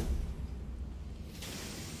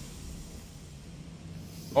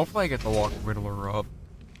 Hopefully I get to lock Riddler up.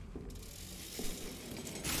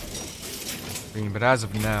 But as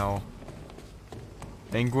of now,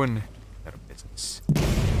 Penguin, out of business.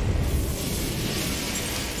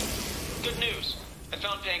 Good news. I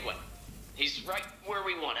found Penguin. He's right where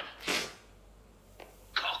we want him.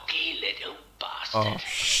 Cocky little bastard. Oh,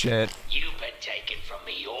 shit. You've been taken from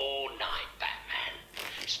me all night, Batman.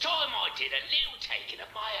 It's time I did a little taking of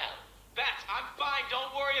my own. Bat, I'm fine.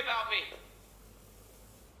 Don't worry about me.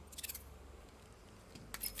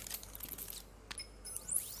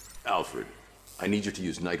 Alfred, I need you to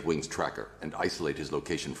use Nightwing's tracker and isolate his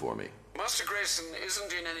location for me. Master Grayson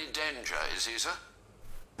isn't in any danger, is he, sir?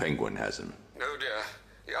 Penguin has him. Oh dear.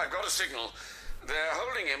 Yeah, I've got a signal. They're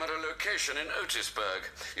holding him at a location in Otisburg.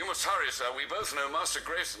 You must hurry, sir. We both know Master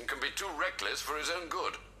Grayson can be too reckless for his own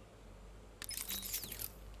good.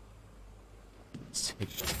 Let's take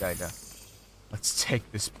this guy down. Let's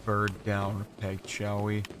take this bird down, Peg, shall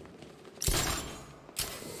we?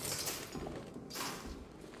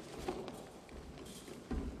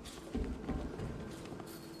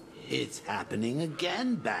 It's happening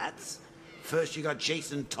again, Bats. First you got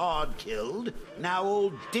Jason Todd killed, now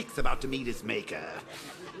old Dick's about to meet his maker.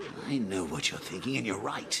 I know what you're thinking, and you're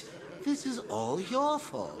right. This is all your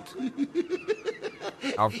fault.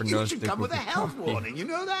 Alfred You knows should Dick come will with a be health talking. warning, you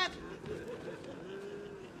know that?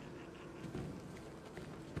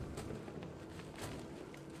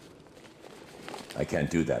 I can't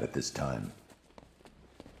do that at this time.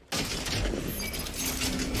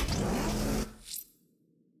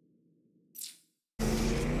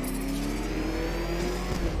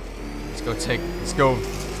 Let's go.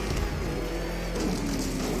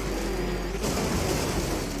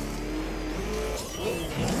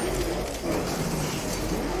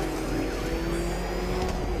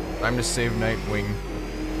 Time to save Nightwing.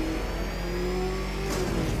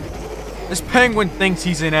 This penguin thinks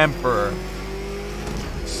he's an emperor.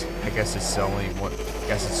 I guess it's only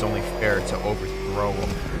fair to overthrow him.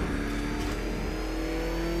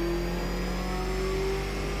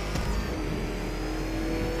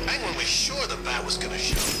 Penguin was sure the bat was gonna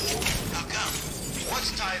show. How come?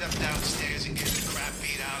 What's tied up downstairs and getting the crap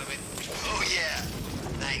beat out of it? Oh yeah,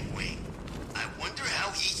 Nightwing. I wonder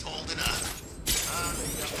how he's holding up.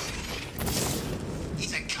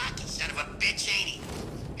 He's a cocky son of a bitch, ain't he?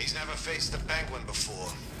 He's never faced the Penguin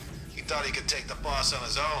before. He thought he could take the boss on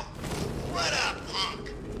his own. What up,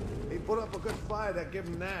 punk? He put up a good fight, I give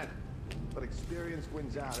him that. But experience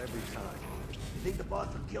wins out every time. You think the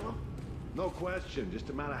boss will kill him? No question, just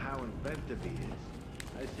a matter how inventive he is.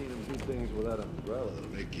 I've seen him do things without an umbrella that'll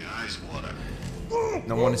make your eyes water.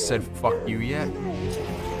 No one has said fuck you yet.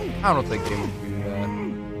 I don't think they would do that.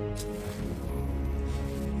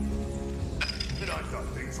 I thought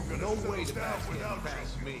things were gonna no way to pass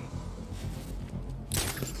me.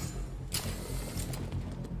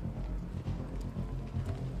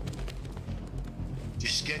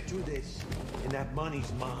 Just get through this, and that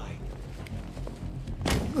money's mine.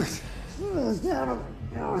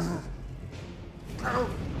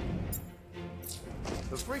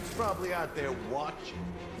 The freak's probably out there watching.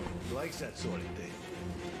 He likes that sort of thing.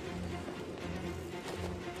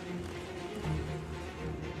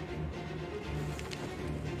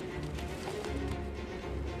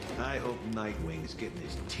 I hope Nightwing's getting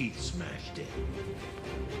his teeth smashed in.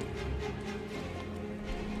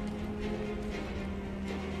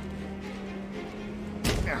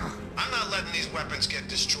 I'm not letting these weapons get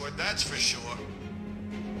destroyed, that's for sure.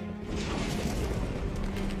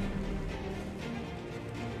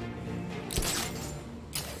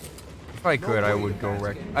 If I could, I would go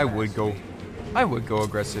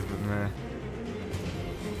aggressive, but meh.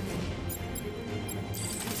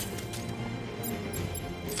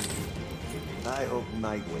 I hope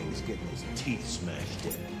Nightwing's getting his teeth smashed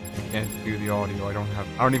in. I can't do the audio. I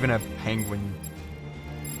don't even have penguin.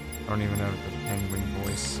 I don't even have the penguin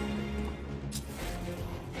voice.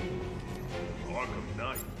 Arkham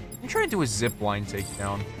Knight. I'm trying to do a zip line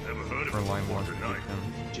takedown. Never heard of or it line before launch tonight.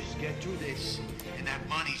 takedown. Just get through this, and that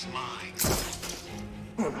money's mine.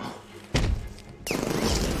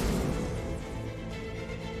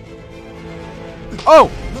 Oh!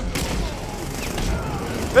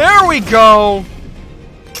 There we go!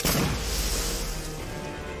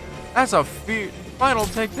 That's a final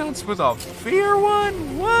takedowns with a fear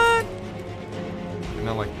one? What?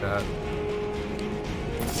 Not like that.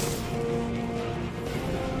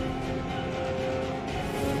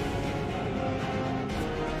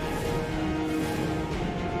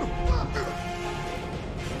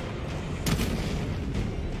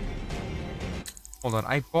 Hold on,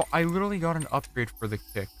 I literally got an upgrade for the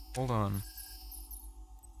kick. Hold on.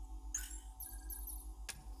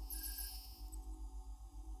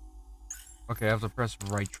 Okay, I have to press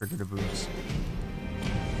right trigger to boost.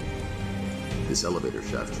 This elevator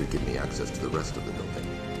shaft should give me access to the rest of the building.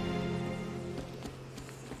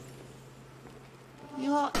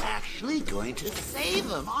 You're actually going to save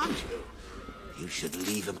him, aren't you? You should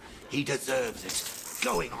leave him. He deserves it.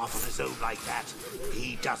 Going off on his own like that.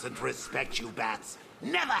 He doesn't respect you, Bats.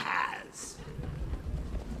 Never has.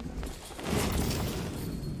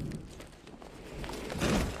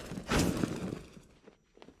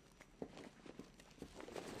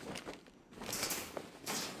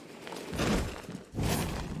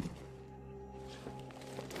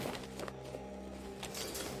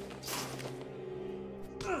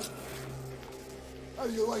 How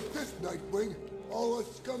do you like this, Nightwing? All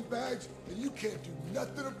us scumbags, and you can't do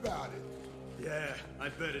nothing about it. Yeah, I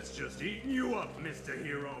bet it's just eating you up, Mr.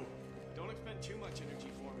 Hero. Don't expend too much energy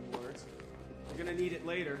forming words. You're gonna need it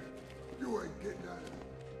later. You ain't getting out of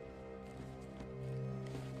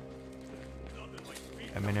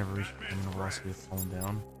it. I may never reach University of falling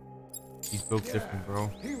down. He's built different,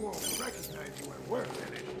 bro. He won't recognize you when we're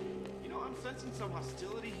finished. You know, I'm sensing some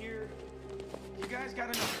hostility here. You guys got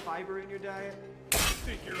enough fiber in your diet?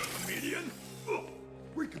 Think you're a comedian? Ugh.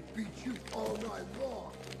 We could beat you all night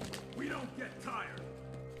long. We don't get tired.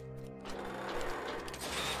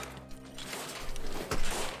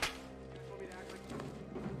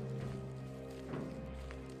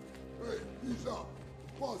 Hey, he's up.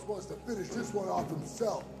 Boss wants to finish this one off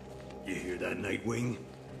himself. You hear that, Nightwing?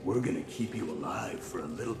 We're gonna keep you alive for a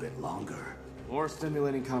little bit longer. More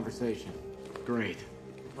stimulating conversation. Great.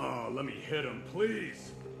 Oh, let me hit him,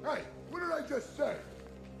 please. Hey, what did I just say?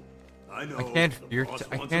 I know. I can't the fear. boss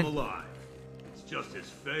I wants can't. him alive. It's just his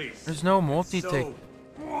face. There's no multi-take.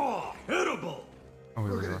 So, hittable. Oh,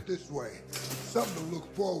 here Look we at go. it this way. Something to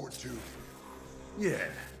look forward to. Yeah,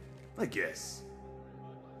 I guess.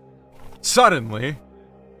 Suddenly.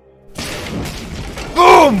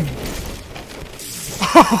 Boom!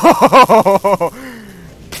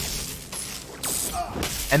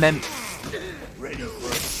 And then. Ready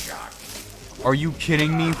for a shot. Are you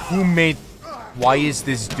kidding me? Who made. Why is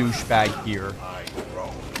this douchebag here?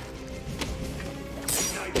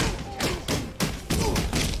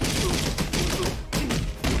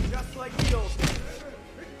 Just like the old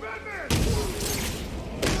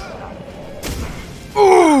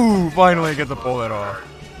Ooh! Finally I get to pull that off.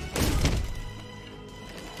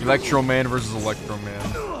 Electro Man versus Electro Man.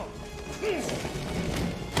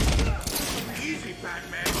 Easy,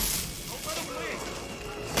 Batman.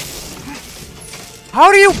 How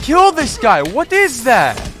do you kill this guy? What is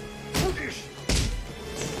that?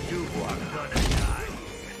 You are gonna die.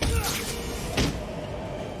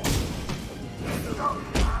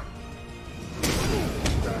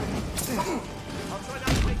 I'll try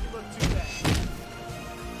not to make you look too bad.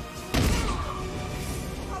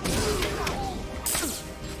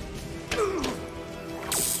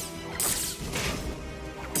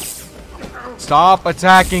 Stop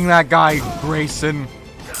attacking that guy, Grayson.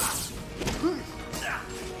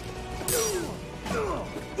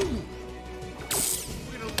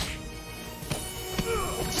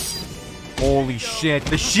 Holy shit,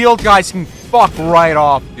 the shield guys can fuck right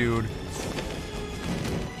off, dude.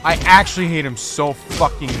 I actually hate him so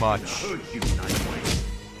fucking much.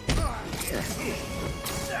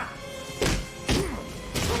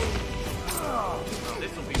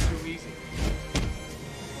 This'll be too easy.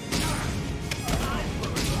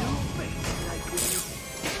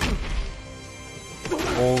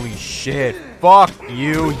 Holy shit. Fuck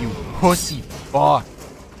you, you pussy fuck.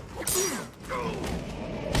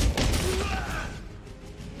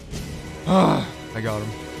 I got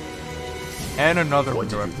him. And another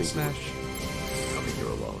window weapon smash. Coming here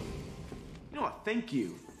alone. You know what? Thank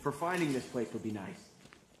you for finding this place would be nice.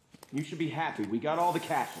 You should be happy. We got all the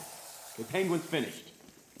caches. The Penguin's finished.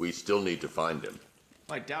 We still need to find him.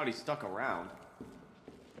 I doubt he's stuck around.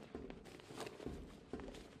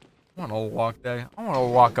 I wanna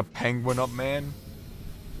lock a penguin up, man.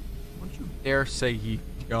 Don't you dare say he's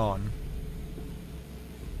gone.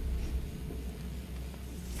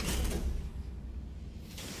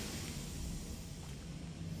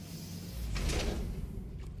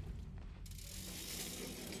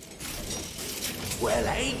 Well,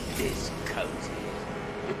 ain't this cozy?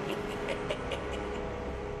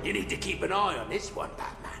 You need to keep an eye on this one,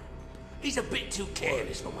 Batman. He's a bit too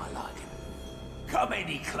careless for my liking. Come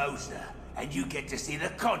any closer, and you get to see the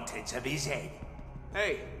contents of his head.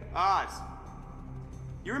 Hey, Oz.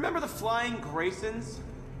 You remember the Flying Graysons?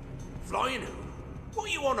 Flying who? What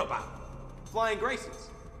are you on about? Flying Graysons.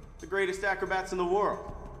 The greatest acrobats in the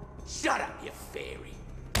world. Shut up, you fairy.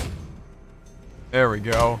 There we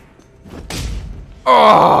go.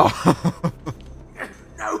 Oh!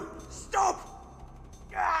 No, stop!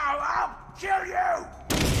 Oh, I'll kill you!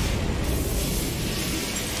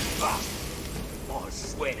 I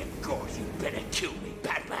swear to God, you better kill me,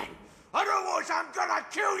 Batman. Otherwise, I'm gonna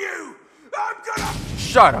kill you! I'm gonna...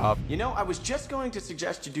 Shut up. You know, I was just going to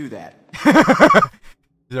suggest you do that.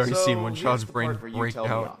 He's already seen one shot's brain part where you break tell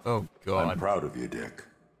me out. off. Oh, God. I'm proud of you, Dick.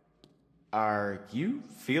 Are you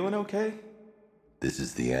feeling okay? This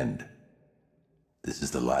is the end. This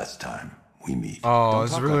is the last time we meet. Oh,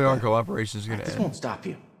 this is really our collaboration is gonna This end. won't stop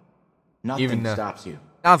you. Nothing stops you.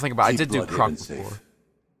 Now think about it. I Keep did do Blood Croc Haven before. safe.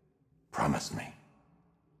 Promise me.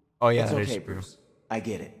 Oh, yeah, It's that okay, is true. Bruce. I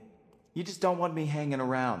get it. You just don't want me hanging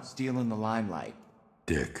around, stealing the limelight.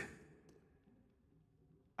 Dick.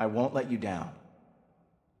 I won't let you down.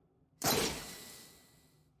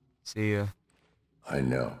 See ya. I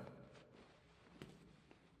know.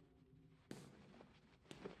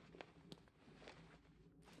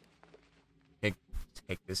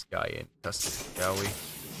 Take this guy in custody, shall we?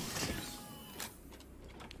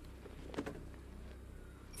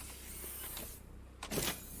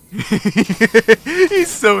 He's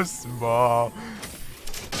so small.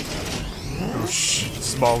 Little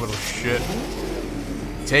small little shit.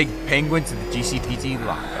 Take Penguin to the GCPD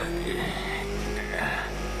lockup.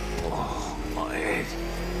 Oh, my head.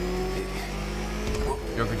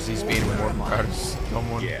 Joker sees being more proud of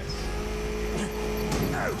someone. Yes.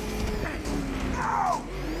 No! No!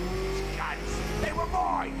 Guns! They were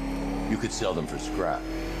mine! You could sell them for scrap.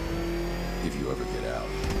 If you ever get out.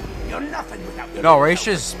 You're nothing without your... No,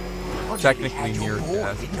 Raisha's technically near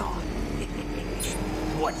death.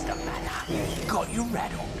 What's the matter? Got you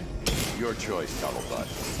rattled. Your choice, Tunnelbutt.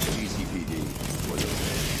 GCPD or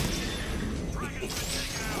the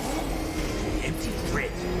Empty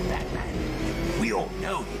threats, Batman. We all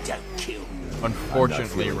know you don't kill.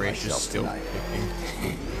 Unfortunately, Raish is still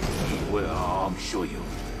kicking. Well, I'm sure you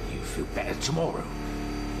feel better tomorrow.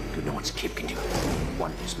 Good night's keeping you.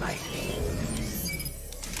 Wonders, mate.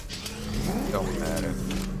 Don't matter.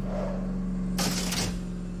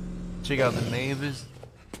 Check out the neighbors.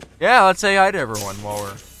 Yeah, let's say hi to everyone while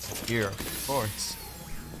we're here, of course.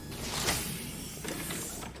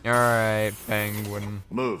 Alright, Penguin.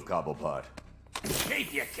 Move, Cobblepot.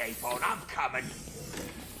 Keep your cape on, I'm coming.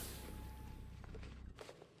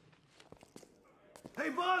 Hey,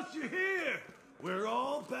 boss, you're here. We're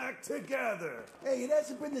all back together. Hey, it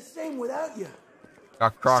hasn't been the same without you.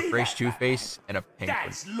 Got Croc, Raish, Two-Face, and a Penguin.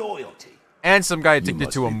 That's loyalty. And some guy addicted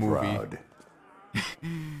to a movie.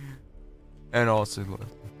 And also...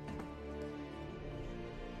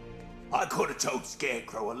 I could have told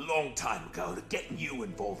Scarecrow a long time ago that getting you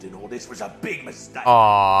involved in all this was a big mistake.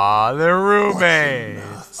 Aww, they're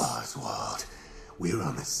roommates. Oswald, we're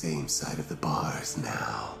on the same side of the bars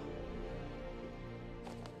now.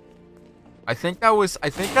 I think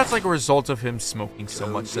that's like a result of him smoking so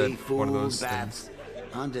much that one of those things.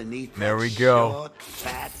 Underneath there we that go. Short,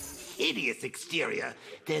 fat, hideous exterior,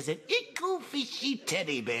 there's an ickle fishy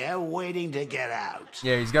teddy bear waiting to get out.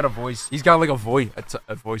 Yeah, he's got a voice. He's got like a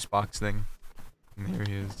voice box thing. And there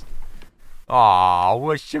he is. Aw,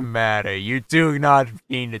 what's the matter? You two not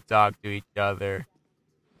keen to talk to each other.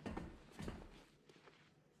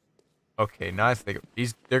 Okay, now I think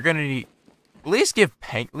they're gonna need. At least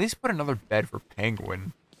put another bed for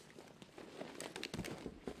Penguin.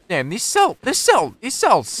 Damn, these cells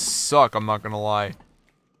suck, I'm not gonna lie.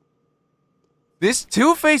 This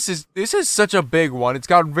Two-Face this is such a big one. It's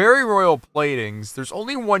got very royal platings. There's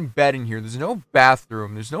only one bed in here. There's no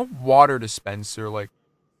bathroom. There's no water dispenser. Like,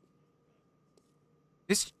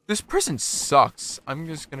 this prison sucks. I'm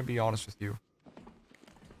just gonna be honest with you.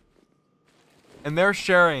 And they're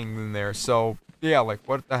sharing in there, so yeah, like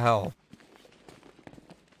what the hell?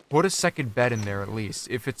 Put a second bed in there at least.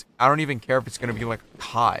 If it's, I don't even care if it's gonna be like a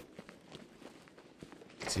cot.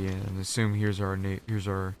 Let's see, and assume here's our.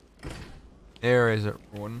 There is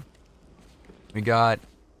everyone. We got.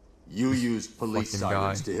 You used police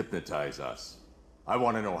sirens to hypnotize us. I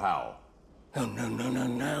want to know how. Oh,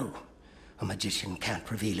 no. A magician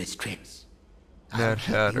can't reveal his tricks. That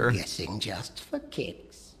hatter. I'm guessing just for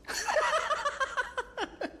kicks.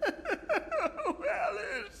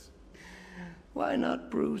 Alice. Why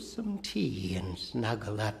not brew some tea and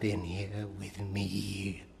snuggle up in here with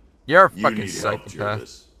me? You're a fucking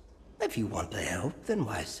psychopath. If you want the help, then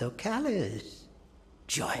why so callous?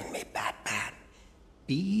 Join me, Batman.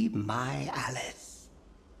 Be my Alice.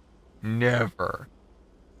 Never.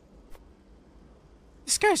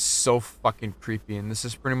 This guy's so fucking creepy, and this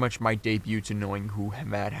is pretty much my debut to knowing who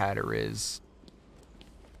Mad Hatter is.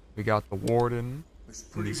 We got the warden. It's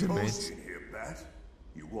pretty cozy in here, Bat.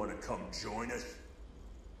 You want to come join us?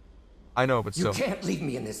 I know, but still. You can't leave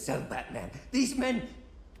me in this cell, Batman. These men,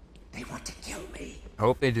 they want to kill me. I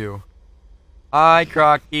hope they do. Hi,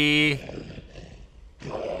 Crocky.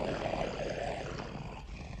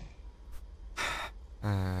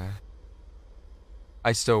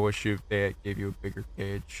 I still wish they gave you a bigger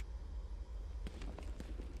cage.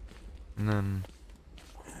 And then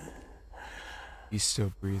he's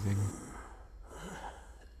still breathing.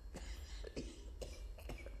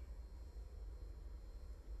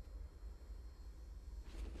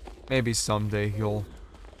 Maybe someday he'll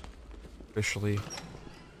officially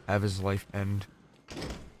have his life end.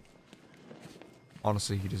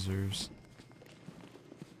 Honestly, he deserves.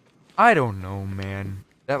 I don't know, man.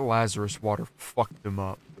 That Lazarus water fucked him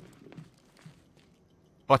up.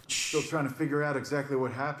 But still trying to figure out exactly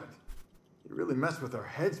what happened. You really messed with our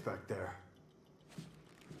heads back there.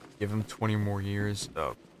 Give him 20 more years.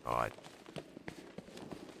 Oh, God.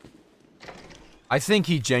 I think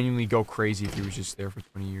he'd genuinely go crazy if he was just there for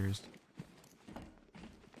 20 years.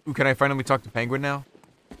 Ooh, can I finally talk to Penguin now?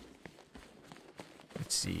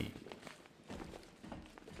 Let's see.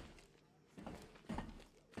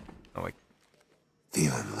 Oh, like.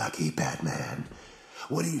 Feeling lucky, Batman?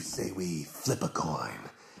 What do you say we flip a coin?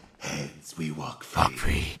 Heads, we walk free. Walk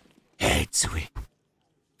free. Heads, we...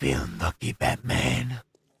 Feeling lucky, Batman?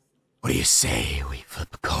 What do you say we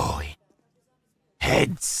flip a coin?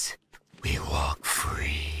 Heads, we walk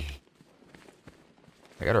free.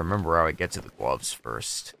 I gotta remember how I get to the gloves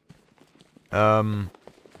first. Alright.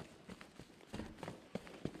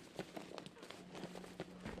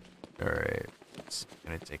 It's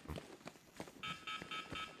gonna take them.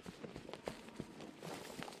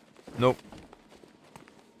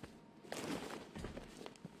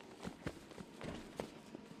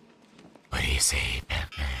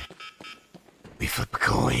 flip a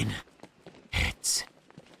coin. Heads,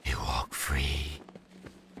 we walk free.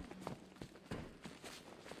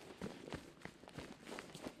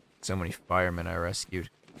 So many firemen I rescued.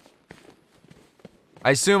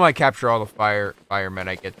 I assume I capture all the firemen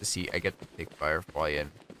I get to take Firefly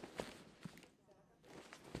in.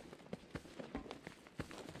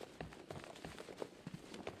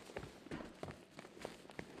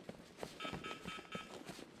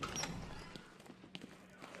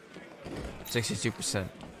 $62%.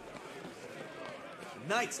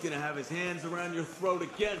 Knight's gonna have his hands around your throat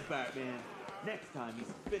again, Batman. Next time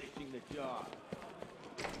he's finishing the job.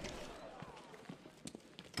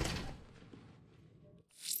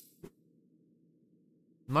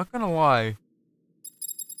 I'm not gonna lie.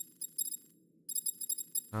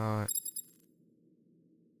 I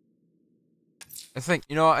think,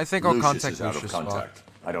 you know, I think I'll contact is out of Lucius. contact.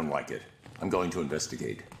 I don't like it. I'm going to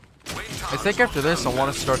investigate. I think after this, I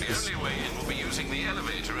want to start this. The only way in will be using the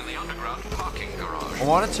elevator in the underground parking garage. I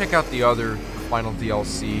want to check out the other final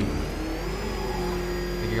DLC. I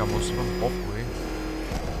think I got most of them, hopefully.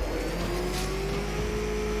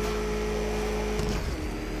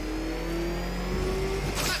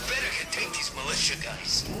 I better contain these militia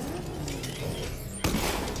guys.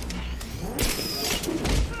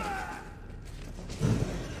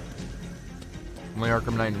 Only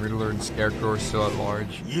Arkham Knight, Riddler, and Scarecrow are still at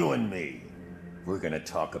large. You and me. We're gonna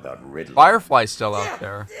talk about Riddler. Firefly's still out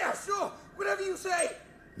there. Yeah, sure. Whatever you say.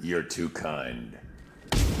 You're too kind.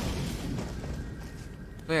 So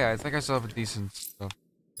yeah, I think I still have a decent stuff.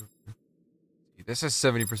 This is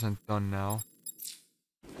 70% done now.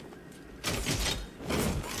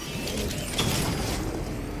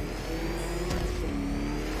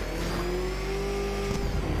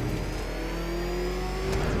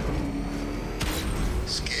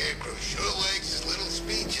 Scarecrow sure likes his little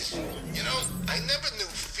speeches. You know, I never knew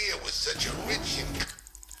fear was such a rich and...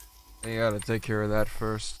 I gotta take care of that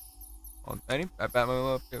first. I bet my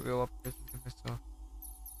little upgrades and myself.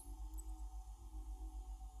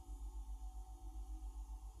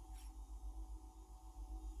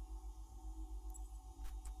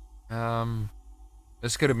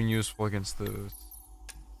 This could have been useful against the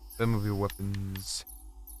movie weapons.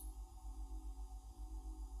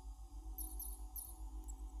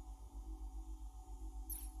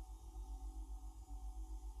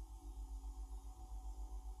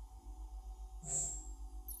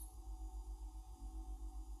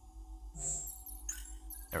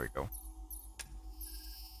 There we go.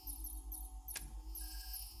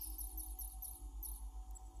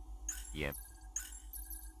 Yeah.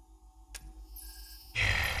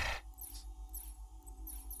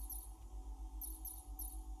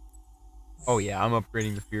 Oh yeah, I'm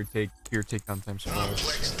upgrading the fear takedown times 4.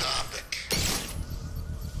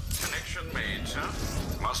 Connection made, sir.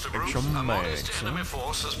 Master Bruce, Connection a made, modest sir. enemy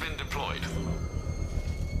force has been deployed.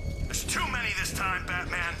 There's too many this time,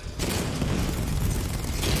 Batman.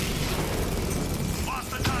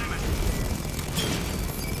 Lost the diamond.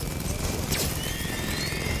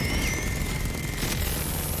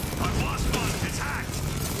 I've lost one. It's hacked.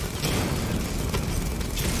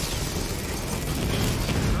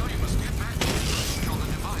 Well, you must get back or the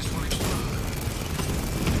device will explode.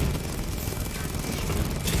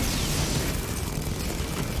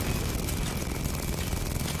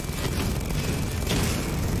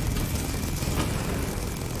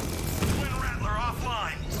 Twin Rattler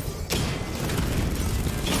offline.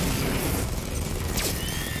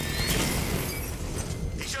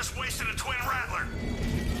 He just wasted a Twin Rattler.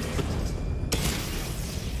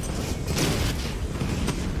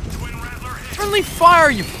 Twin Rattler hit. Friendly fire,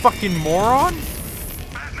 you fucking moron!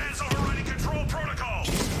 Batman's overriding control protocol.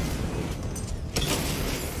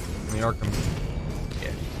 I mean, Arkham.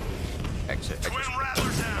 Yeah. Exit. Twin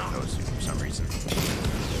Rattler down. Those two for some reason.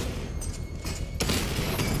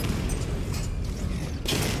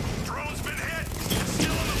 Drone's been hit. It's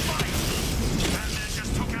still in the fight. Batman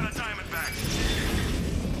just took out a Diamondback.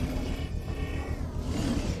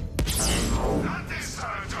 Not this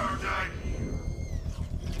time, Dark Knight.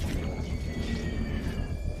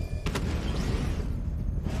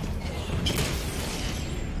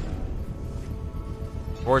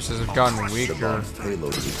 Forces have gotten The weaker. bomb's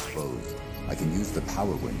payload is exposed. I can use the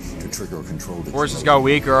power winch to trigger a controlled Forces got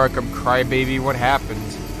weaker, Arkham Crybaby. What happened?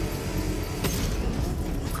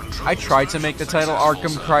 I tried to make the title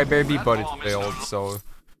Arkham Crybaby, but it failed. So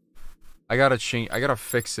I gotta change. I gotta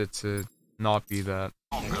fix it to not be that.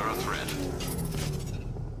 Longer a threat.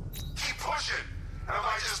 Keep pushing, and I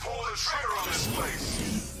might just pull the trigger on this place.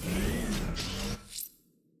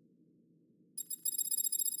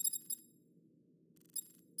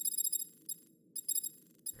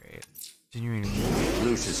 Great. Continuing.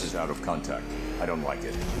 Lucius is out of contact. I don't like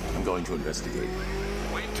it. I'm going to investigate.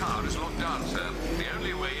 Wayne Tower is locked down, sir. The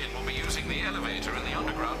only way in will be using the elevator in the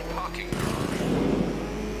underground parking garage.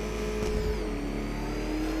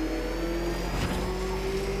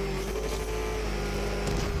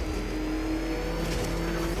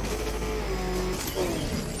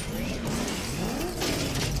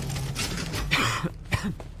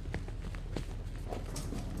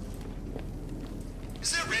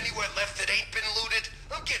 Is there anywhere left that ain't been looted?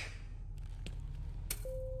 I'm getting...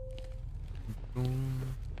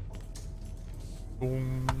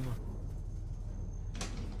 Boom.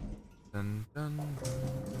 Dun, dun, dun, dun.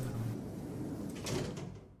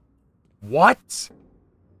 What?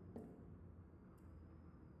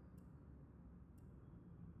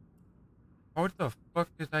 How the fuck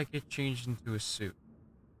did I get changed into a suit?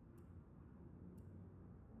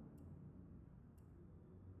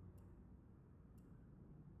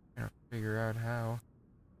 Trying to figure out how.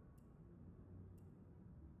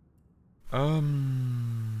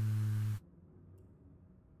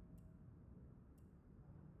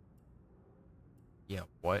 Yeah,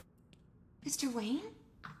 what? Mr. Wayne?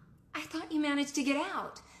 I thought you managed to get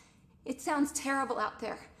out. It sounds terrible out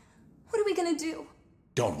there. What are we gonna do?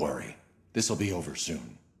 Don't worry. This'll be over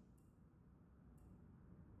soon.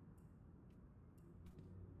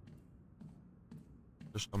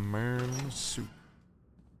 Just a man in a suit.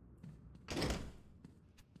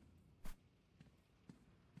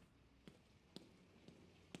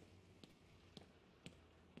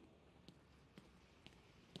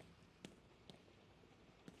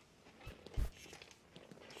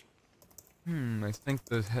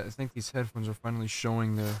 I think these headphones are finally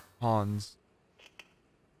showing their pawns.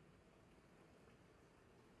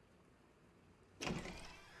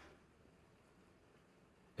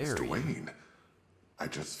 Mr. Wayne, I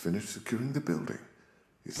just finished securing the building.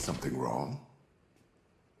 Is something wrong?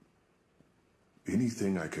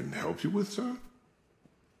 Anything I can help you with, sir?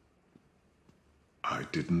 I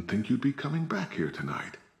didn't think you'd be coming back here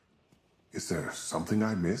tonight. Is there something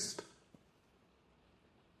I missed?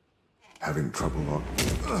 Having trouble on...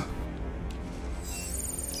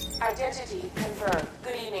 Identity confirmed.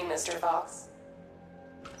 Good evening, Mr. Fox.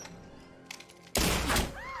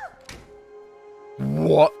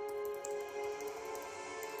 What?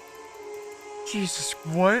 Jesus,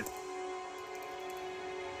 what?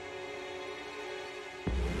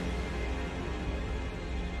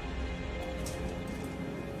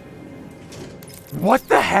 What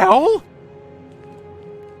the hell?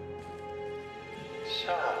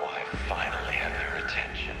 So I finally have your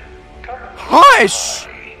attention. Come on. Hush!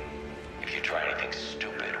 If you try anything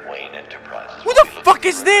stupid, Wayne Enterprises. Who the fuck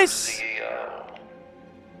is this?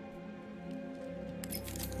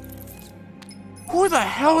 Who the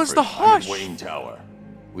hell is the Hush? I'm at Wayne Tower.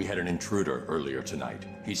 We had an intruder earlier tonight.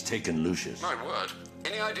 He's taken Lucius. My word.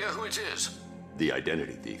 Any idea who it is? The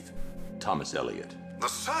identity thief, Thomas Elliot. The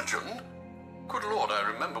surgeon? Good lord,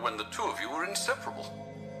 I remember when the two of you were inseparable.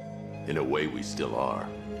 In a way, we still are.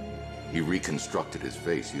 He reconstructed his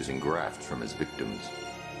face using grafts from his victims.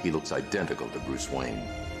 He looks identical to Bruce Wayne.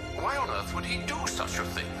 Why on earth would he do such a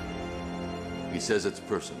thing? He says it's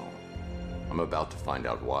personal. I'm about to find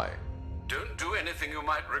out why. Don't do anything you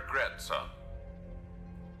might regret, sir.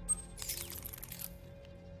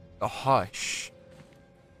 The Hush.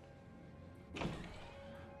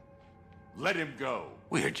 Let him go.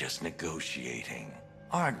 We're just negotiating,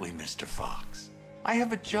 aren't we, Mr. Fox? I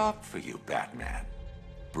have a job for you, Batman.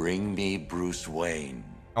 Bring me Bruce Wayne.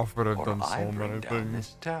 Alfred, I've or done I so bring many down things.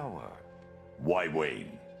 this tower. Why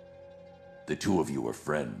Wayne? The two of you are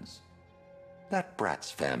friends. That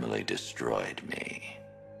brat's family destroyed me.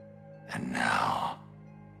 And now,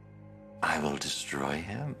 I will destroy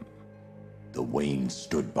him. The Wayne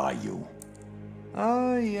stood by you.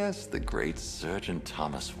 Oh, yes, the great Surgeon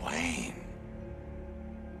Thomas Wayne.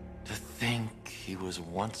 To think he was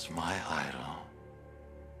once my idol.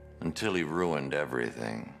 Until he ruined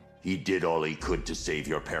everything. He did all he could to save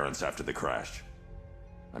your parents after the crash.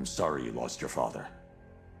 I'm sorry you lost your father.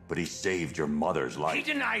 But he saved your mother's life. He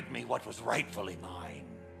denied me what was rightfully mine.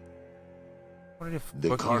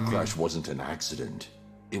 The car crash wasn't an accident.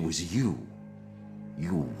 It was you.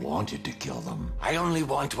 You wanted to kill them. I only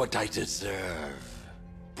want what I deserve.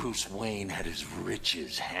 Bruce Wayne had his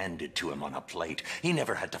riches handed to him on a plate. He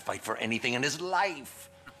never had to fight for anything in his life.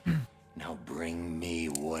 Now bring me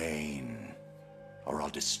Wayne, or I'll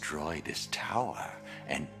destroy this tower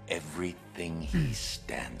and everything he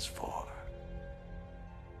stands for.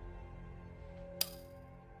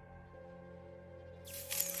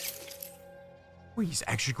 Wait, he's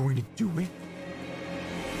actually going to do it?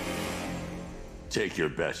 Take your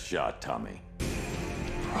best shot, Tommy.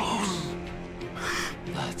 Gross.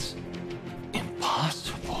 That's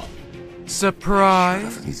impossible.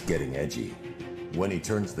 Surprise! He's getting edgy. When he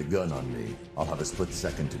turns the gun on me, I'll have a split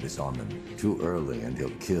second to disarm him. Too early and he'll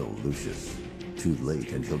kill Lucius. Too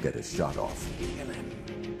late and he'll get his shot off. Kill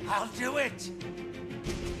him. I'll do it.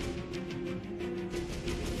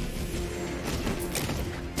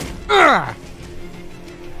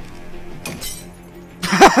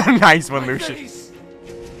 Nice one, Lucius.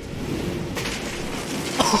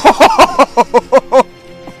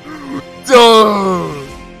 Duh.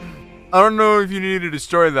 I don't know if you need to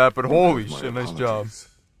destroy that, but holy shit, nice job.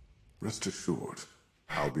 Rest assured,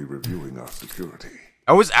 I'll be reviewing our security.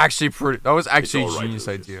 That was actually a genius Lucius.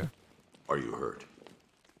 idea. Are you hurt?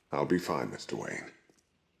 I'll be fine, Mr. Wayne.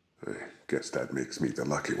 I guess that makes me the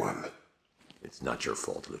lucky one. It's not your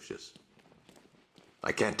fault, Lucius.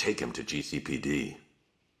 I can't take him to GCPD.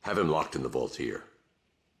 Have him locked in the vault here.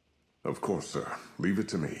 Of course, sir. Leave it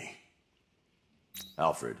to me.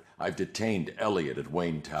 Alfred, I've detained Elliot at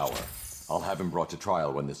Wayne Tower. I'll have him brought to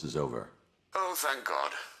trial when this is over. Oh, thank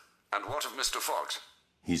God. And what of Mr. Fox?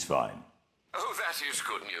 He's fine. Oh, that is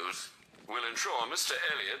good news. We'll ensure Mr.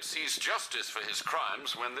 Elliot sees justice for his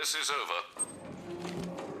crimes when this is over.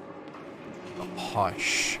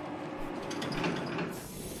 Hush.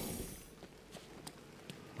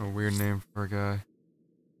 A weird name for a guy.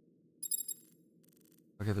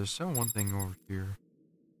 Okay, there's still one thing over here.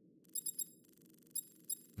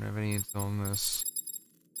 I don't have any intel on this.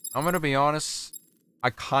 I'm gonna be honest.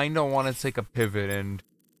 I kind of want to take a pivot and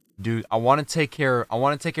do. I want to take care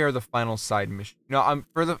of the final side mission. You know,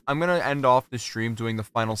 I'm gonna end off the stream doing the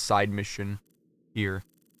final side mission here.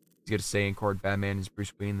 He's gonna say in court, Batman is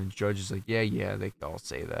Bruce Wayne. The judge is like, yeah, they can all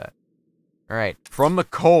say that. All right, from the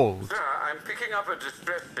cold. Sir, I'm picking up a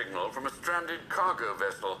distress signal from a stranded cargo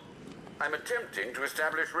vessel. I'm attempting to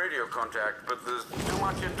establish radio contact, but there's too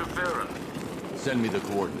much interference. Send me the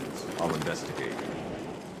coordinates. I'll investigate.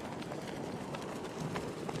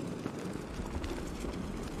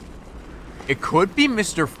 It could be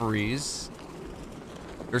Mr. Freeze.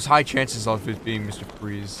 There's high chances of it being Mr.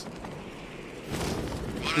 Freeze.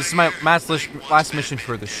 This is my last mission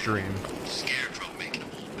for the stream.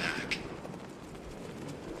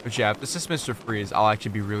 But yeah, if this is Mr. Freeze, I'll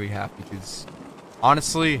actually be really happy because,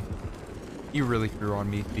 honestly, he really grew on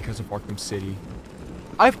me because of Arkham City.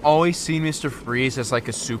 I've always seen Mr. Freeze as like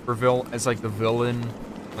a as like the villain.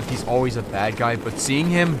 Like he's always a bad guy, but seeing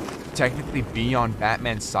him technically be on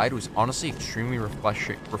Batman's side was honestly extremely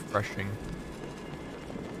refreshing.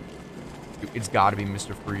 It's gotta be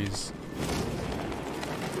Mr. Freeze.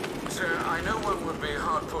 Sir, I know one would be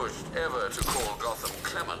hard-pushed ever to call Gotham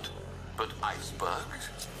clement, but icebergs?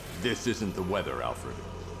 This isn't the weather, Alfred.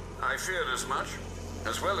 I feared as much.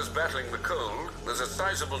 As well as battling the cold, there's a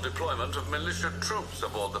sizable deployment of militia troops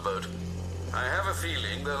aboard the boat. I have a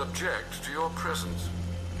feeling they'll object to your presence.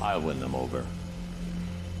 I'll win them over.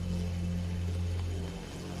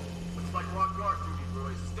 Looks like we're on guard duty,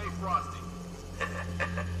 boys. Stay frosty.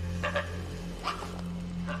 What?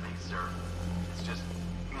 Nothing, sir. It's just,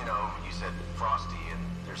 you know, you said frosty and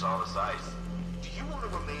there's all this ice. Do you want to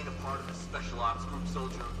remain a part of the Special Ops Group,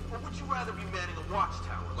 soldier? Or would you rather be manning a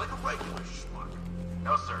watchtower like a regular schmuck?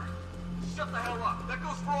 No, sir. Shut the hell up. That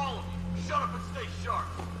goes for all of you. Shut up and stay sharp.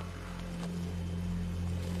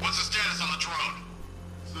 What's the status on the drone?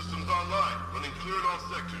 Systems online. Running clear in all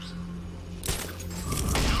sectors.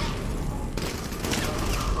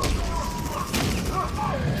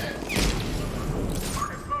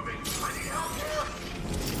 Target's moving. I need help here.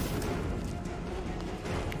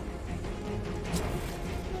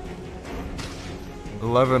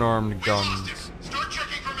 11 armed guns.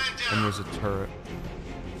 And there's a turret.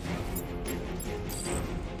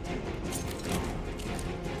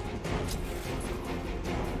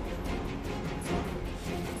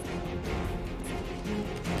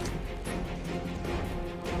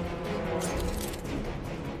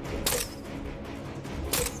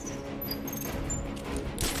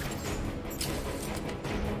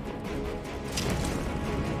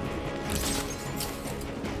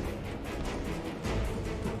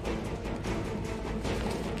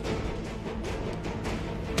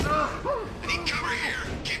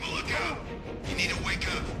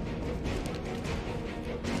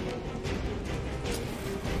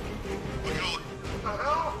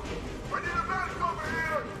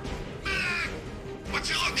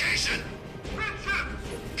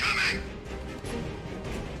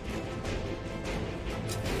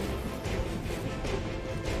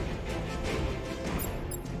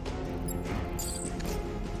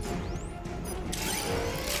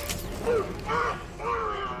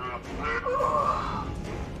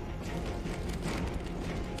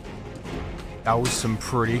 That was some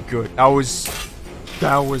pretty good. That was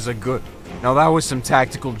a good. Now that was some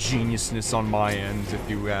tactical geniusness on my end, if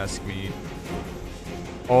you ask me.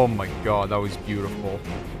 Oh my god, that was beautiful.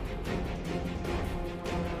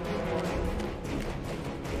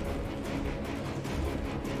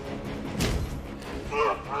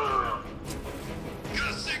 Got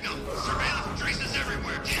a signal. Surveillance traces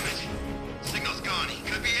everywhere, damn it. Signal's gone. He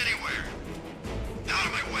could be anywhere. Out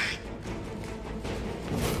of my way.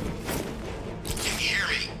 Can you hear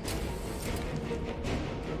me?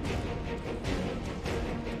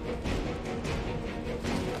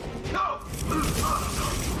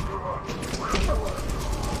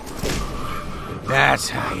 That's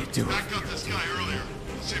how you do it. Backed up this guy earlier.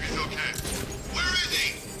 See if he's okay. Where is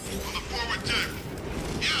he? On the forward deck.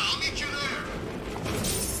 Yeah, I'll meet you there.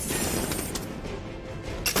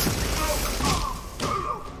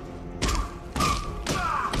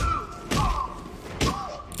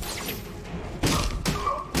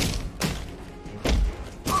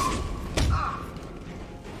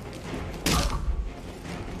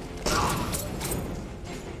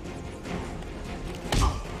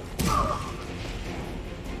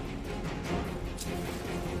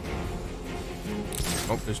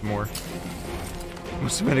 Oh, there's more.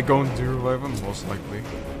 Must have been a going to revive him, most likely.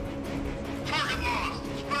 Target lost.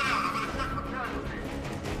 Spread out. I'm gonna check for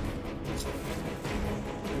casualties.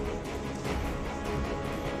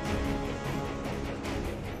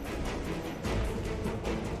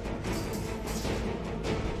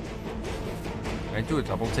 Can I do a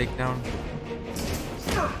double takedown?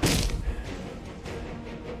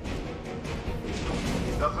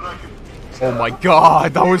 Nothing I can. Oh my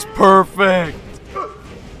god, that was perfect!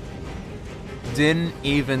 Didn't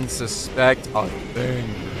even suspect a thing.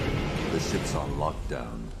 The ship's on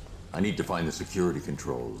lockdown. I need to find the security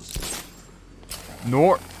controls.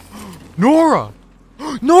 Nora! Nora!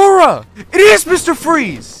 It is Mr.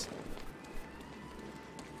 Freeze!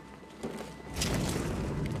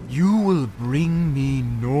 You will bring me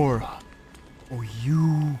Nora, or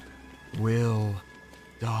you will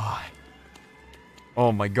die.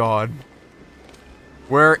 Oh my god.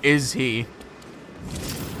 Where is he?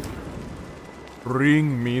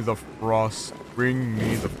 Bring me the frost. Bring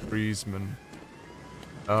me the freezeman.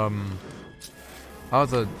 How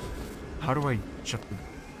do I shut the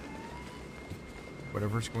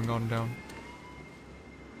whatever's going on down?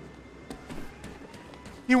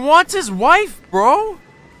 He wants his wife, bro!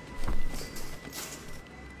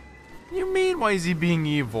 What do you mean, why is he being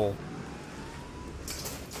evil?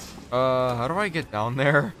 How do I get down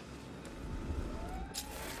there?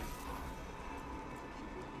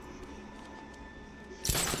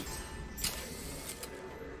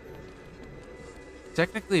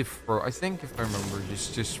 Technically, I think if I remember,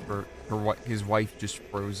 just for his wife just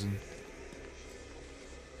frozen.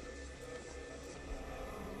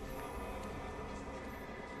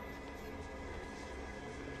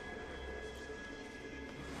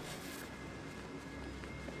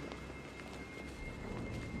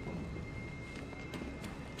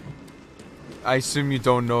 I assume you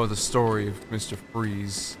don't know the story of Mr.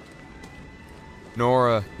 Freeze.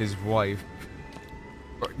 Nora, his wife.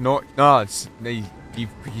 No, it's he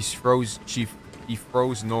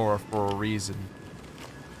froze Nora for a reason.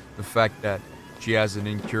 The fact that she has an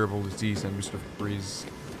incurable disease, and Mr.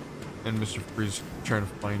 Freeze trying to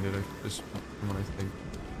find it. Just what I think,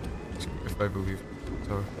 if I believe.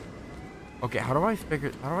 So, okay, how do I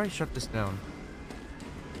shut this down?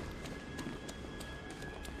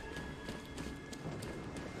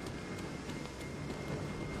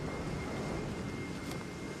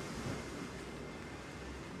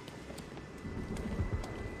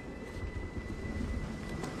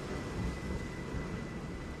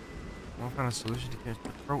 What kind of solution to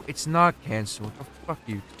cancel? Bro, it's not cancel. What the fuck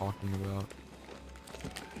are you talking about?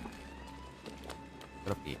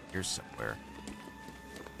 Gotta be here somewhere.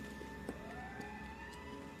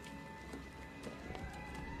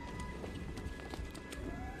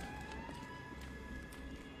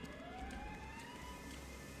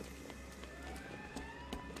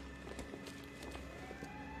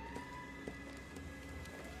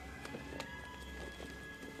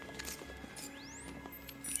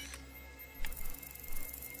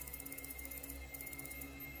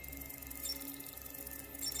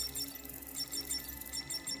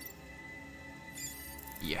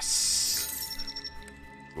 Yes.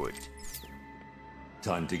 Good.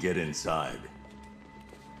 Time to get inside.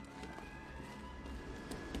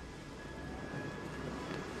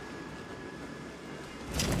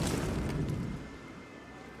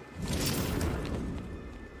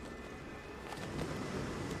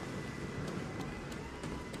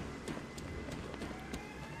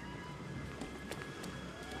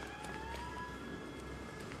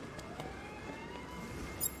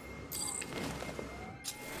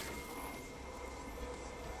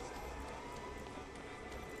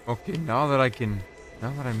 Okay, now that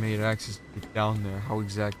I made access to get down there, how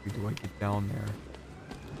exactly do I get down there?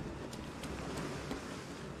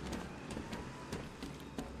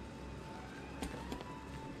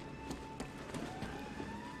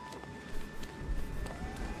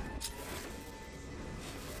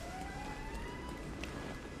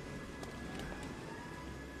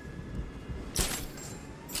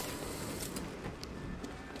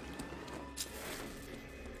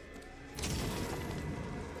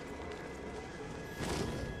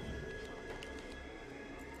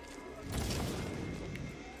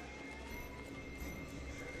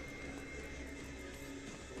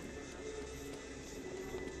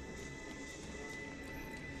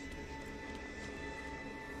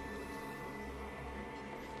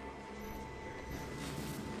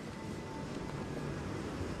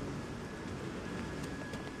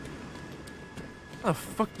 How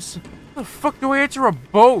the fuck do I enter a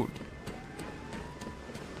boat?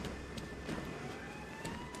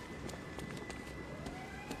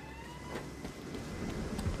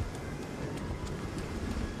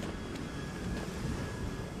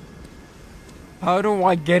 How do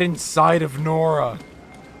I get inside of Nora?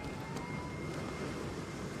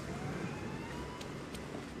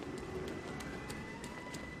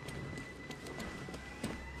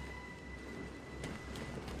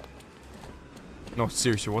 No,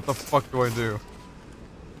 seriously, what the fuck do I do?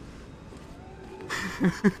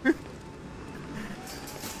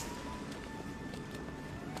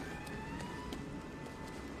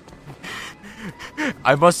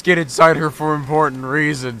 I must get inside her for important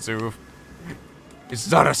reasons, Oof.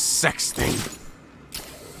 It's not a sex thing.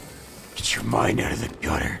 Get your mind out of the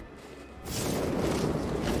gutter.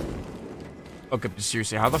 Okay, but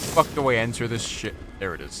seriously, how the fuck do I enter this shit?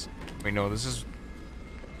 There it is. Wait, no, this is...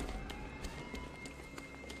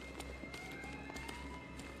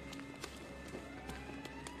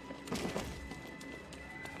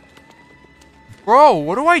 Bro,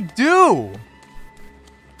 what do I do?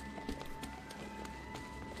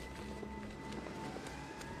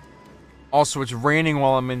 Also, it's raining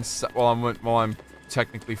while I'm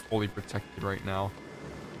technically fully protected right now.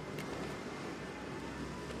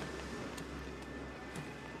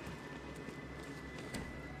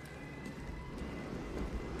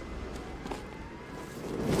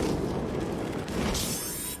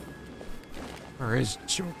 Where is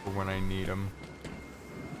Joker when I need him?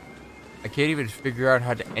 I can't even figure out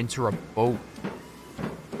how to enter a boat.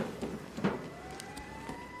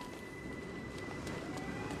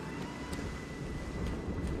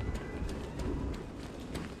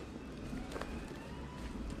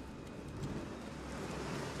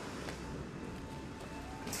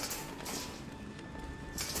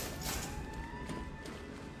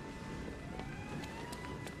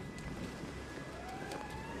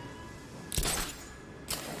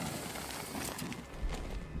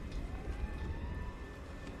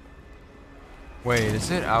 Wait, is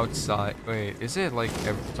it outside? Wait, is it like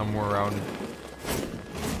somewhere around?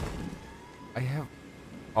 I have.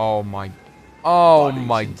 Oh my. Oh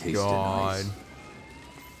my god.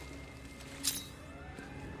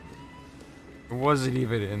 It wasn't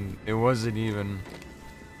even in. It wasn't even.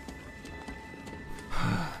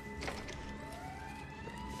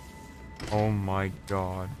 Oh my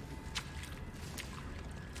god.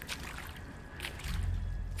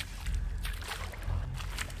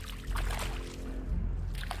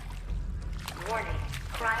 Warning,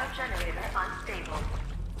 cryogenerator unstable.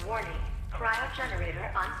 Warning,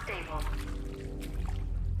 cryogenerator unstable.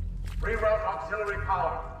 Reroute auxiliary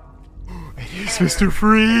power. It is Mr.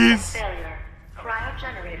 Freeze. Failure.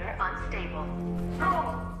 Cryogenerator unstable.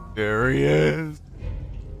 There he is.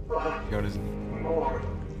 God, is...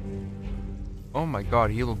 Oh my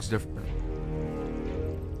god, he looks different.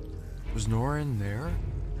 Was Nora in there?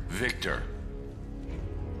 Victor.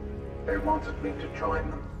 They wanted me to join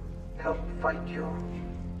them, help fight you.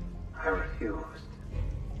 I refused,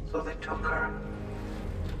 so they took her.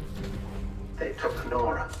 They took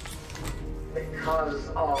Nora. Because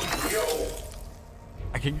of you.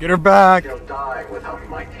 I can get her back. She'll die without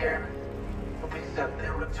my care. But they said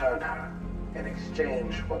they'll return her in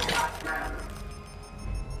exchange for Batman.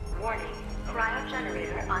 Warning,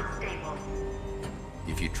 cryogenerator unstable.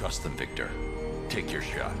 If you trust them, Victor, take your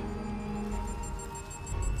shot.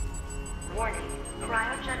 Warning,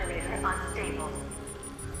 cryogenerator unstable.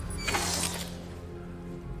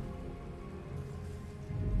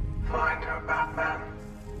 Find her, Batman.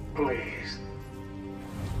 Please.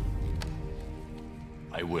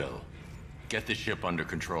 I will. Get the ship under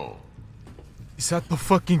control. Is that the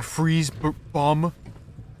fucking freeze bomb?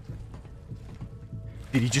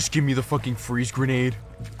 Did he just give me the fucking freeze grenade?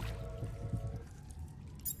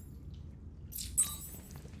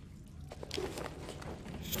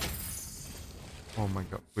 Oh my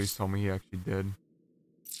god, please tell me he actually did.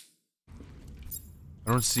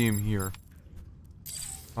 I don't see him here.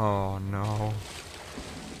 Oh no.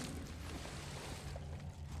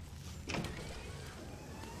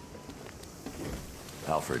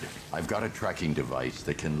 Alfred, I've got a tracking device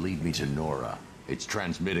that can lead me to Nora. It's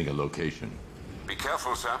transmitting a location. Be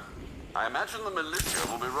careful, sir. I imagine the militia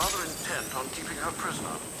will be rather intent on keeping her prisoner.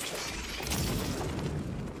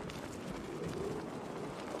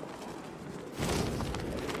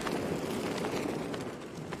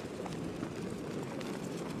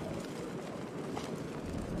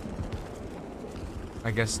 I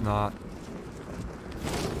guess not.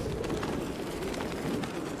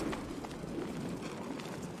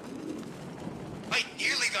 I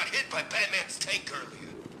nearly got hit by Batman's tank earlier.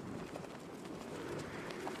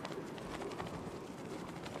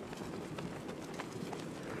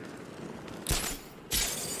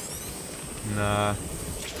 Nah.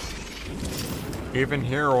 Even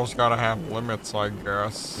heroes gotta have limits, I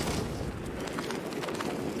guess.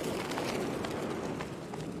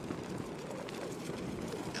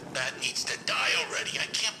 The bat needs to die already. I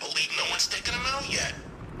can't believe no one's taken him out yet.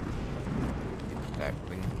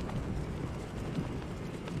 Exactly.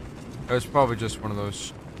 It was probably just one of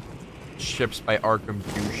those ships by Arkham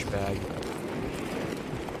douchebag.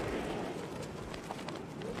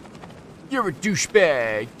 You're a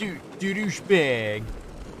douchebag, douchebag.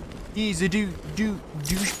 He's a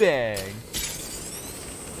douchebag.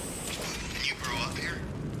 Can you grow up here?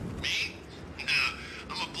 Me? No,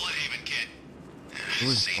 I'm a Bloodhaven kid.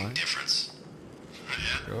 Same fine. difference.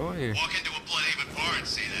 Yeah? Go here. Walk into a Bloodhaven bar and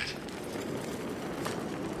say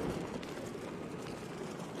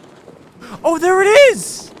that. Oh, there it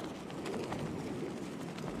is!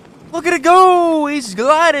 Look at it go! He's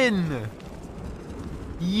gliding!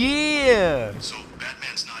 Yeah! So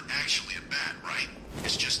Batman's not actually a bat, right?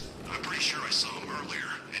 It's just, I'm pretty sure I saw him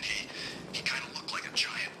earlier, and he kind of looked like a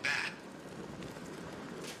giant bat.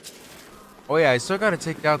 Oh yeah, I still gotta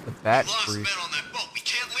take out the bat freak. Men on that boat. We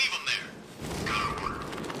can't leave him there.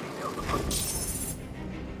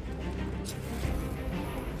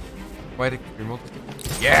 Why did remote?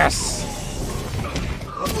 Yes!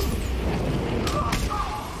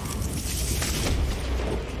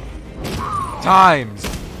 Times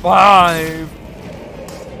 5.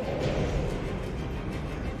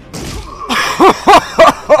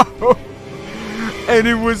 And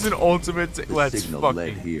it was an ultimate. Let's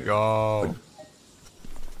fucking go.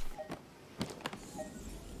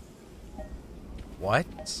 What?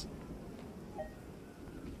 Is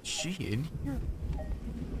she in here?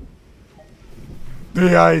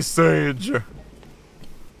 The Ice Age.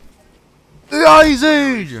 The Ice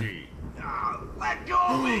Age. Let go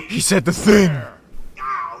of me! He said the thing.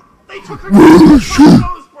 They took her to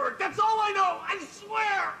Roseburg. That's all I know. I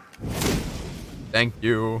swear. Thank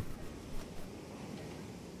you.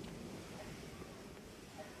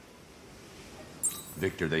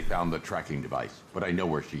 Victor, they found the tracking device, but I know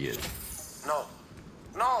where she is. No.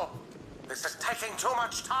 No! This is taking too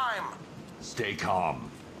much time! Stay calm.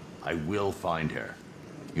 I will find her.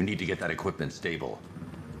 You need to get that equipment stable.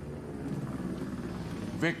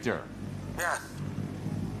 Victor! Yes.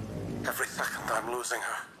 Every second I'm losing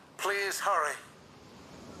her. Please hurry.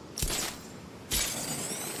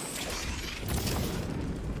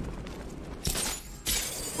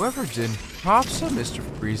 Whoever did props to Mr.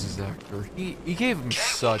 Freeze's actor. He gave him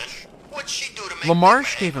such.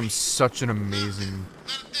 LaMarche gave him such an amazing.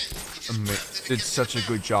 Did such a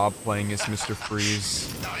good job playing as Mr. Freeze.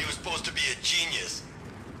 Thought he was supposed to be a genius.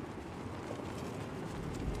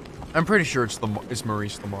 I'm pretty sure it's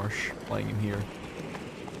Maurice LaMarche playing him here.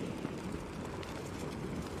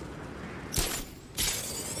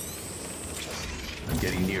 I'm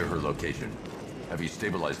getting near her location. Have you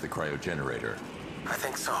stabilized the cryogenerator? I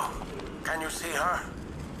think so. Can you see her?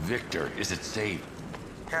 Victor, is it safe?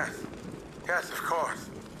 Yes. Yes, of course.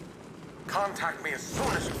 Contact me as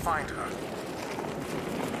soon as you find her.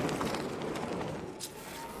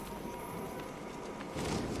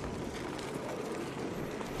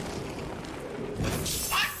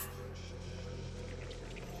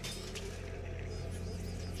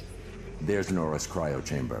 There's Nora's cryo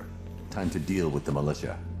chamber. Time to deal with the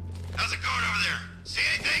militia. How's it going over there? See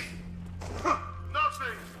anything?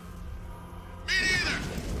 Nothing. Me neither.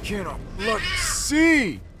 Cannot bloody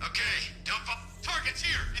see. Okay, dump up targets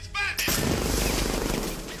here. It's Batman.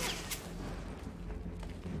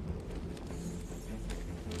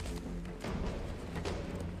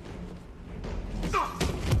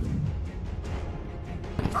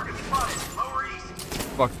 Target spotted. Lower east.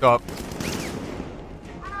 Fucked up.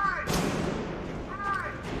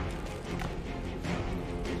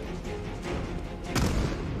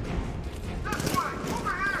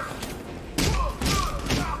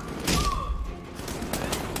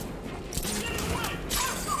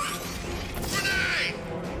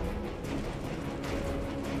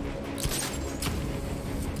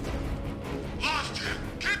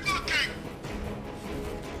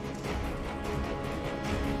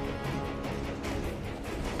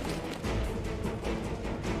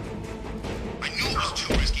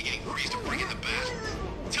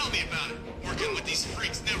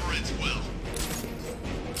 never ends well.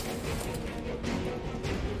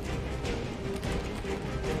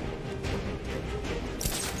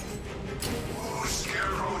 Ooh,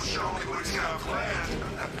 Scarecrow, show me what he's got planned.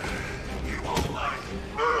 You won't like.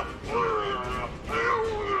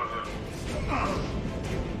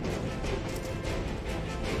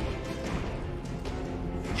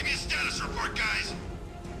 Give me a status report, guys.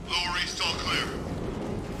 Lower East all clear.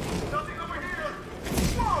 Nothing over here.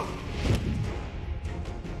 Whoa!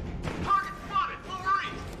 Target spotted. Lower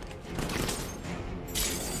East.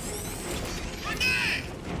 Grenade!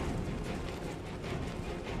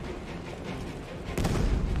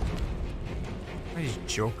 Why is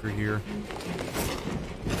Joker here?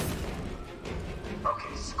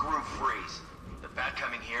 Okay, screw Freeze. The bat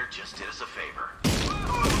coming here just did us a favor.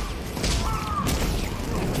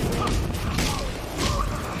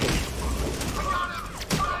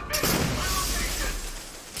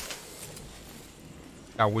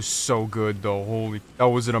 That was so good though. Holy, that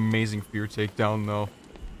was an amazing fear takedown though.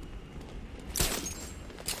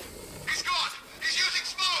 He's gone! He's using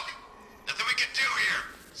smoke! Nothing we can do here.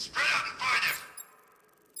 Spread out and find him.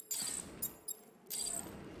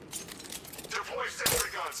 Deploy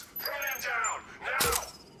sentry guns. Pin him down.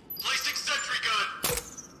 Now. Placing sentry gun.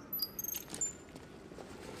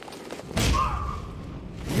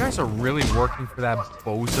 You guys are really working for that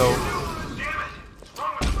bozo.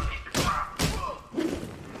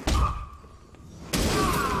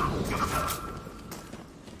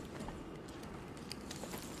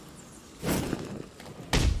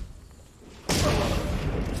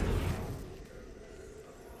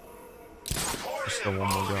 Still one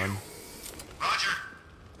more gun. Roger.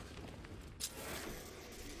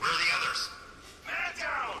 Where are the others? Man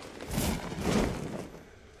down.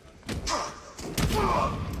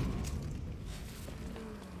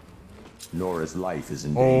 Nora's life is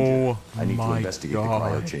in danger. Oh I need to my investigate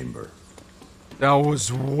God. the cryo chamber. That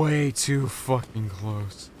was way too fucking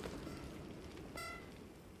close.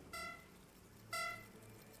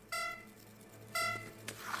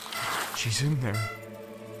 She's in there.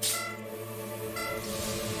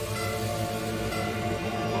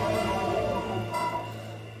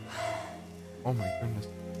 Oh my goodness.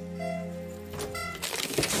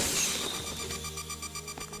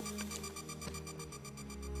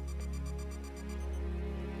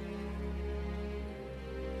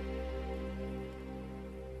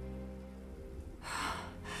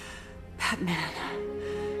 Batman.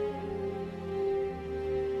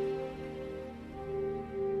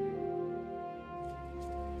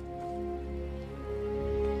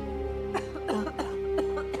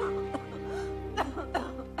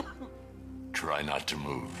 Try not to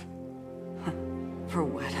move. For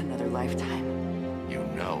what, another lifetime? You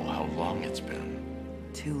know how long it's been.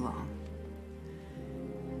 Too long.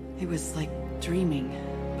 It was like dreaming,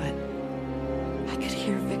 but I could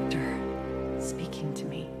hear Victor speaking to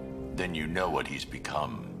me. Then you know what he's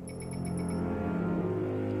become.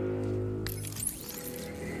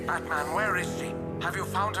 Batman, where is she? Have you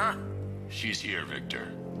found her? She's here, Victor.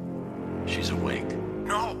 She's awake.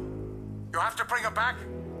 No. You have to bring her back.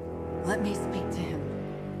 Let me speak to him.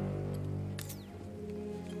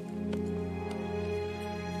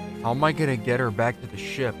 How am I gonna get her back to the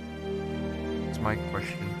ship? That's my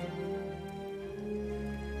question.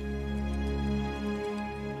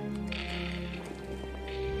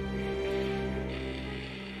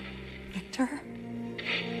 Victor?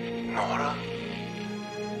 Nora,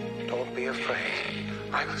 don't be afraid.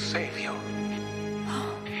 I will save you.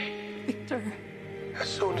 Victor. As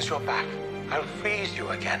soon as you're back, I'll freeze you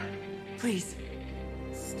again. Please,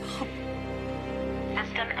 stop.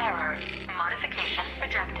 System error. Modification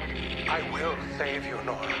rejected. I will save you,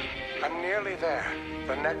 Nora. I'm nearly there.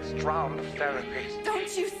 The next round of therapies.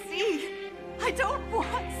 Don't you see? I don't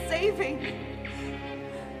want saving.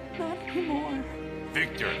 Not anymore.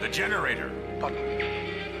 Victor, the generator. But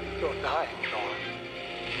you're dying, Nora.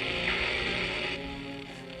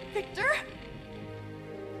 Victor?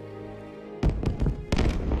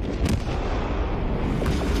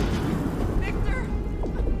 Victor!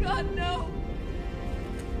 God, no!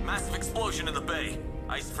 Massive explosion in the bay.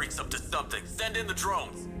 Ice freaks up to something. Send in the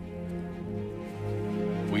drones.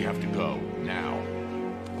 We have to go, now.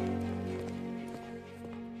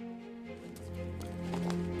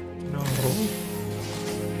 No.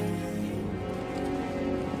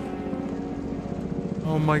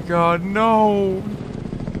 Oh my God, no!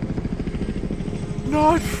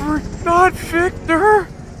 Not Victor!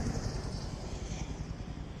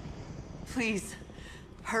 Please,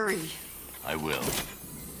 hurry. I will.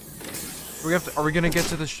 We have to, are we gonna get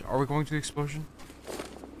to the are we going to the explosion?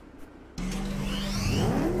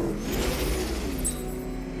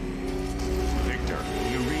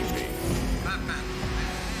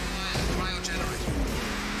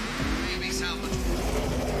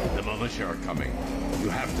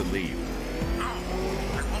 see you. No,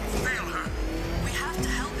 I won't fail her. We have to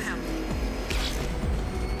help him.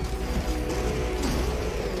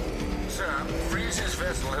 Sir, Freeze's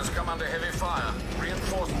vessel has come under heavy fire.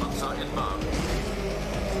 Reinforcements are inbound.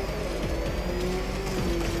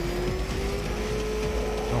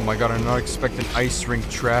 Oh my god, I did not expect an ice rink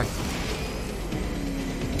track.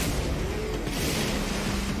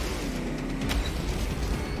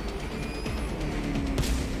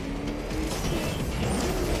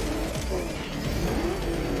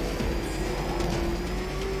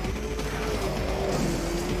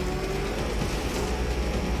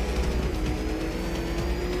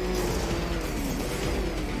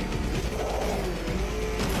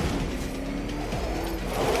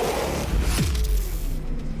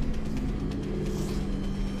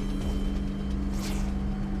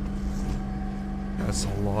 That's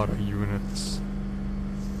a lot of units.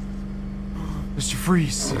 Mr.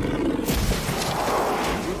 Freeze!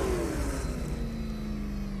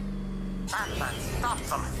 Batman, stop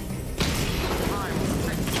them! I will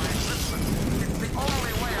fix my equipment. It's the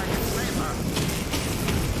only way I can save her.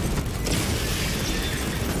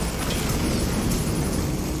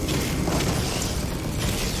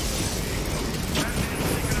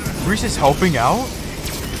 Freeze is helping out?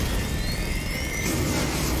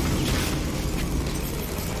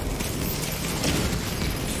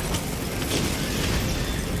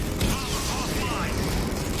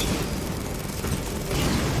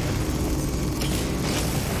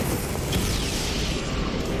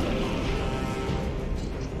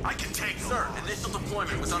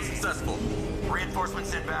 Was unsuccessful.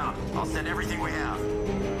 Reinforcements inbound. I'll send everything we have.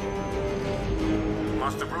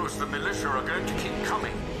 Master Bruce, the militia are going to keep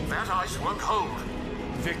coming. That ice won't hold.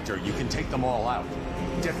 Victor, you can take them all out.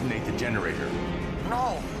 Detonate the generator.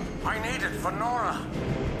 No, I need it for Nora.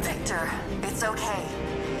 Victor, it's okay.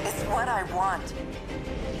 It's what I want.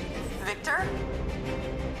 Victor?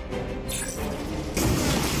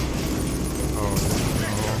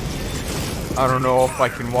 I don't know if I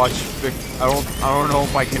can watch Vic. I don't know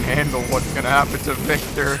if I can handle what's gonna happen to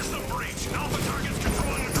Victor. Master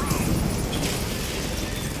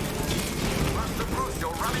Bruce,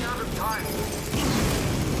 you're running out of time.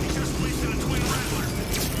 He just wasted a twin rattler.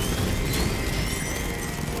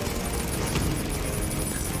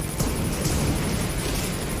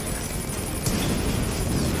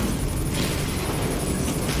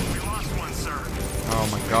 We lost one, sir. Oh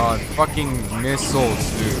my god, fucking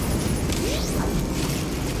missiles, dude.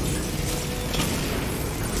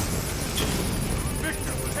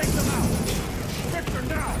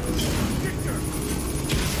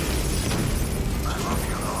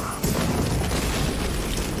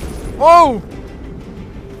 Whoa!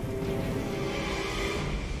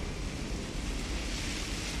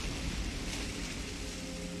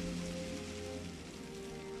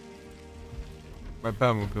 My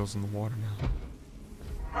Batmobile's in the water now.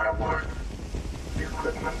 My work, the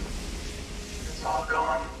equipment, it's all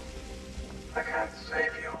gone. I can't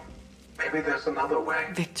save you. Maybe there's another way.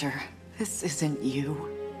 Victor, this isn't you.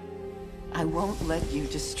 I won't let you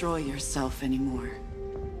destroy yourself anymore.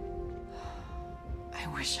 I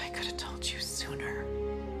wish I could have told you sooner.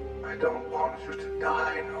 I don't want you to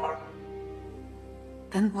die, Nora.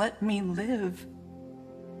 Then let me live.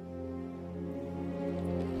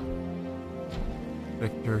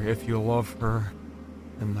 Victor, if you love her,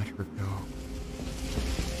 then let her go.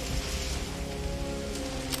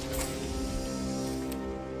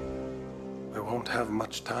 We won't have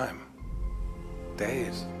much time.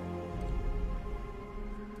 Days.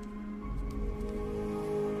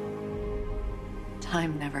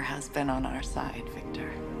 Time never has been on our side, Victor.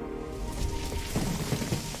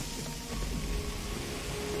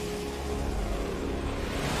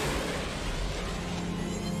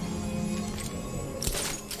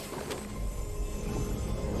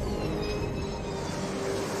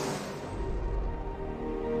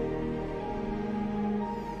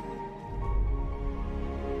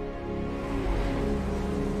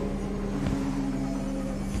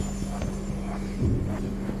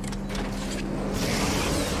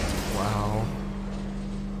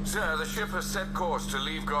 Sir, the ship has set course to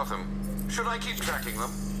leave Gotham. Should I keep tracking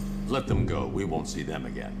them? Let them go. We won't see them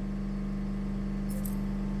again.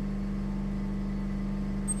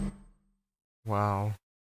 Wow.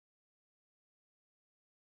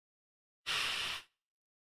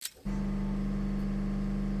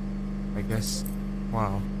 I guess.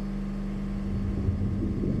 Wow.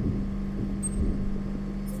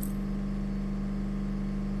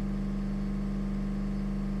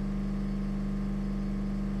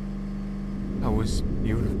 That was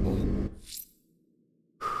beautiful.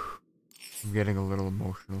 I'm getting a little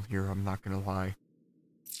emotional here, I'm not gonna lie.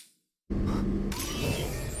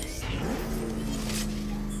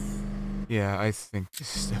 Yeah, I think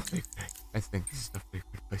this is definitely a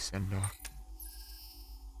good place to end off.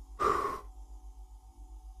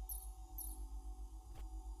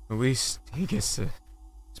 At least he gets to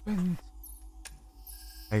spend.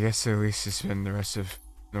 I guess at least to spend the rest of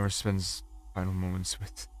Norseman's final moments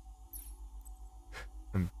with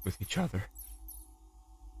each other.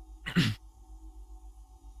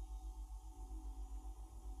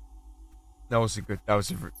 That was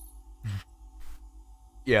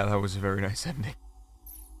a very nice ending.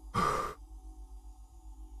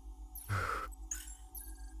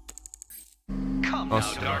 Come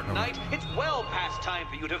now, Dark Knight. It's well past time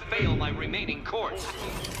for you to fail my remaining course.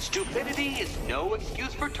 Stupidity is no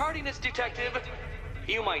excuse for tardiness, Detective.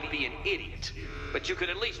 You might be an idiot, but you could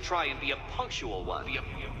at least try and be a punctual one.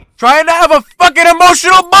 Trying to have a fucking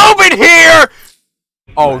emotional moment here!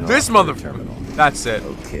 Oh, this motherfucker. That's it.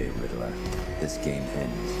 Okay, Riddler. This game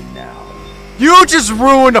ends now. You just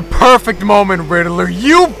ruined a perfect moment, Riddler.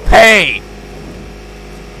 You pay!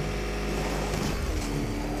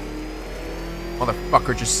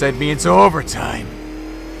 Motherfucker just sent me into overtime.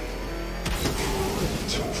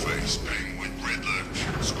 Two-Face, Penguin, Riddler,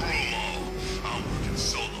 screw 'em all. I'm working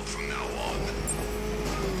solo from now on.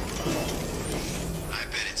 I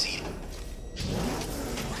bet it's eating.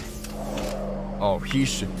 Oh,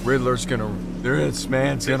 Riddler's gonna. This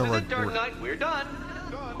man's gonna. This is it, Dark Knight. We're done.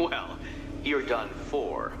 Well, you're done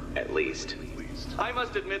for, at least. I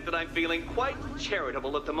must admit that I'm feeling quite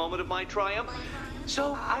charitable at the moment of my triumph.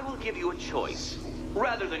 So I will give you a choice.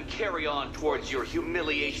 Rather than carry on towards your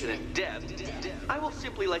humiliation and death, I will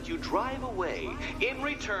simply let you drive away in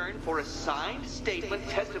return for a signed statement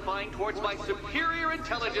testifying towards my superior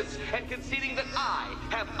intelligence and conceding that I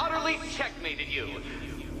have utterly checkmated you.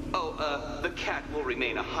 Oh, the cat will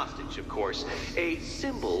remain a hostage, of course. A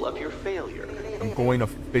symbol of your failure. I'm going to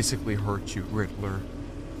physically hurt you, Riddler.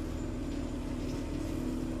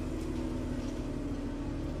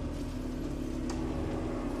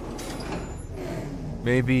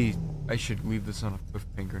 Maybe I should leave this on a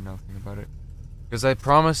cliffhanger now thinking about it. Because I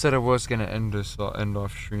promised that I was going to end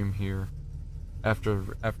off stream here. After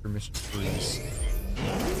Mr. Freeze.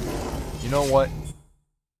 You know what?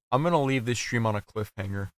 I'm going to leave this stream on a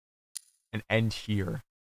cliffhanger. And end here.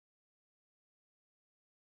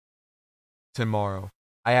 Tomorrow.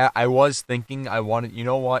 I was thinking you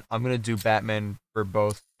know what? I'm going to do Batman for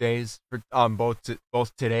both days. For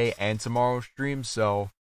both today and tomorrow's stream. So,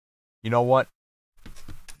 you know what?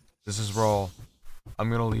 This is raw.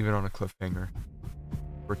 I'm gonna leave it on a cliffhanger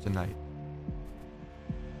for tonight.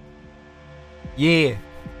 Yeah,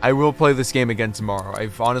 I will play this game again tomorrow.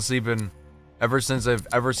 I've honestly been ever since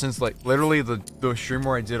like literally the stream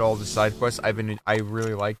where I did all the side quests. I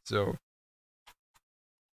really liked, so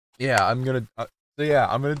yeah. I'm gonna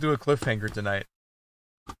do a cliffhanger tonight.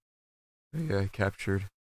 Yeah, I captured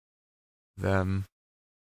them,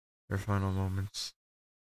 their final moments.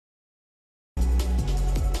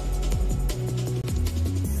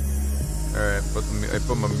 Alright, I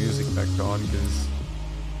put my music back on because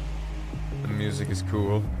the music is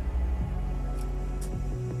cool.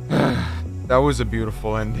 That was a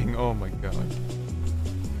beautiful ending. Oh my god.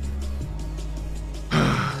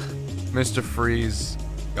 Mr. Freeze,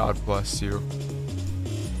 God bless you.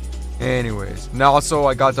 Anyways, now also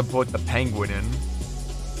I got to put the penguin in.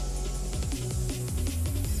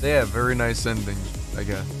 Yeah, very nice ending, I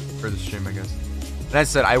guess, for the stream, I guess. And I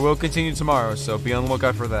said I will continue tomorrow, so be on the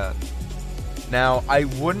lookout for that. Now, I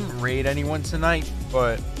wouldn't raid anyone tonight,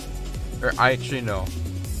 but... I actually, no.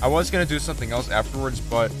 I was gonna do something else afterwards,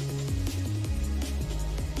 but...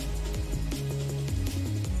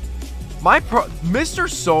 Mr.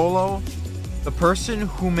 Solo, the person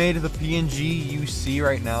who made the PNG you see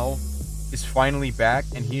right now, is finally back,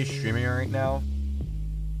 and he is streaming right now.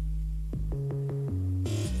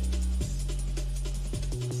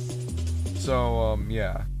 So,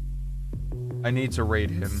 yeah. I need to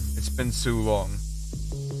raid him. It's been too long.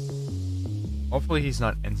 Hopefully he's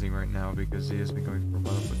not ending right now because he has been going for a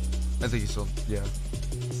while, but I think he's still, yeah.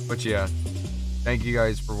 But yeah, thank you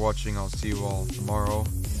guys for watching. I'll see you all tomorrow.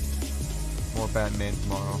 More Batman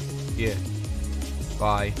tomorrow. Yeah.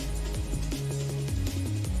 Bye.